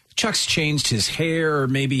like Chuck's changed his hair, or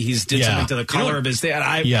maybe he's did something to the color of his hair.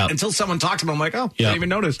 Until someone talked to him, I'm like, I didn't even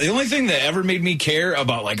notice. The only thing that ever made me care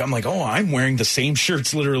about, I'm wearing the same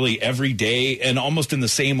shirts literally every day and almost in the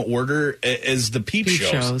same order as the peep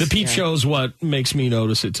shows. The peep shows what makes me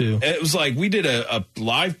notice it too. It was like we did a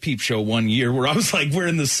live peep show one year where I was like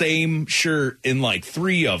wearing the same shirt in like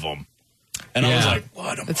 3 of them. And I was like,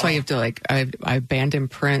 what? That's why you have to I abandon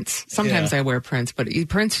prints. Sometimes I wear prints, but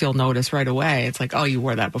prints you'll notice right away. It's like, oh, you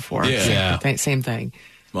wore that before. Yeah. Same thing.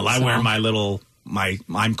 Well, I wear my little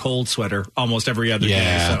I'm cold sweater almost every other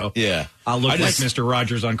day. So I'll look like Mr.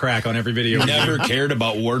 Rogers on crack on every video. Never cared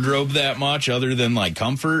about wardrobe that much other than like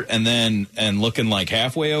comfort and looking like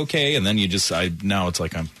halfway okay. And then now it's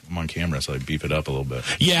like I'm on camera, so I beef it up a little bit.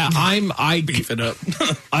 Yeah, I beef it up.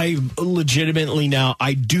 I legitimately now,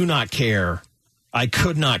 I do not care. I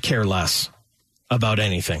could not care less about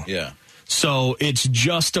anything. Yeah. So it's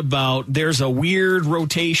just about, there's a weird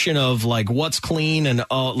rotation of like what's clean and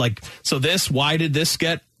why did this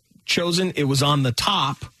get chosen? It was on the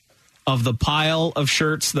top of the pile of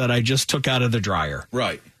shirts that I just took out of the dryer.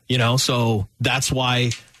 Right. So that's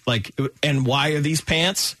why, and why are these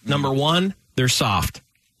pants? Number one, they're soft.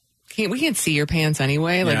 We can't see your pants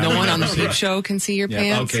anyway. No one on the Peep Show can see your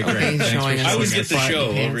pants. Okay, great. I always get the show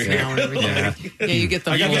over here. You get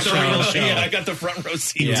the whole show. I got the front row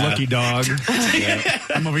seat. Yeah. Lucky dog.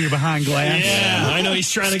 I'm over here behind glass. Yeah, I know he's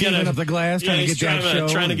trying to get up the glass, trying to get that show.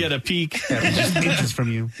 Trying to get a peek. Just inches from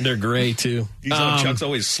you. They're gray too. Chuck's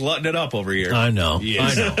always slutting it up over here. I know.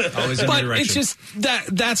 Yes. I know. Always in but the direction. it's just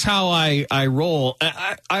that's how I roll.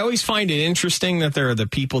 I always find it interesting that there are the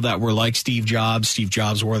people that were like Steve Jobs. Steve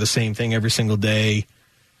Jobs wore the same thing every single day.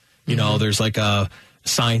 There's like a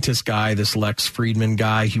scientist guy, this Lex Friedman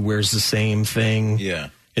guy. He wears the same thing. Yeah.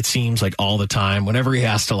 It seems like all the time. Whenever he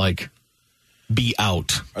has to be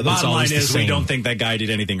out. The bottom line is we don't think that guy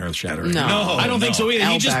did anything earth-shattering. No, I don't think so either.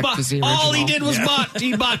 He just bought. All he did was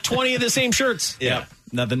he bought 20 of the same shirts. Yeah.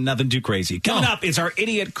 Nothing too crazy. Coming up, it's our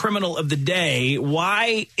idiot criminal of the day.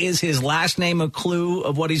 Why is his last name a clue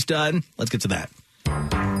of what he's done? Let's get to that.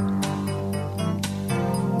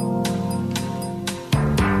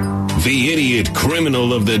 The idiot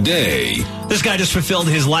criminal of the day. This guy just fulfilled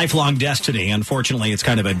his lifelong destiny. Unfortunately, it's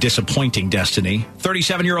kind of a disappointing destiny.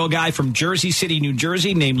 37-year-old guy from Jersey City, New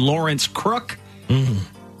Jersey, named Lawrence Crook.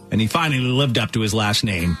 And he finally lived up to his last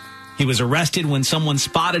name. He was arrested when someone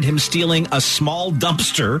spotted him stealing a small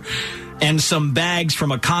dumpster and some bags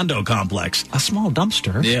from a condo complex. A small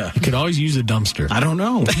dumpster? Yeah. You could always use a dumpster. I don't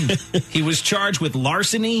know. He was charged with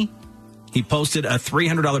larceny. He posted a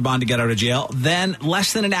 $300 bond to get out of jail. Then,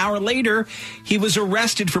 less than an hour later, he was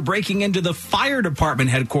arrested for breaking into the fire department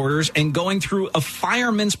headquarters and going through a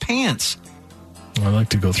fireman's pants. I like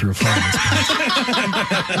to go through a fireman's pants.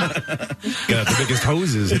 Got the biggest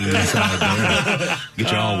hoses in the inside there.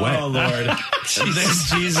 Get you all wet. Oh, Lord.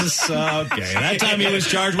 Jesus. Okay. That time he was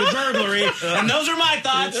charged with burglary. And those are my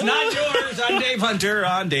thoughts, not yours. I'm Dave Hunter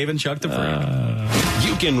on Dave and Chuck the Freak.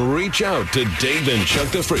 You can reach out to Dave and Chuck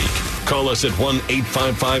the Freak. Call us at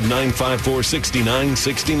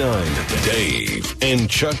 1-855-954-6969. Dave and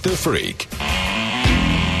Chuck the Freak.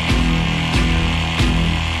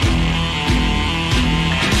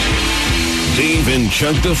 Dave and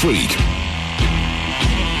Chuck the Freak.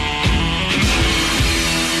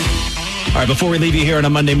 All right, before we leave you here on a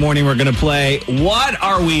Monday morning, we're going to play What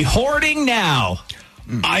Are We Hoarding Now?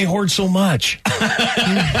 I hoard so much.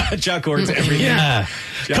 Chuck hoards everything. Yeah.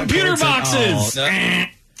 Chuck Computer boxes.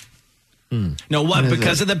 No, what?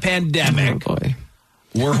 Because of the pandemic,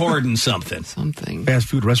 we're hoarding something. Fast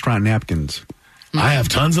food restaurant napkins. I have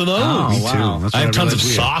tons of those. Oh, Me wow. too. That's I have what tons of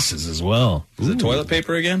realized we had. sauces as well. Is it toilet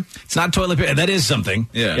paper again? It's not toilet paper. That is something.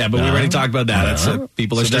 Yeah. But we already talked about that. That's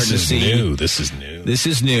people are starting to see. New. This is new. This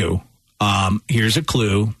is new. Here's a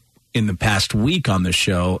clue. In the past week on the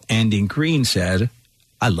show, Andy Green said,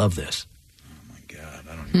 I love this. Oh, my God.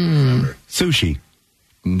 I don't even remember. Sushi.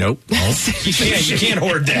 Nope. You can't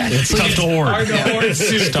hoard that. It's tough to hoard. Hard to hoard.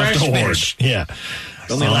 It's tough to hoard. Yeah.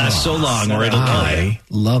 It only lasts so long or it'll kill you. I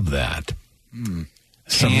love that.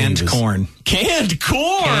 Canned corn. Canned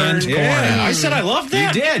corn? Canned corn. Yeah, I said I love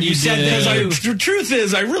that. You did. You said Because that. the truth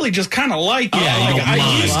is, I really just kind of like it. Yeah, you don't I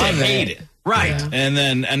mind. used to Love hate it. it. Right.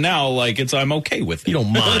 And now I'm okay with it. You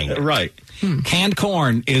don't mind. Right. Canned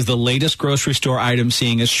corn is the latest grocery store item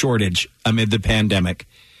seeing a shortage amid the pandemic.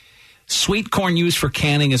 Sweet corn used for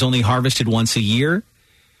canning is only harvested once a year,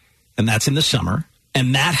 and that's in the summer,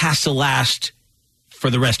 and that has to last for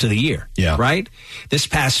the rest of the year. Yeah. Right? This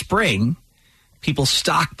past spring, people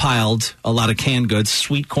stockpiled a lot of canned goods,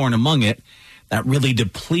 sweet corn among it. That really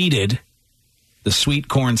depleted the sweet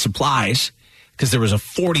corn supplies because there was a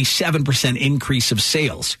 47% increase of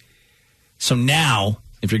sales. So now,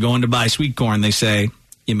 if you're going to buy sweet corn, they say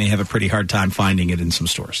you may have a pretty hard time finding it in some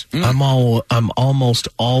stores. I'm almost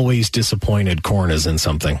always disappointed corn is in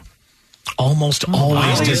something. Almost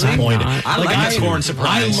always disappointed. I like a corn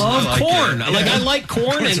surprise. I love corn. Yeah. I like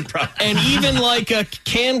corn and even like a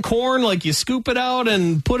canned corn, like you scoop it out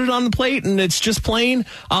and put it on the plate and it's just plain.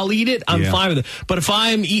 I'll eat it. I'm fine with it. But if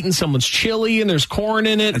I'm eating someone's chili and there's corn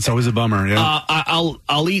in it, it's always a bummer. Yeah.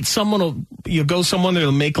 I'll eat someone. You go someone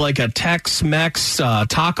that'll make like a Tex-Mex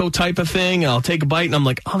taco type of thing. I'll take a bite and I'm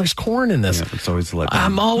like, oh, there's corn in this. Yeah, it's always like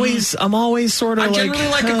I'm always sort of I like. generally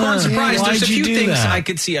like a corn surprise. Why'd There's a you few do things that? I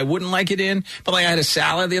could see I wouldn't like it in, but like I had a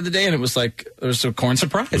salad the other day and it was like there was a corn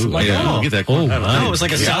surprise. I'm like, Get that corn. no, it was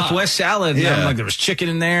like a Southwest salad. And I'm like, there was chicken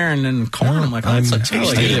in there and then corn. I'm like, oh, it's like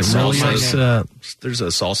tasty. There's There's a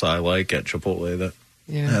salsa I like at Chipotle that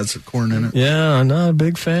has corn in it. Yeah, I'm not a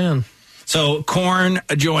big fan. So corn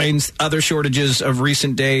joins other shortages of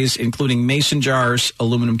recent days, including mason jars,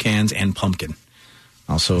 aluminum cans, and pumpkin.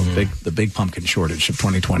 Also, the big pumpkin shortage of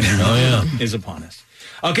 2020 is upon us.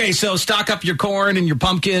 Okay, so stock up your corn and your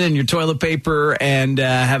pumpkin and your toilet paper and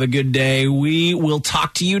have a good day. We will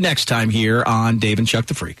talk to you next time here on Dave and Chuck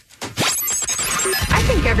the Freak. I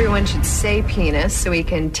think everyone should say penis so we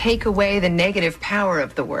can take away the negative power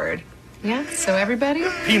of the word. Yeah, so everybody?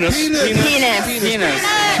 Penis. Penis. Penis. Penis.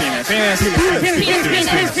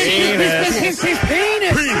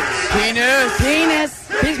 Penis. Penis.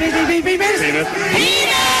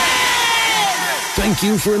 Thank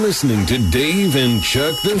you for listening to Dave and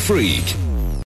Chuck the Freak.